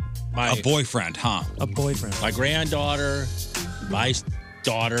my... A boyfriend, huh? A boyfriend. My granddaughter, my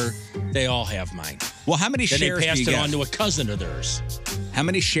daughter, they all have mine. Well, how many Then shares they passed do you it get? on to a cousin of theirs. How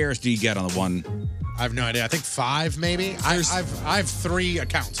many shares do you get on the one? I have no idea. I think 5 maybe. I have 3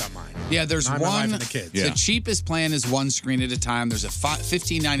 accounts on mine. Yeah, there's My wife one. and the kids. The cheapest plan is one screen at a time. There's a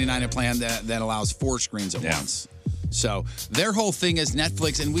 $15.99 plan that allows 4 screens at once. So their whole thing is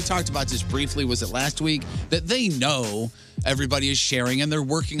Netflix, and we talked about this briefly, was it last week, that they know everybody is sharing, and they're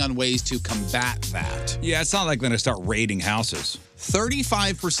working on ways to combat that. Yeah, it's not like they're going to start raiding houses.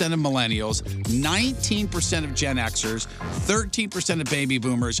 35% of millennials, 19% of Gen Xers, 13% of baby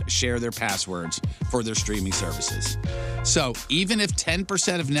boomers share their passwords for their streaming services. So even if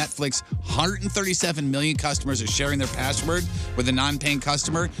 10% of Netflix, 137 million customers are sharing their password with a non-paying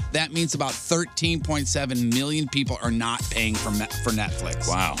customer, that means about 13.7 million people are not paying for Netflix.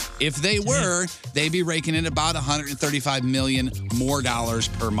 Wow. If they were, they'd be raking in about 135 million more dollars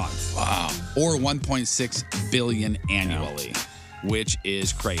per month. Wow. Or 1.6 billion annually. Which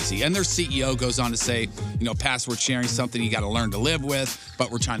is crazy. And their CEO goes on to say, you know, password sharing is something you got to learn to live with, but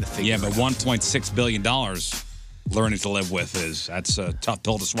we're trying to figure it out. Yeah, but $1.6 billion learning to live with that's a tough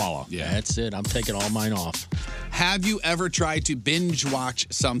pill to swallow. Yeah, that's it. I'm taking all mine off. Have you ever tried to binge watch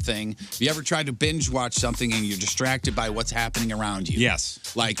something? Have you ever tried to binge watch something and you're distracted by what's happening around you?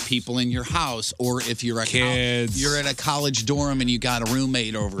 Yes. Like people in your house, or if you're Kids. you're at a college dorm and you got a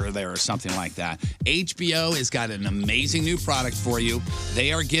roommate over there or something like that. HBO has got an amazing new product for you.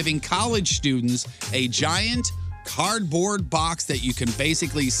 They are giving college students a giant cardboard box that you can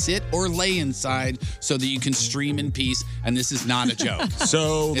basically sit or lay inside so that you can stream in peace, and this is not a joke.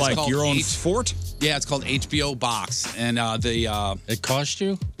 So, It's like called your own fort? Yeah, it's called HBO Box, and it cost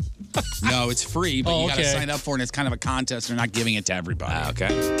you? No, it's free, but Oh, you got to okay. sign up for it, and it's kind of a contest. They're not giving it to everybody.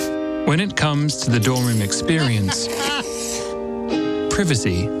 Okay. When it comes to the dorm room experience,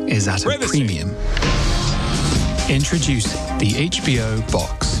 privacy is at a premium. Introducing the HBO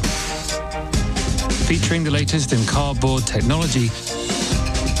Box. Featuring the latest in cardboard technology,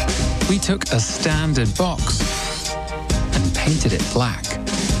 we took a standard box and painted it black.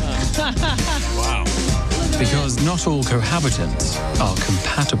 Wow. Because not all cohabitants are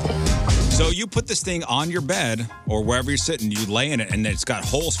compatible. So you put this thing on your bed or wherever you're sitting, you lay in it, and it's got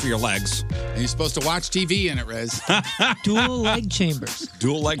holes for your legs. And you're supposed to watch TV in it, Riz. Dual leg chambers.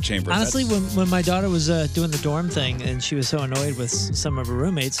 Dual leg chamber. Honestly, when my daughter was doing the dorm thing and she was so annoyed with some of her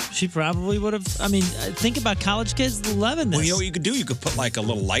roommates, she probably would have. I mean, think about college kids loving this. Well, you know what you could do? You could put like a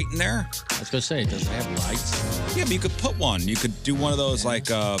little light in there. I was going to say, does it have lights? Yeah, but you could put one. You could do one of those like...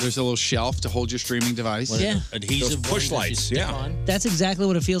 There's a little shelf to hold your streaming device. Yeah. Adhesive Those push one that you lights, stick yeah. on? That's exactly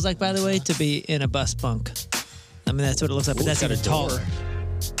what it feels like, by the way, to be in a bus bunk. I mean, that's what it looks like, but Ooh, that's got a even door. taller.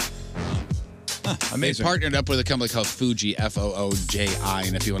 Amazing. They partnered up with a company called Fuji, Fooji,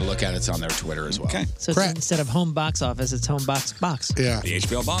 and if you want to look at it, it's on their Twitter as well. Okay. So it's instead of home box office, it's home box box. Yeah. The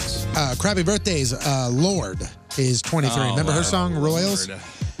HBO box. Crappy birthdays. Lord is 23. Oh, Remember her Lord. song, Royals?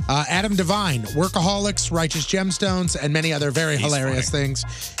 Adam Devine, Workaholics, Righteous Gemstones, and many other very hilarious things.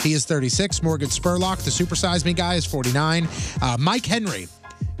 He is 36. Morgan Spurlock, the Super Size Me guy, is 49. Mike Henry.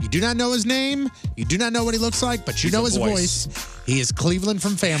 You do not know his name. You do not know what he looks like, but you know his voice. He is Cleveland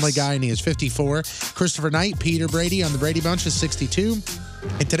from Family Guy, and he is 54. Christopher Knight, Peter Brady on the Brady Bunch is 62.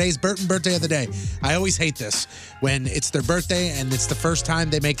 And today's Burton birthday of the day. I always hate this when it's their birthday and it's the first time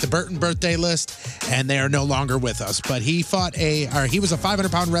they make the Burton birthday list and they are no longer with us. But he was a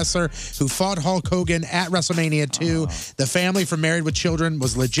 500-pound wrestler who fought Hulk Hogan at WrestleMania 2. The family from Married with Children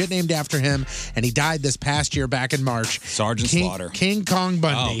was legit named after him, and he died this past year back in March. Sergeant Slaughter. King Kong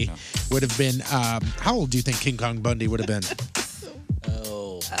Bundy would have been. How old do you think King Kong Bundy would have been?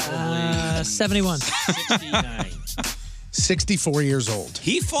 71. 69. 64 years old.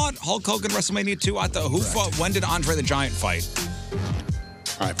 He fought Hulk Hogan WrestleMania 2. I thought, when did Andre the Giant fight?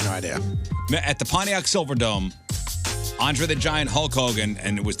 I have no idea. At the Pontiac Silverdome, Andre the Giant, Hulk Hogan,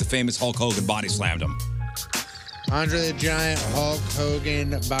 and it was the famous Hulk Hogan body slammed him. Andre the Giant, Hulk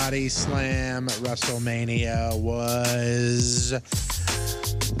Hogan body slam WrestleMania was,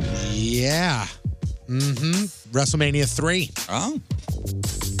 WrestleMania 3. Oh.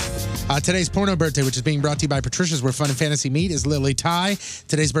 Today's porno birthday, which is being brought to you by Patricia's, where fun and fantasy meet, is Lily Ty.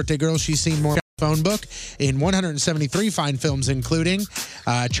 Today's birthday girl, she's seen more phone book in 173 fine films, including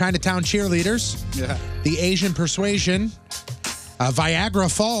Chinatown Cheerleaders, The Asian Persuasion, Viagra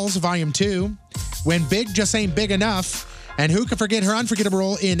Falls, Volume 2, When Big Just Ain't Big Enough, and who could forget her unforgettable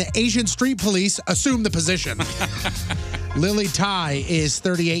role in Asian Street Police, Assume the Position. Lily Ty is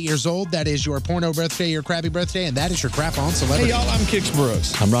 38 years old. That is your porno birthday, your crabby birthday, and that is your crap on celebrity. Hey, y'all, I'm Kix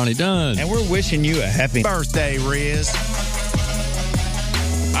Brooks. I'm Ronnie Dunn. And we're wishing you a happy birthday, Riz.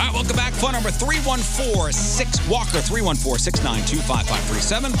 All right, welcome back. Phone number 314-6-WALKER,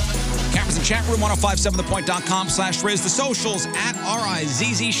 314-692-5537. Cameras in chat room, 1057thepoint.com/Riz. The socials at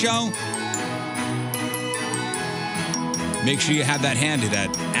RIZZ Show. Make sure you have that handy, that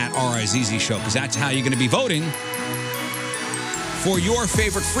at RIZZ Show, because that's how you're going to be voting for your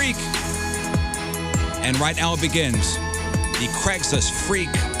favorite freak. And right now it begins the Craigslist Freak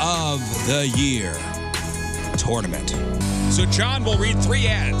of the Year tournament. So John will read 3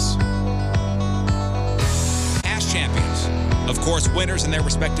 ads. Past champions. Of course, winners in their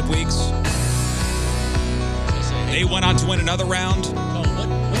respective weeks. They went on to win another round. Oh, what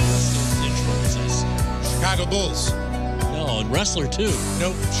wrestler intro is this? Chicago Bulls. No, wrestler too.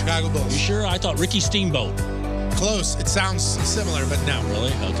 Nope, Chicago Bulls. You sure? I thought Ricky Steamboat. Close. It sounds similar, but no.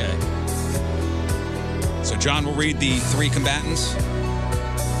 Really? Okay. So John will read the 3 combatants.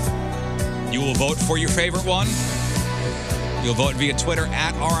 You will vote for your favorite one. You'll vote via Twitter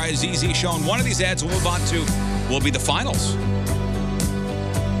at RIZZ Show. And one of these ads we'll move on to will be the finals.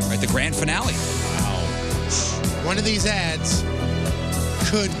 Right, the grand finale. Wow. One of these ads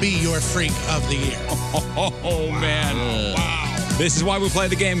could be your freak of the year. Oh man. Wow. This is why we play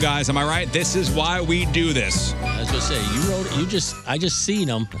the game, guys. Am I right? This is why we do this. I was gonna say, you wrote it. I just seen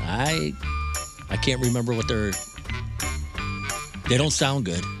them. I can't remember what they don't sound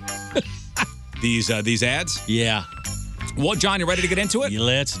good. These ads? Yeah. Well, John, you ready to get into it?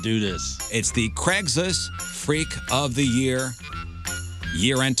 Let's do this. It's the Craigslist Freak of the Year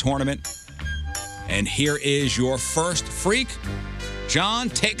year-end tournament. And here is your first freak. John,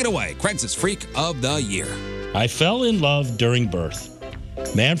 take it away. Craigslist Freak of the Year. I fell in love during birth.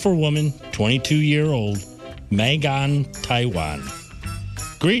 Man for woman, 22-year-old, Mangan, Taiwan.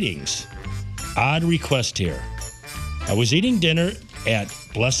 Greetings. Odd request here. I was eating dinner at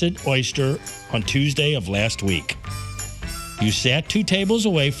Blessed Oyster on Tuesday of last week. You sat 2 tables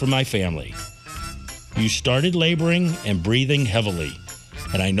away from my family. You started laboring and breathing heavily,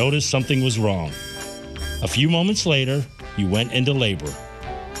 and I noticed something was wrong. A few moments later, you went into labor.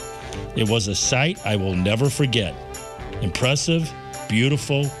 It was a sight I will never forget. Impressive,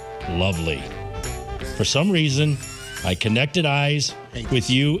 beautiful, lovely. For some reason, I connected eyes with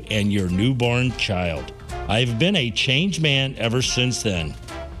you and your newborn child. I've been a changed man ever since then.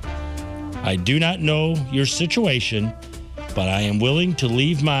 I do not know your situation, but I am willing to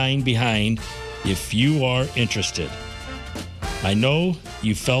leave mine behind if you are interested. I know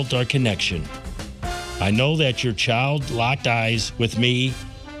you felt our connection. I know that your child locked eyes with me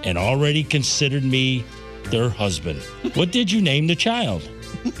and already considered me their husband. What did you name the child?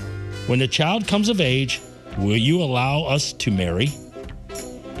 When the child comes of age, will you allow us to marry?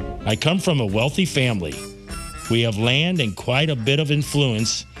 I come from a wealthy family. We have land and quite a bit of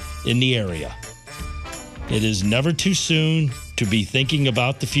influence in the area. It is never too soon to be thinking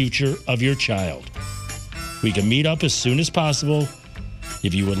about the future of your child. We can meet up as soon as possible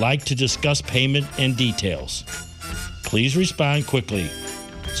if you would like to discuss payment and details. Please respond quickly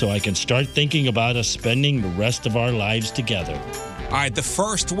so I can start thinking about us spending the rest of our lives together. All right, the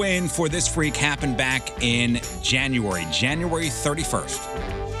first win for this freak happened back in January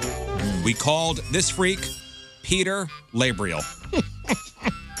 31st. We called this freak Peter Labriel.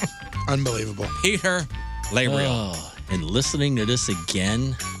 Unbelievable. Peter Labriel. Oh, and listening to this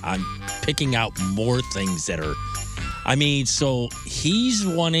again, I'm picking out more things that are. I mean, so he's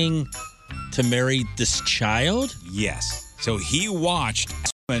wanting to marry this child? Yes. So he watched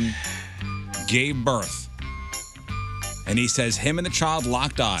this woman gave birth. And he says him and the child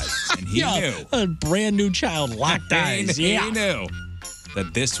locked eyes. And he knew. A brand new child locked eyes. He knew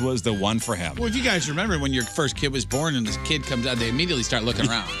that this was the one for him. Well, if you guys remember when your first kid was born and this kid comes out, they immediately start looking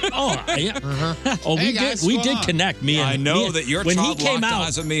around. Oh, yeah. Oh, Hey, we guys, did. We what's did going on? connect. I know that your when child he came locked out,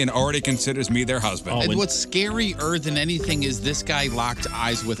 eyes with me and already considers me their husband. And what's scarier than anything is this guy locked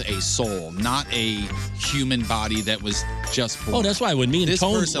eyes with a soul, not a human body that was just born. Oh, that's why when me and This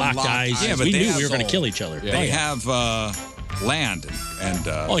Tone person locked eyes, Yeah, but we they knew have we were going to soul. kill each other. They have land and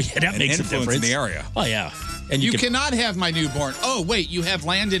Oh, yeah, that and makes a influence difference. in the area. Oh, yeah. And you can- cannot have my newborn. Oh, wait, you have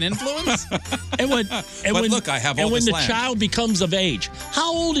land and influence? And when, But look, I have all and when this the land. child becomes of age,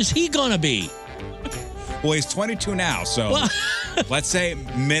 how old is he going to be? Well, he's 22 now, so let's say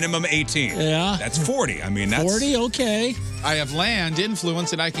minimum 18. Yeah. That's 40. I mean, that's 40, okay. I have land,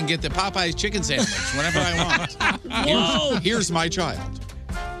 influence, and I can get the Popeye's chicken sandwich whenever I want. Whoa. Here's my child.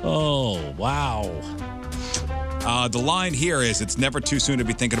 Oh, wow. The line here is, "It's never too soon to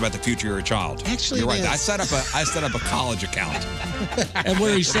be thinking about the future of your child." Actually, you're right. it is. I set up a college account. And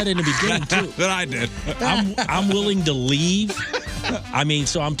where he said in the beginning, too. That I did. I'm willing to leave. I mean,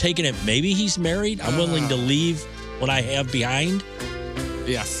 so I'm taking it. Maybe he's married. I'm willing to leave what I have behind.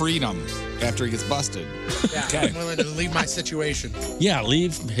 Yeah, freedom after he gets busted. Yeah, Okay. I'm willing to leave my situation. Yeah,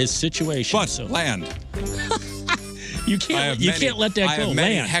 leave his situation. But so land. you I can't. have You many- can't let that I go. have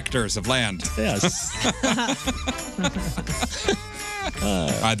many Land. hectares of land. Yes.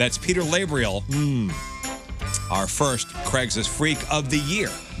 That's Peter Labriel, our first Craigslist Freak of the Year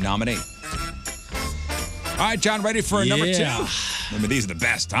nominee. All right, John, ready for number two? Yeah. Remember, these are the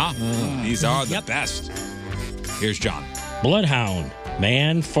best, huh? These are the best. Here's John. Bloodhound,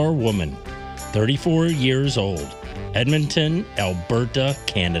 man for woman, 34 years old, Edmonton, Alberta,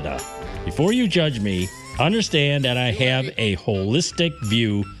 Canada. Before you judge me, understand that I have a holistic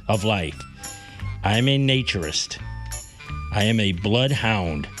view of life. I'm a naturist. I am a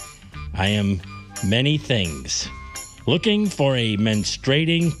bloodhound. I am many things. Looking for a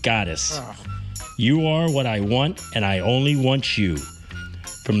menstruating goddess. You are what I want, and I only want you.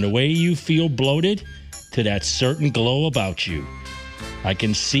 From the way you feel bloated to that certain glow about you. I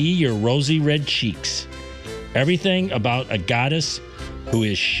can see your rosy red cheeks. Everything about a goddess who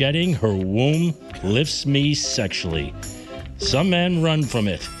is shedding her womb lifts me sexually. Some men run from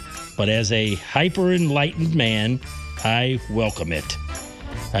it, but as a hyper-enlightened man, I welcome it.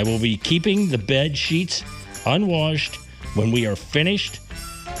 I will be keeping the bed sheets unwashed when we are finished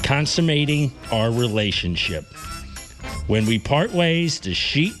consummating our relationship. When we part ways, the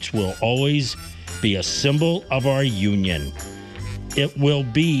sheets will always be a symbol of our union. It will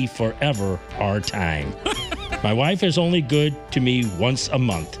be forever our time. My wife is only good to me once a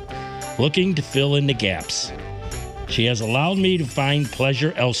month, looking to fill in the gaps. She has allowed me to find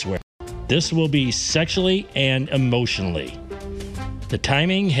pleasure elsewhere. This will be sexually and emotionally. The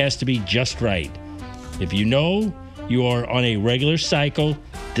timing has to be just right. If you know you are on a regular cycle,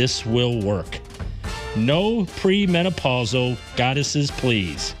 this will work. No premenopausal goddesses,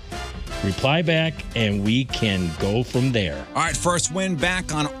 please. Reply back and we can go from there. All right, first win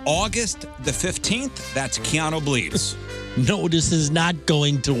back on August the 15th. That's Keanu Bleeds. No, this is not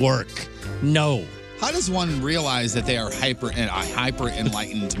going to work. No. How does one realize that they are a hyper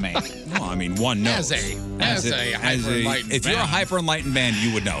enlightened man? Well, I mean, one knows. As a hyper enlightened If you're a hyper enlightened man,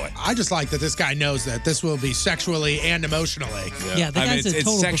 you would know it. I just like that this guy knows that this will be sexually and emotionally. Yeah, the I mean, guy's a it's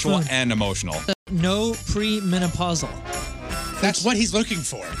total sexual buffoon. and emotional. No premenopausal. That's what he's looking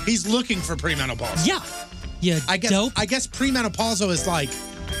for. He's looking for premenopausal. Yeah. Yeah, I guess premenopausal is like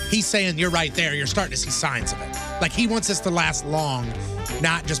he's saying you're right there. You're starting to see signs of it. Like he wants this to last long,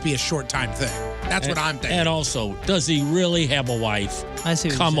 not just be a short time thing. That's what I'm thinking. And also, does he really have a wife? I see.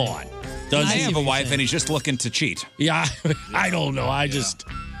 Come on. Does I he see have a what you're wife saying. and he's just looking to cheat? Yeah, I don't know.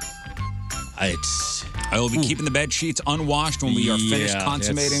 It's. I will be keeping the bed sheets unwashed when we are finished Yeah,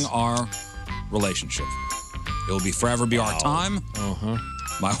 consummating it's- our relationship. It will be forever be our time. Uh-huh.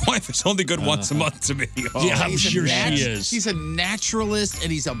 My wife is only good once a month to me. Oh. Yeah, I'm He's a sure nat- she is. He's a naturalist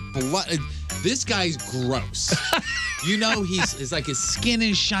and he's a blood. This guy's gross. You know, he's like his skin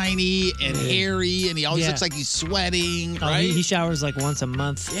is shiny and hairy, and he always Yeah. looks like he's sweating. Oh, Right? he showers like once a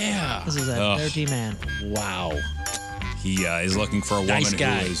month. Yeah. This is a Ugh. dirty man. Wow. He is looking for a woman Nice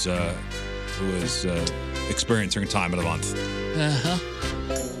guy. who is experiencing a time of the month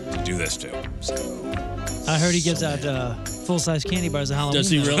Uh-huh. to do this to. So, I heard he gives out full-size candy bars at Halloween. Does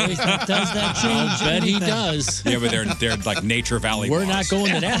he though. really? Does that change? I bet he anything? does. yeah, but they're like Nature Valley. We're not bars.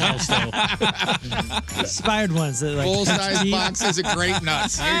 going to that house, though. Expired ones. That, like, Full-size boxes of grape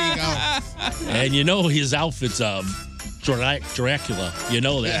nuts. Here you go. And you know his outfit's Dracula. You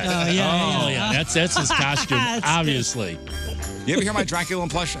know that. Yeah. Oh, yeah. That's his costume, obviously. You ever hear my Dracula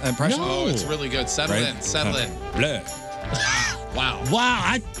impression? Oh, it's really good. Settle Right? in. Settle in. Bleh. Wow. Wow,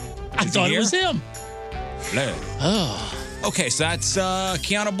 I Did thought you it was hear? him. Bleh. Oh. Okay, so that's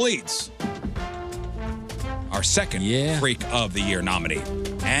Keanu Bleeds, our second Freak of the Year nominee.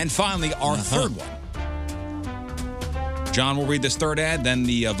 And finally, our third one. John will read this third ad, then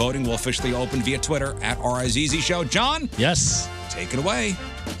the voting will officially open via Twitter at RIZZ Show. John? Yes. Take it away.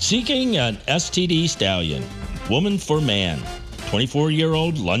 Seeking an STD stallion. Woman for man.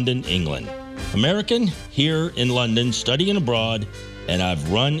 24-year-old, London, England. American, here in London, studying abroad, and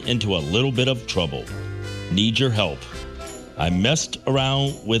I've run into a little bit of trouble. Need your help. I messed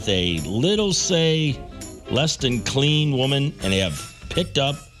around with a little, say, less than clean woman and have picked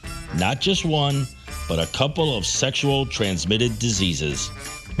up not just one, but a couple of sexual transmitted diseases.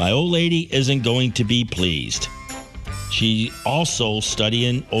 My old lady isn't going to be pleased. She also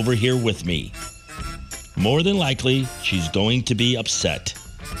studying over here with me. More than likely, she's going to be upset.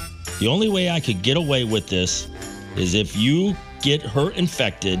 The only way I could get away with this is if you get her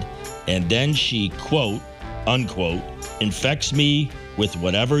infected and then she, quote, unquote, infects me with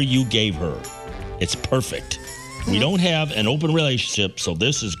whatever you gave her. It's perfect. We don't have an open relationship, so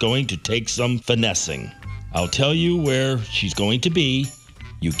this is going to take some finessing. I'll tell you where she's going to be.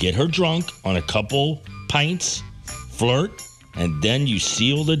 You get her drunk on a couple pints, flirt, and then you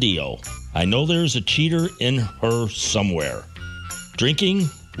seal the deal. I know there's a cheater in her somewhere. Drinking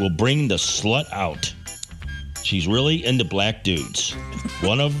will bring the slut out. She's really into black dudes.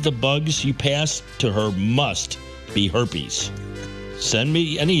 One of the bugs you pass to her must be herpes. Send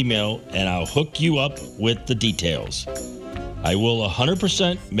me an email and I'll hook you up with the details. I will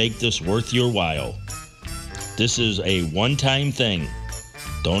 100% make this worth your while. This is a one-time thing.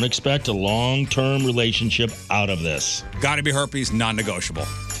 Don't expect a long-term relationship out of this. Gotta be herpes, non-negotiable.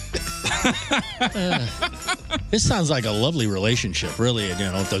 This sounds like a lovely relationship, really,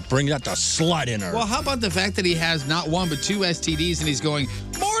 to bring out the slut in her. Well, how about the fact that he has not one but two STDs and he's going,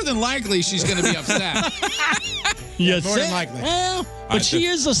 more than likely she's going to be upset. Yes, more than likely. Well, but she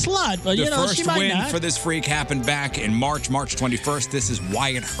is a slut. But, The she first might win not. for this freak happened back in March 21st. This is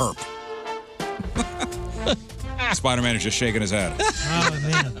Wyatt Earp. Spider-Man is just shaking his head. Oh,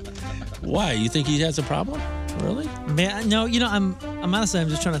 man. Why? You think he has a problem? Really? Man, no, I'm honestly, I'm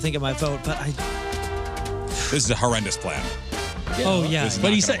just trying to think of my vote, but I. This is a horrendous plan. Oh yeah, This is But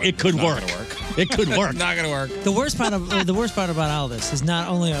not he gonna said it could Not work. gonna work. It could work. Not gonna work. The worst part about all this is not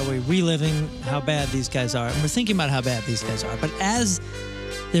only are we reliving how bad these guys are, and we're thinking about how bad these guys are, but as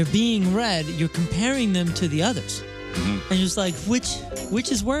they're being read, you're comparing them to the others, and you're just like, which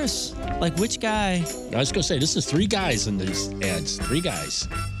is worse? Like which guy? I was going to say, this is three guys in these ads. Three guys.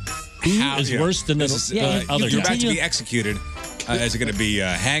 Who is Yeah. worse than the This is, other You're guy? about to be executed. Is it going to be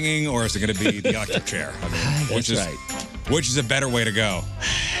hanging or is it going to be the electric chair? I mean, which is a better way to go?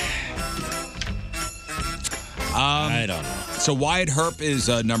 I don't know. So Wyatt Earp is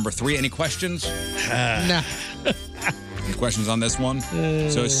number 3. Any questions? Nah. Any questions on this one?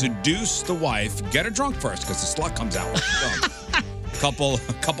 So seduce the wife. Get her drunk first because the slut comes out with drunk. couple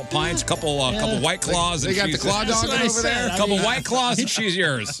pints, couple White Claws. They and got the she's- claw dog what I over said. there. I Couple mean, White Claws and she's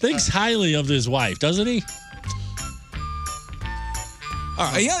yours. Thinks highly of his wife, doesn't he?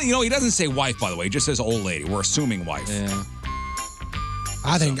 All right, yeah, he doesn't say wife, by the way. He just says old lady. We're assuming wife. Yeah.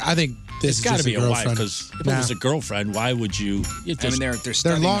 I think this It's is got to just be a wife girlfriend. because if it was a girlfriend, why would you? I mean, they're They're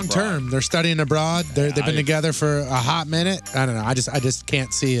studying long abroad. term. They're studying abroad. They've been together for a hot minute. I don't know. I just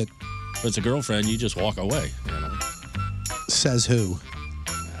can't see it. If it's a girlfriend, you just walk away. Says who?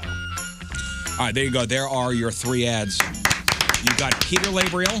 All right, there you go. There are your 3 ads. You got Peter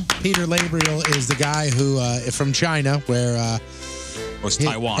Labriel. Peter Labriel is the guy who from China, where was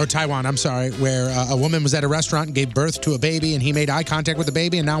Taiwan. Or Taiwan, I'm sorry, where a woman was at a restaurant and gave birth to a baby, and he made eye contact with the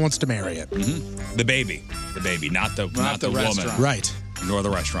baby and now wants to marry it. Mm-hmm. The baby, not the woman, restaurant. Right. Nor the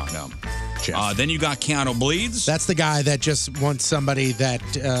restaurant. No. Then you got Keanu Bleeds. That's the guy that just wants somebody that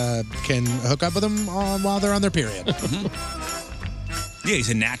can hook up with them while they're on their period. Yeah,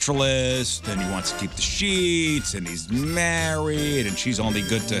 he's a naturalist, and he wants to keep the sheets, and he's married, and she's only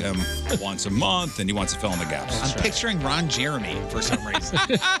good to him once a month, and he wants to fill in the gaps. I'm picturing Ron Jeremy for some reason.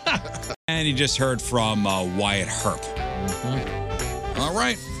 And you just heard from Wyatt Earp. All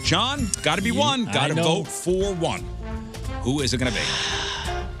right, John, got to be one. Got to know. vote for one. Who is it going to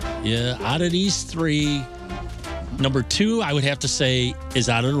be? Yeah, out of these three, number 2, I would have to say, is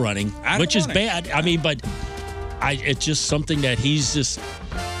out of the running, which is bad. I mean, but it's just something that he's just.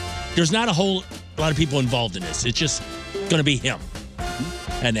 There's not a whole lot of people involved in this. It's just going to be him.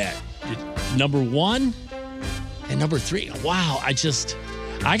 And that. Number 1 and number 3. Wow, I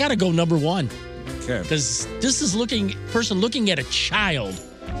got to go number 1. Okay. Because this is person looking at a child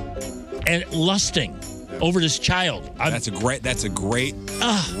and lusting over this child. That's a great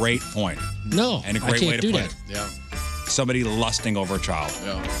point. No, and a I great can't way to do put that. it. Yeah. Somebody lusting over a child.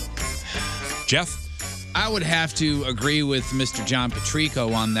 Yeah. Jeff? I would have to agree with Mr. John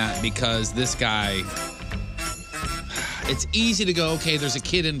Patrico on that because this guy, it's easy to go, okay, there's a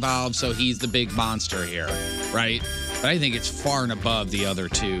kid involved, so he's the big monster here, right? But I think it's far and above the other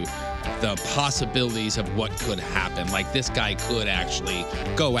two, the possibilities of what could happen. Like this guy could actually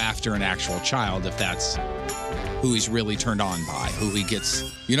go after an actual child if that's who he's really turned on by, who he gets,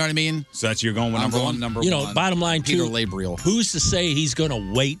 you know what I mean? So that's you're going with number one? Number You one. know, bottom line, Peter too, Labriel. Who's to say he's going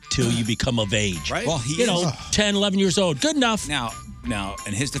to wait till you become of age? Right. Well, he you know, is. 10, 11 years old. Good enough. Now,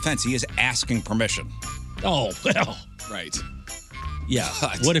 in his defense, he is asking permission. Oh, well. Right. Yeah.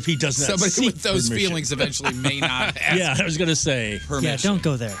 What if he doesn't Somebody with those permission? feelings eventually may not ask Yeah, I was going to say. permission. Yeah, don't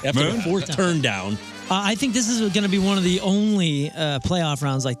go there. After the 4th turn down. I think this is going to be one of the only playoff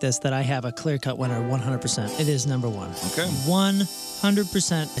rounds like this that I have a clear-cut winner 100%. It is number 1. Okay.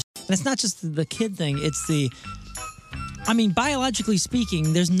 100%. And it's not just the kid thing. It's biologically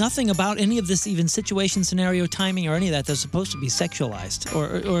speaking, there's nothing about any of this, even situation, scenario, timing, or any of that that's supposed to be sexualized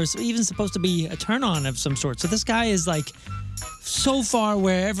or even supposed to be a turn-on of some sort. So this guy is like so far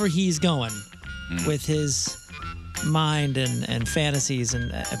wherever he's going with his mind and fantasies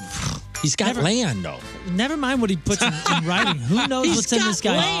and he's got land though. Never mind what he puts in writing. Who knows what's in this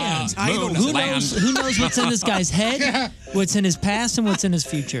guy's Who knows what's in this guy's head, what's in his past, and what's in his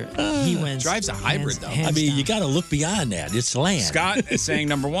future. He wins. Drives a hybrid though. I mean, you got to look beyond that. It's land. Scott is saying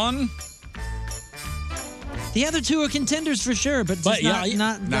number 1. The other two are contenders for sure, but just not today.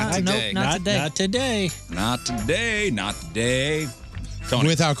 Not today. Not today. Not today. Not today. Tony.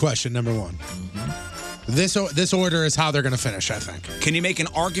 Without question, number 1. This order is how they're going to finish, I think. Can you make an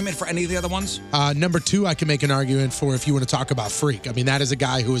argument for any of the other ones? Number 2, I can make an argument for if you want to talk about Freak. I mean, that is a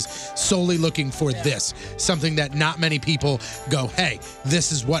guy who is solely looking for this, something that not many people go, hey,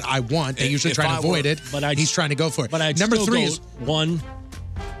 this is what I want. They usually try to avoid it, but he's trying to go for it. But number still 3 go is 1.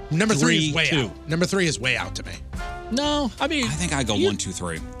 Number 3 is way 2. out. Number 3 is way out to me. No, I mean, I think I go 1, 2,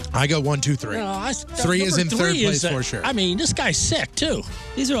 3. I go 1, 2, 3. No, 3 is in third place for sure. I mean, this guy's sick too.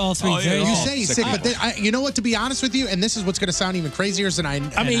 These are all 3 very. You say he's sick, but then, you know what? To be honest with you, and this is what's going to sound even crazier than I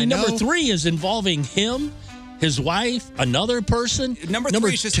mean, know. number 3 is involving him, his wife, another person. Number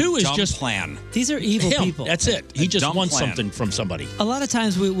 3 is just 2 a is dumb just plan. These are evil him. people. That's it. He just dumb wants plan. something from somebody. A lot of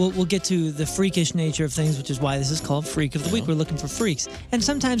times we'll get to the freakish nature of things, which is why this is called Freak of the Week. We're looking for freaks. And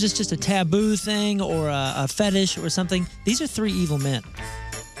sometimes it's just a taboo thing or a fetish or something. These are 3 evil men.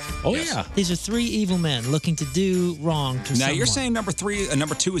 Oh, yeah. These are 3 evil men looking to do wrong to someone. Now, you're saying number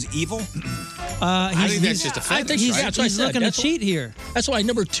 2 is evil? I think that's just a fetish, He's, right? that's what I said. Looking to cheat here. That's why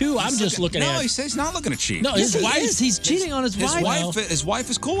number 2, I'm just looking at. No, he's not looking to cheat. No, Yes, his he wife. is. He's cheating on his wife. His wife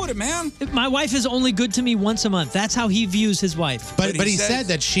is cool with it, man. My wife is only good to me once a month. That's how he views his wife. But he said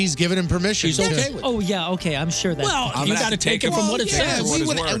that she's given him permission. She's okay with it. Oh, yeah, okay. I'm sure that's Well, you got to take it from what it says.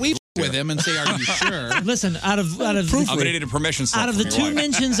 We with him and say, "Are you sure?" Listen, out of I'm gonna need a permission slip out of the from 2 your wife.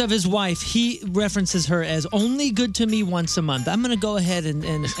 mentions of his wife, he references her as only good to me once a month. I'm gonna go ahead and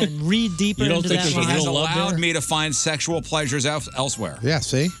read deeper You don't into think that there's a line. He has real love allowed there? me to find sexual pleasures elsewhere. Yeah,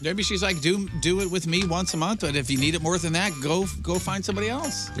 see? Maybe she's like, do it with me once a month, but if you need it more than that, go find somebody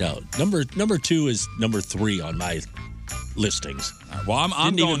else. No, number 2 is number 3 on my listings. Well, I'm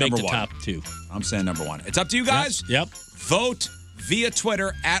Didn't going even make number the 1. top 2. I'm saying number 1. It's up to you guys. Yep. Vote via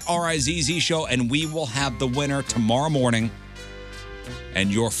Twitter at RIZZ Show, and we will have the winner tomorrow morning.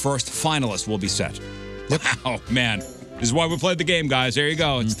 And your first finalist will be set. Yep. Wow, man. This is why we played the game, guys. There you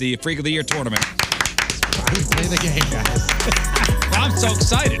go. It's the Freak of the Year tournament. Play the game, guys. I'm so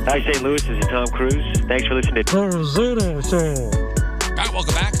excited. Hi, St. Louis. This is Tom Cruise. Thanks for listening to All right,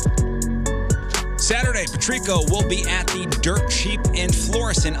 welcome back. Saturday, Patrico will be at the Dirt Cheap in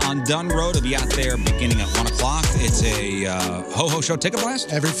Florissant on Dunn Road. He'll be out there beginning at 1 o'clock. It's a ho-ho show ticket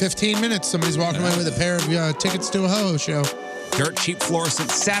blast. Every 15 minutes, somebody's walking away with a pair of tickets to a ho-ho show. Dirt Cheap Florissant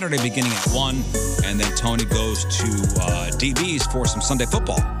Saturday beginning at 1. And then Tony goes to DB's for some Sunday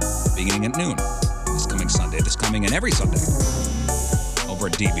football beginning at noon. This coming and every Sunday over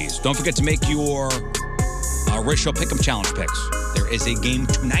at DB's. Don't forget to make your Ratio Pick'em Challenge picks. There is a game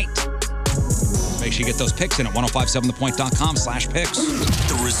tonight. Make sure you get those picks in at 1057thepoint.com/picks.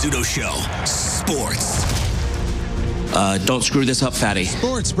 The Rizzuto Show. Sports. Don't screw this up, fatty.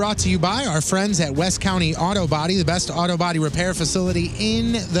 Sports brought to you by our friends at West County Auto Body, the best auto body repair facility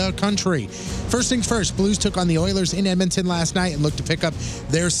in the country. First things first, Blues took on the Oilers in Edmonton last night and looked to pick up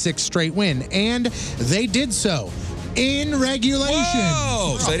their 6th straight win. And they did so in regulation.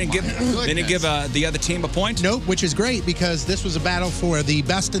 Whoa! So they didn't give the other team a point? Nope, which is great because this was a battle for the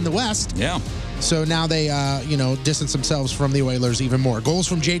best in the West. Yeah. So now they, distance themselves from the Oilers even more. Goals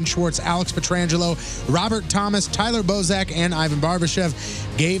from Jaden Schwartz, Alex Pietrangelo, Robert Thomas, Tyler Bozak, and Ivan Barbashev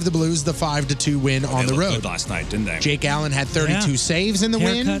gave the Blues the 5-2 win on the They looked road. good last night, didn't they? Jake Allen had 32 saves in the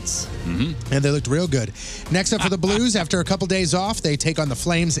win. Haircuts. And they looked real good. Next up for the Blues, after a couple days off, they take on the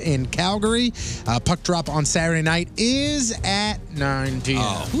Flames in Calgary. Puck drop on Saturday night is at 9 p.m.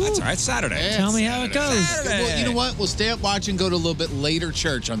 Oh, that's all right. Saturday. Tell me how it goes. Well, you know what? We'll stay up, watch, and go to a little bit later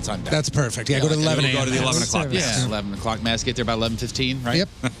church on Sunday. That's perfect. Yeah, go to 11 a.m. Go to the 11 o'clock mass. Yeah, 11 o'clock mass. Get there about 11:15, right? Yep.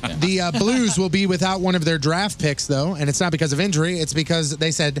 The Blues will be without one of their draft picks, though, and it's not because of injury. It's because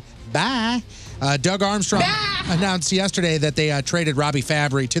they said bye. Doug Armstrong announced yesterday that they traded Robbie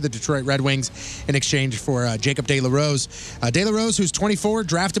Fabry to the Detroit Red Wings in exchange for Jacob De La Rose. De La Rose, who's 24,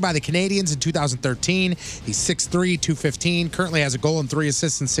 drafted by the Canadiens in 2013. He's 6'3", 215, currently has a goal and 3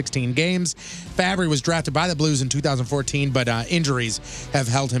 assists in 16 games. Fabry was drafted by the Blues in 2014, but injuries have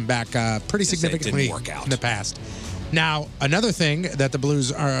held him back pretty significantly didn't work out. in the past. Now, another thing that the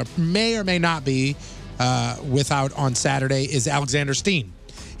Blues may or may not be without on Saturday is Alexander Steen.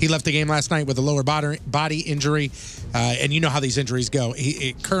 He left the game last night with a lower body injury, and you know how these injuries go.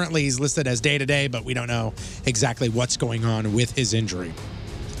 Currently, he's listed as day-to-day, but we don't know exactly what's going on with his injury.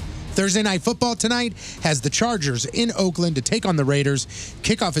 Thursday Night Football tonight has the Chargers in Oakland to take on the Raiders.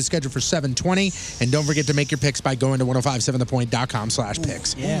 Kickoff is scheduled for 7:20, and don't forget to make your picks by going to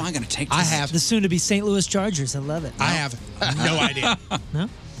 1057thepoint.com/picks. Yeah. Am I going to take this? I have The soon-to-be St. Louis Chargers. I love it. I have no idea. No?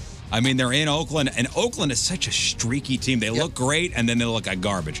 I mean, they're in Oakland, and Oakland is such a streaky team. They look great, and then they look like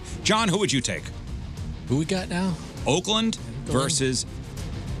garbage. John, who would you take? Who we got now? Oakland versus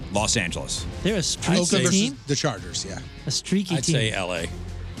Los Angeles. They're a streaky Oakland versus team. the Chargers, yeah. A streaky I'd team. say L.A.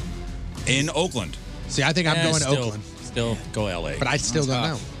 In Oakland. See, I think I'm going to still, Oakland, Still go L.A. but I still don't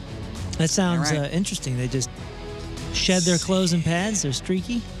know. That sounds All right. interesting. They just shed their clothes and pads. They're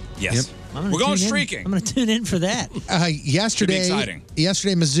streaky. Yes. I'm gonna We're going tune in. streaking. I'm going to tune in for that. Yesterday, exciting.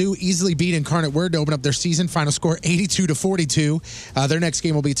 Mizzou easily beat Incarnate Word to open up their season. Final score 82-42. Their next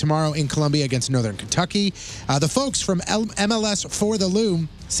game will be tomorrow in Columbia against Northern Kentucky. The folks from MLS for the Loom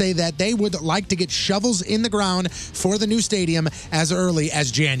say that they would like to get shovels in the ground for the new stadium as early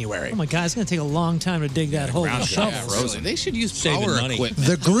as January. Oh my God, it's going to take a long time to dig that hole. ground's Shovel. gonna be frozen. They should use Saving power money. equipment.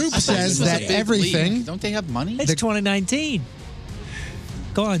 The group says This is a that big everything. league. Don't they have money? It's 2019.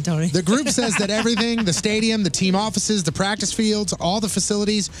 Go on, Tony. The group says that everything, the stadium, the team offices, the practice fields, all the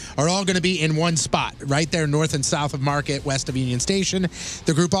facilities are all going to be in one spot, right there north and south of Market, west of Union Station.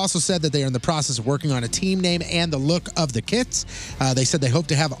 The group also said that they are in the process of working on a team name and the look of the kits. They said they hope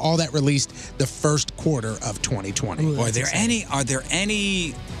to have all that released the first quarter of 2020. Ooh, Are there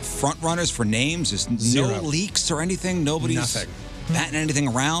any front runners for names? Is Zero. no leaks or anything? Nobody's Nothing. batting anything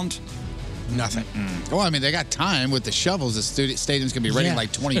around? Nothing. Well, I mean, they got time with the shovels. The stadium's going to be ready in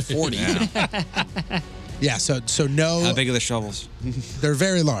like 2040. Yeah, so no. How big are the shovels? They're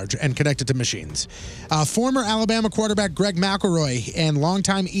very large and connected to machines. Former Alabama quarterback Greg McElroy and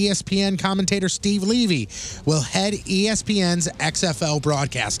longtime ESPN commentator Steve Levy will head ESPN's XFL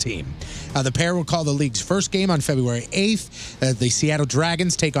broadcast team. The pair will call the league's first game on February 8th. The Seattle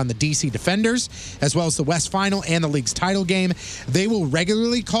Dragons take on the DC Defenders, as well as the West Final and the league's title game. They will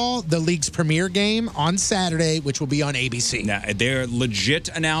regularly call the league's premiere game on Saturday, which will be on ABC. Now, they're legit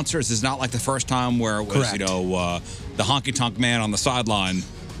announcers. It's not like the first time where it was, Correct. the honky-tonk man on the sideline.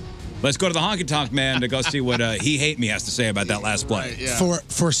 Let's go to the honky-tonk man to go see what He Hate Me has to say about that last play.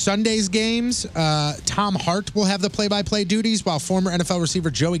 For Sunday's games, Tom Hart will have the play-by-play duties, while former NFL receiver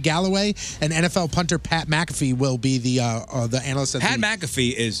Joey Galloway and NFL punter Pat McAfee will be the analyst. Pat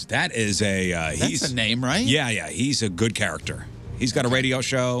McAfee is he's a name, right? Yeah, he's a good character. He's got a radio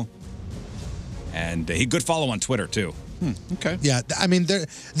show, and he good follow on Twitter too. Okay. Yeah, I mean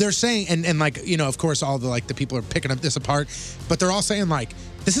they're saying and like of course all the people are picking up this apart, but they're all saying like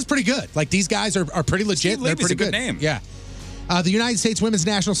this is pretty good. Like these guys are pretty legit. Steve They're Levy's pretty a good name. Yeah. The United States women's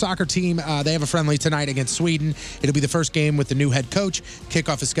national soccer team, they have a friendly tonight against Sweden. It'll be the first game with the new head coach.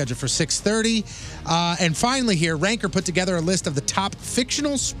 Kickoff is scheduled for 6:30. And finally here, Ranker put together a list of the top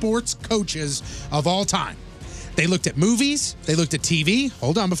fictional sports coaches of all time. They looked at movies. They looked at TV.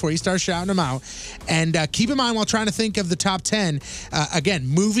 Hold on before you start shouting them out. And keep in mind while trying to think of the top 10, again,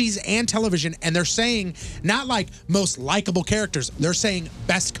 movies and television. And they're saying not like most likable characters. They're saying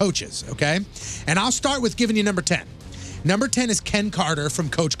best coaches, okay? And I'll start with giving you number 10. Number 10 is Ken Carter from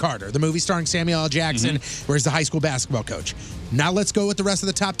Coach Carter, the movie starring Samuel L. Jackson, where he's the high school basketball coach. Now let's go with the rest of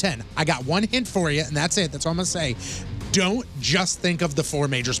the top 10. I got one hint for you, and that's it. That's all I'm going to say. Don't just think of the 4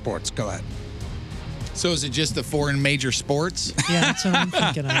 major sports. Go ahead. So is it just the 4 major sports? Yeah, that's what I'm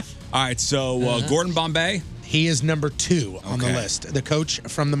thinking of. All right, so Gordon Bombay? He is number 2 on the list. The coach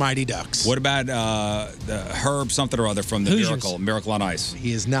from the Mighty Ducks. What about the Herb something or other from the Miracle on Ice?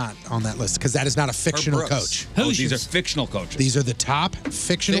 He is not on that list because that is not a fictional coach. Oh, these are fictional coaches. These are the top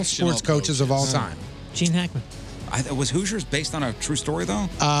fictional sports coaches of all time. Gene Hackman. Was Hoosiers based on a true story, though?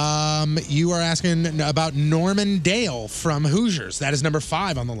 You are asking about Norman Dale from Hoosiers. That is number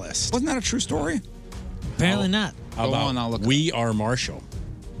 5 on the list. Wasn't that a true story? Apparently not. How about We Are Marshall?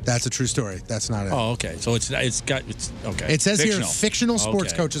 That's a true story. That's not it. Oh, okay. So it's okay. It says here fictional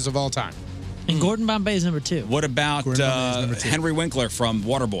sports coaches of all time. And Gordon Bombay is number 2. What about Henry Winkler from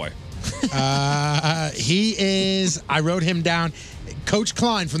Waterboy? He is, I wrote him down, Coach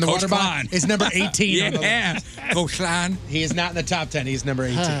Klein from the Coach Waterboy Klein. is number 18 on the Yeah, list. Coach Klein. He is not in the top 10. He's number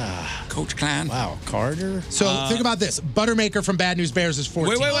 18. Coach Klein. Wow, Carter. So think about this. Buttermaker from Bad News Bears is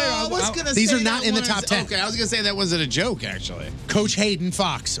 14. Wait. I was gonna These say are not that in the was- top 10. Okay, I was going to say that wasn't a joke, actually. Coach Hayden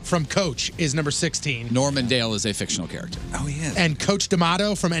Fox from Coach is number 16. Norman Dale is a fictional character. Oh, he is. And Coach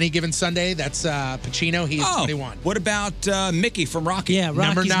D'Amato from Any Given Sunday, that's Pacino. He is 21. What about Mickey from Rocky? Yeah, Rocky's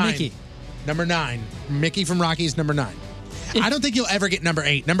Number 9. Mickey. Number 9. Mickey from Rocky is number 9. I don't think you'll ever get number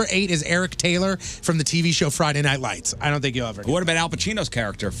 8. Number 8 is Eric Taylor from the TV show Friday Night Lights. I don't think you'll ever get What about Al Pacino's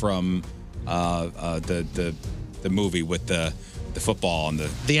character from the movie with the football and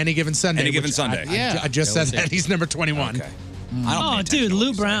the Any Given Sunday. Any Given which Sunday. I just said that. He's number 21. Okay. I don't dude,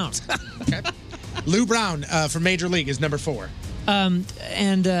 Lou Brown. Lou Brown from Major League is number 4.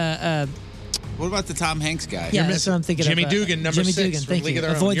 What about the Tom Hanks guy? Yeah, that's what I'm thinking Jimmy of. Dugan, number Jimmy 6 Dugan, from thank League you. of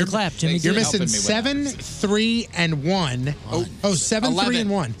Their Own. Avoid the You're- clap, Jimmy You're Dugan. missing 7, 3, and 1. Oh, 7, 3, and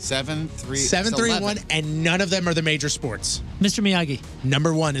 1. 7, 3, 7, 3, and 1, 11. and none of them are the major sports. Mr. Miyagi.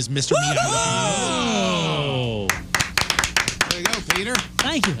 Number 1 is Mr. Miyagi. Oh. There you go, Peter.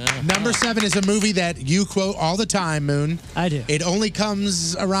 Thank you. Number 7 is a movie that you quote all the time, Moon. I do. It only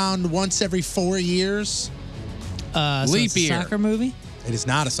comes around once every 4 years. So Leap it's a year. soccer movie? It is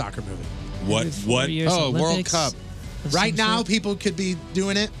not a soccer movie. What? Oh, World Cup. Right now, people could be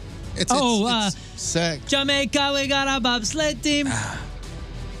doing it. It's Sick. Jamaica, we got a bobsled team.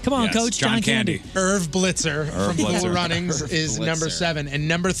 Come on, Yes, Coach. John Candy. Irv Blitzer from Cool Blitzer. Runnings Irv is number Blitzer. 7. And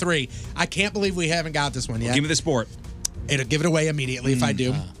number 3, I can't believe we haven't got this one yet. Give me the sport. It'll give it away immediately if I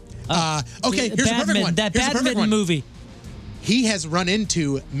do. Okay, here's a perfect one. That Here's a perfect badminton one. movie. He has run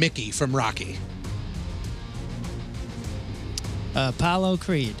into Mickey from Rocky. Apollo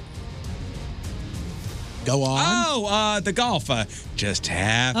Creed. Go on. Oh, the golf. Just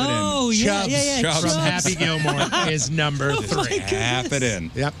happening. Oh, yeah, Chubbs, yeah. Chubbs. from Chubbs. Happy Gilmore is number 3. Happening.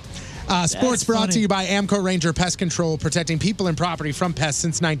 Yep. Sports That's brought funny. to you by Amco Ranger Pest Control, protecting people and property from pests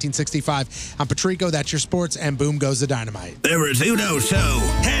since 1965. I'm Patrico, that's your sports, and boom goes the dynamite. The Rizzuto Show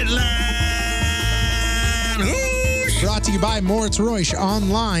headline. Brought to you by Moritz Reusch,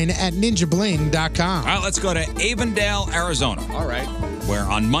 online at ninjabling.com. All right, let's go to Avondale, Arizona. All right. Where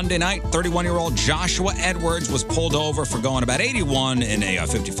on Monday night, 31-year-old Joshua Edwards was pulled over for going about 81 in a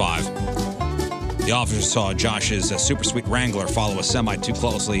 55. The officer saw Josh's super sweet Wrangler follow a semi too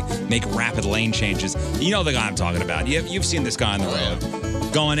closely, make rapid lane changes. You know the guy I'm talking about. You've seen this guy on the road.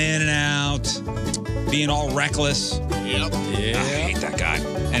 Going in and out, being all reckless. Yep. I hate that guy.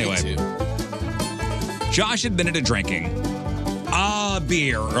 Anyway, Josh admitted to drinking a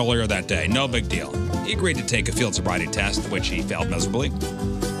beer earlier that day. No big deal. He agreed to take a field sobriety test, which he failed miserably.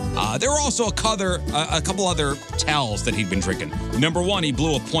 There were also a couple other tells that he'd been drinking. Number 1, he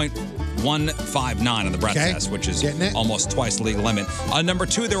blew a .159 on the breath test, which is almost twice the legal limit. Number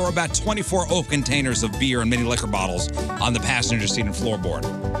 2, there were about 24 open containers of beer and mini liquor bottles on the passenger seat and floorboard.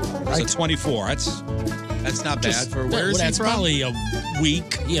 So 24. That's not bad for where is he That's from? probably a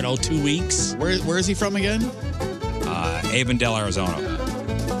week, 2 weeks. Where is he from again? Avondale, Arizona.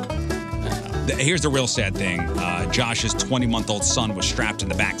 Here's the real sad thing. Josh's 20-month-old son was strapped in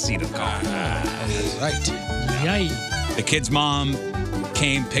the back seat of the car. Right. Yay. The kid's mom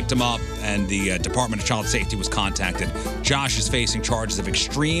came, picked him up, and the Department of Child Safety was contacted. Josh is facing charges of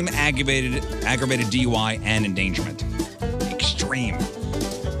extreme aggravated DUI and endangerment. Extreme. So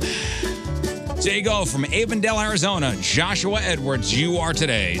there you go. From Avondale, Arizona, Joshua Edwards, you are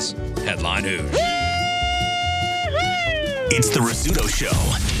today's Headline News. It's the Rizzuto Show.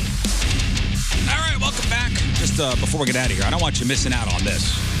 All right, welcome back. Just before we get out of here, I don't want you missing out on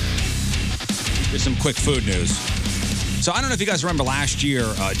this. Here's some quick food news. So I don't know if you guys remember last year,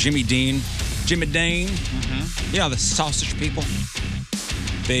 Jimmy Dean, you know, the sausage people.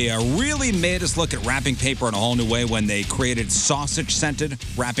 They really made us look at wrapping paper in a whole new way when they created sausage-scented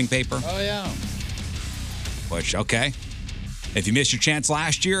wrapping paper. Oh, yeah. Which, okay. If you missed your chance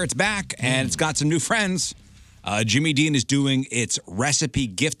last year, it's back, and it's got some new friends. Jimmy Dean is doing its recipe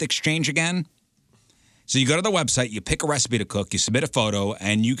gift exchange again. So you go to the website, you pick a recipe to cook, you submit a photo,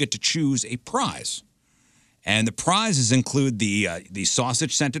 and you get to choose a prize. And the prizes include the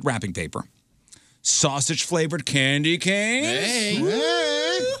sausage-scented wrapping paper, sausage-flavored candy canes,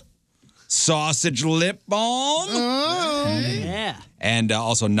 sausage lip balm, yeah, and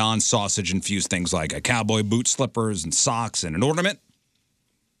also non-sausage-infused things like cowboy boot slippers and socks and an ornament.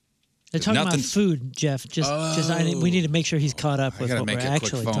 They're talking about food, Jeff. We need to make sure he's caught up with what we're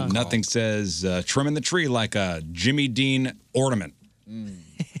actually talking about. Nothing says trimming the tree like a Jimmy Dean ornament.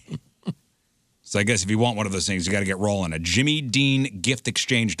 So I guess if you want one of those things, you got to get rolling at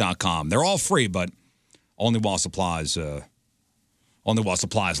JimmyDeanGiftExchange.com. They're all free, but only while supplies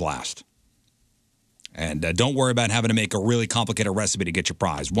last. And don't worry about having to make a really complicated recipe to get your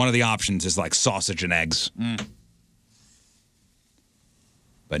prize. One of the options is like sausage and eggs.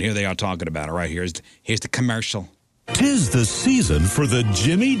 But here they are talking about it right here. Here's the commercial. 'Tis the season for the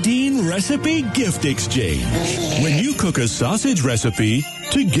Jimmy Dean Recipe Gift Exchange. When you cook a sausage recipe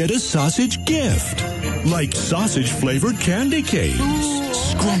to get a sausage gift, like sausage-flavored candy canes,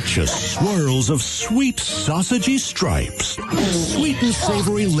 scrumptious swirls of sweet sausagey stripes, sweet and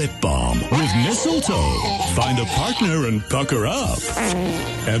savory lip balm with mistletoe. Find a partner and pucker up.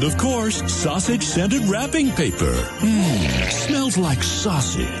 And of course, sausage-scented wrapping paper. Smells like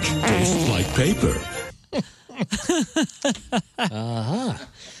sausage, tastes like paper.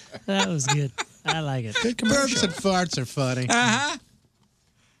 That was good. I like it. Good Burps and farts are funny.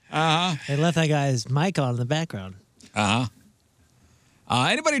 They left that guy's mic on in the background.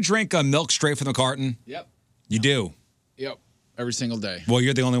 Anybody drink milk straight from the carton? Yep. You do? Yep. Every single day. Well,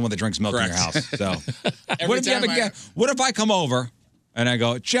 you're the only one that drinks milk in your house. So, what if I come over and I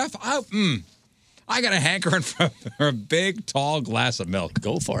go, Jeff, I got a hankering for a big, tall glass of milk.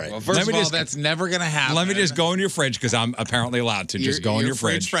 Go for it. Well, first of all, that's never going to happen. Let me just go in your fridge because I'm apparently allowed to just go in your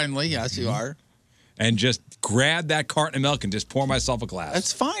fridge. Friendly, yes, you are. And just grab that carton of milk and just pour myself a glass.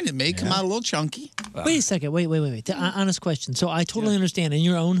 That's fine. It may come out a little chunky. Wait a second. Wait. The honest question. So I totally understand. In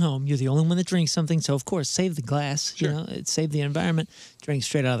your own home, you're the only one that drinks something. So, of course, save the glass. Sure. You know, save the environment. Drink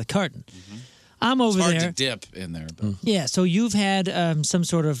straight out of the carton. I'm over it's hard there. to dip in there. But. Yeah, so you've had some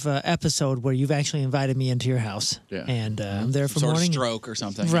sort of episode where you've actually invited me into your house. Yeah. And I'm there for sort morning. of stroke or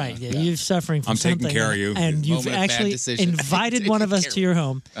something. Right. Yeah. You're suffering from I'm something. taking care of you. And you've Moment of bad actually decision. invited one of us to your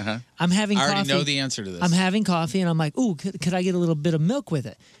home. I'm having I coffee. already know the answer to this. I'm having coffee, and I'm like, ooh, could I get a little bit of milk with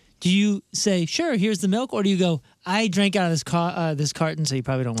it? Do you say, sure, here's the milk? Or do you go, I drank out of this carton, so you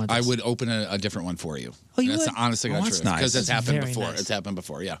probably don't want this? I would open a different one for you. Oh, you That's would? the honest to God truth. nice. Because it's That's happened very before. nice. It's happened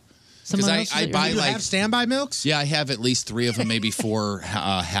before, yeah. Someone Because else I that buy you You like have standby milks? Yeah, I have at least 3 of them, maybe 4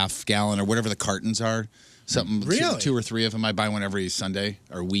 half gallon or whatever the cartons are. Something Really? 2 or 3 of them. I buy one every Sunday,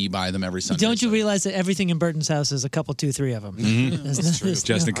 or we buy them every Sunday. Don't you realize that everything in Burton's house is a couple, 2, 3 of them? That's true. Just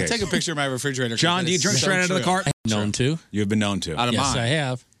in I'll case. take a picture of my refrigerator. John, do you drink straight out of the carton? Known to. You've been known to. Out of Yes, mine. I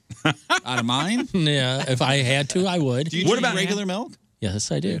have. Out of mine? Yeah, if I had to, I would. Do you What drink about regular milk?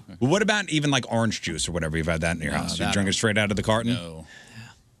 Yes, I do. Well, what about even like orange juice or whatever? You've had that in your house. You that drink it straight out of the carton?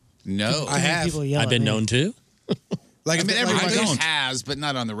 No. I have. People yell I've at been me. known to. Like, I mean, like, everybody if there's- has, but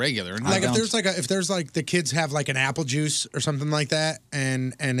not on the regular. Like if there's like the kids have like an apple juice or something like that,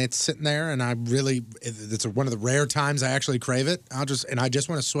 and it's sitting there, and it's one of the rare times I actually crave it. I just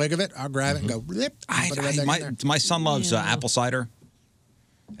want a swig of it. I'll grab it and go. Rip, put it right back in there. My son loves apple cider,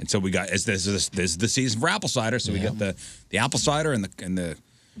 and so we got this is the season for apple cider. So we got the apple cider and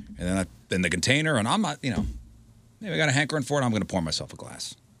the container, and I'm not we got a hankering for it. I'm going to pour myself a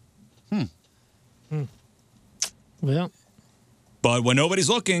glass. Well, But when nobody's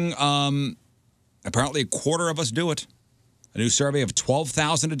looking, apparently a quarter of us do it. A new survey of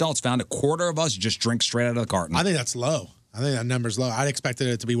 12,000 adults found a quarter of us just drink straight out of the carton. I think that's low. I think that number's low. I'd expected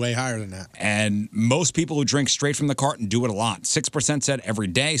it to be way higher than that. And most people who drink straight from the carton do it a lot. 6% said every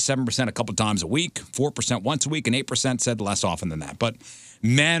day, 7% a couple times a week, 4% once a week, and 8% said less often than that. But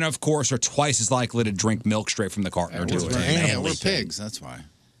men, of course, are twice as likely to drink milk straight from the carton or do it. We're pigs, that's why.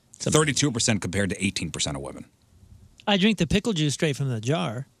 32% compared to 18% of women. I drink the pickle juice straight from the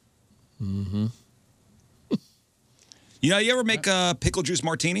jar. You ever make a pickle juice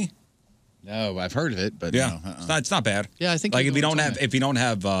martini? No, I've heard of it, but Yeah, no. it's not bad. Yeah, I think like you if you know don't what's have on if you don't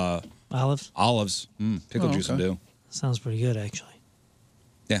have olives, pickle Oh, juice will okay. do. Sounds pretty good, actually.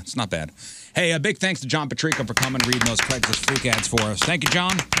 Yeah, it's not bad. Hey, a big thanks to John Patrico for coming and reading those Craigslist freak ads for us. Thank you,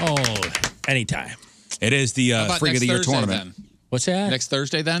 John. Oh, anytime. It is the How about Freak of the next Year Thursday, tournament. then? What's that? Next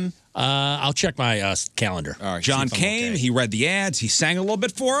Thursday, then? I'll check my calendar. All right. John see if I'm came. okay. He read the ads. He sang a little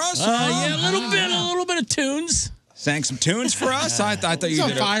bit for us. Yeah, a little bit of tunes. Sang some tunes for us. I thought He's you on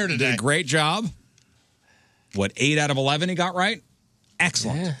did fire did today. a great job. What, 8 out of 11 he got right?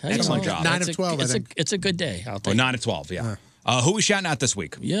 Excellent. Yeah, Excellent job. 9 of 12, I think. It's a good day. I'll Oh, take 9 of 12, yeah. Who we shouting out this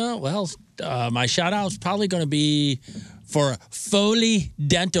week? Yeah, well, my shout out is probably going to be for Foley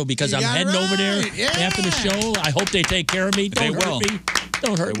Dental because I'm Yeah, heading over there right. Yeah. after the show. I hope they take care of me. They Don't will. hurt me.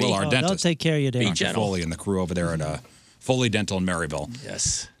 Don't hurt They will. me. Our They'll dentist. take care of you, Dave. Dr. gentle. Foley and the crew over there at Foley Dental in Maryville.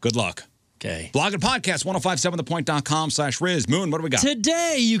 Yes. Good luck. Okay. Blog and podcast, 1057thepoint.com/Riz. Moon, what do we got?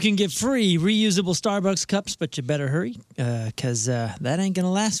 Today, you can get free reusable Starbucks cups, but you better hurry because that ain't going to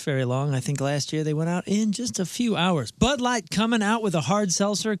last very long. I think last year they went out in just a few hours. Bud Light coming out with a hard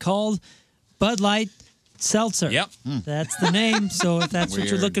seltzer called Bud Light Seltzer. Yep. That's the name. So if that's what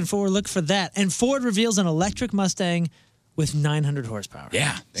you're Weird. looking for, look for that. And Ford reveals an electric Mustang with 900 horsepower.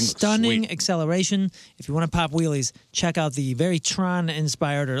 Yeah. thing looks Stunning sweet. acceleration. If you want to pop wheelies, check out the very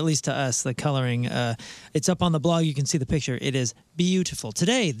Tron-inspired, or at least to us, the coloring. It's up on the blog. You can see the picture. It is beautiful.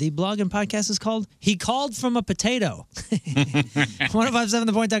 Today, the blog and podcast is called He Called From a Potato.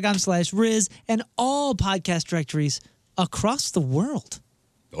 1057thepoint.com/Riz and all podcast directories across the world.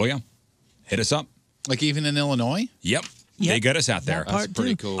 Oh, yeah. Hit us up. Like even in Illinois? Yep. Yep. They got us out there. That part That's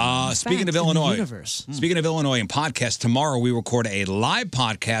pretty too. cool. Speaking Fact of in the Illinois, universe. speaking of Illinois and podcasts, tomorrow we record a live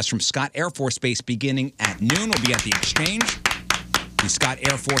podcast from Scott Air Force Base beginning at noon. We'll be at the Exchange, the Scott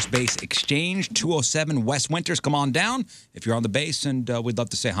Air Force Base Exchange, 207 West Winters. Come on down if you're on the base, and we'd love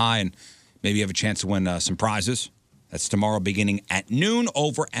to say hi and maybe have a chance to win some prizes. That's tomorrow beginning at noon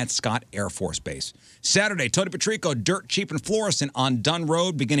over at Scott Air Force Base. Saturday, Tony Patrico, Dirt Cheap and Florissant on Dunn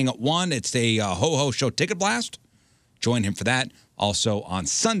Road beginning at 1. It's a ho-ho show ticket blast. Join him for that. Also on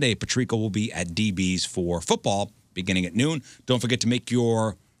Sunday, Patrico will be at DB's for football beginning at noon. Don't forget to make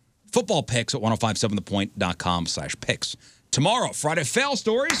your football picks at 1057thepoint.com/picks. Tomorrow, Friday Fail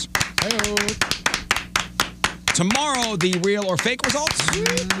Stories. Tomorrow, the real or fake results.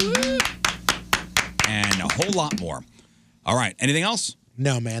 And a whole lot more. All right. Anything else?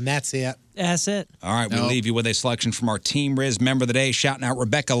 No, man, that's it. That's it. All right. We No. leave you with a selection from our Team Riz member of the day, shouting out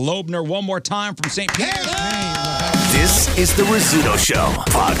Rebecca Loebner one more time from St. Peter. This is the Rizzuto Show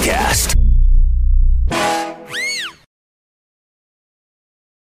podcast.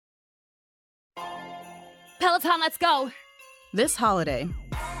 Peloton, let's go. This holiday,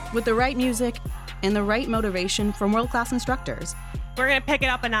 with the right music and the right motivation from world-class instructors, We're going to pick it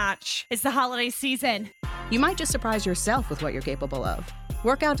up a notch. It's the holiday season. you might just surprise yourself with what you're capable of.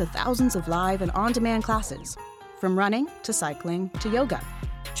 Work out to thousands of live and on-demand classes, from running to cycling to yoga.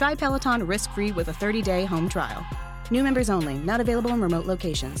 Try Peloton risk-free with a 30-day home trial. New members only, not available in remote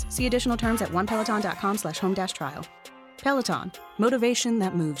locations. See additional terms at onepeloton.com/home-trial. Peloton, motivation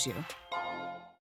that moves you.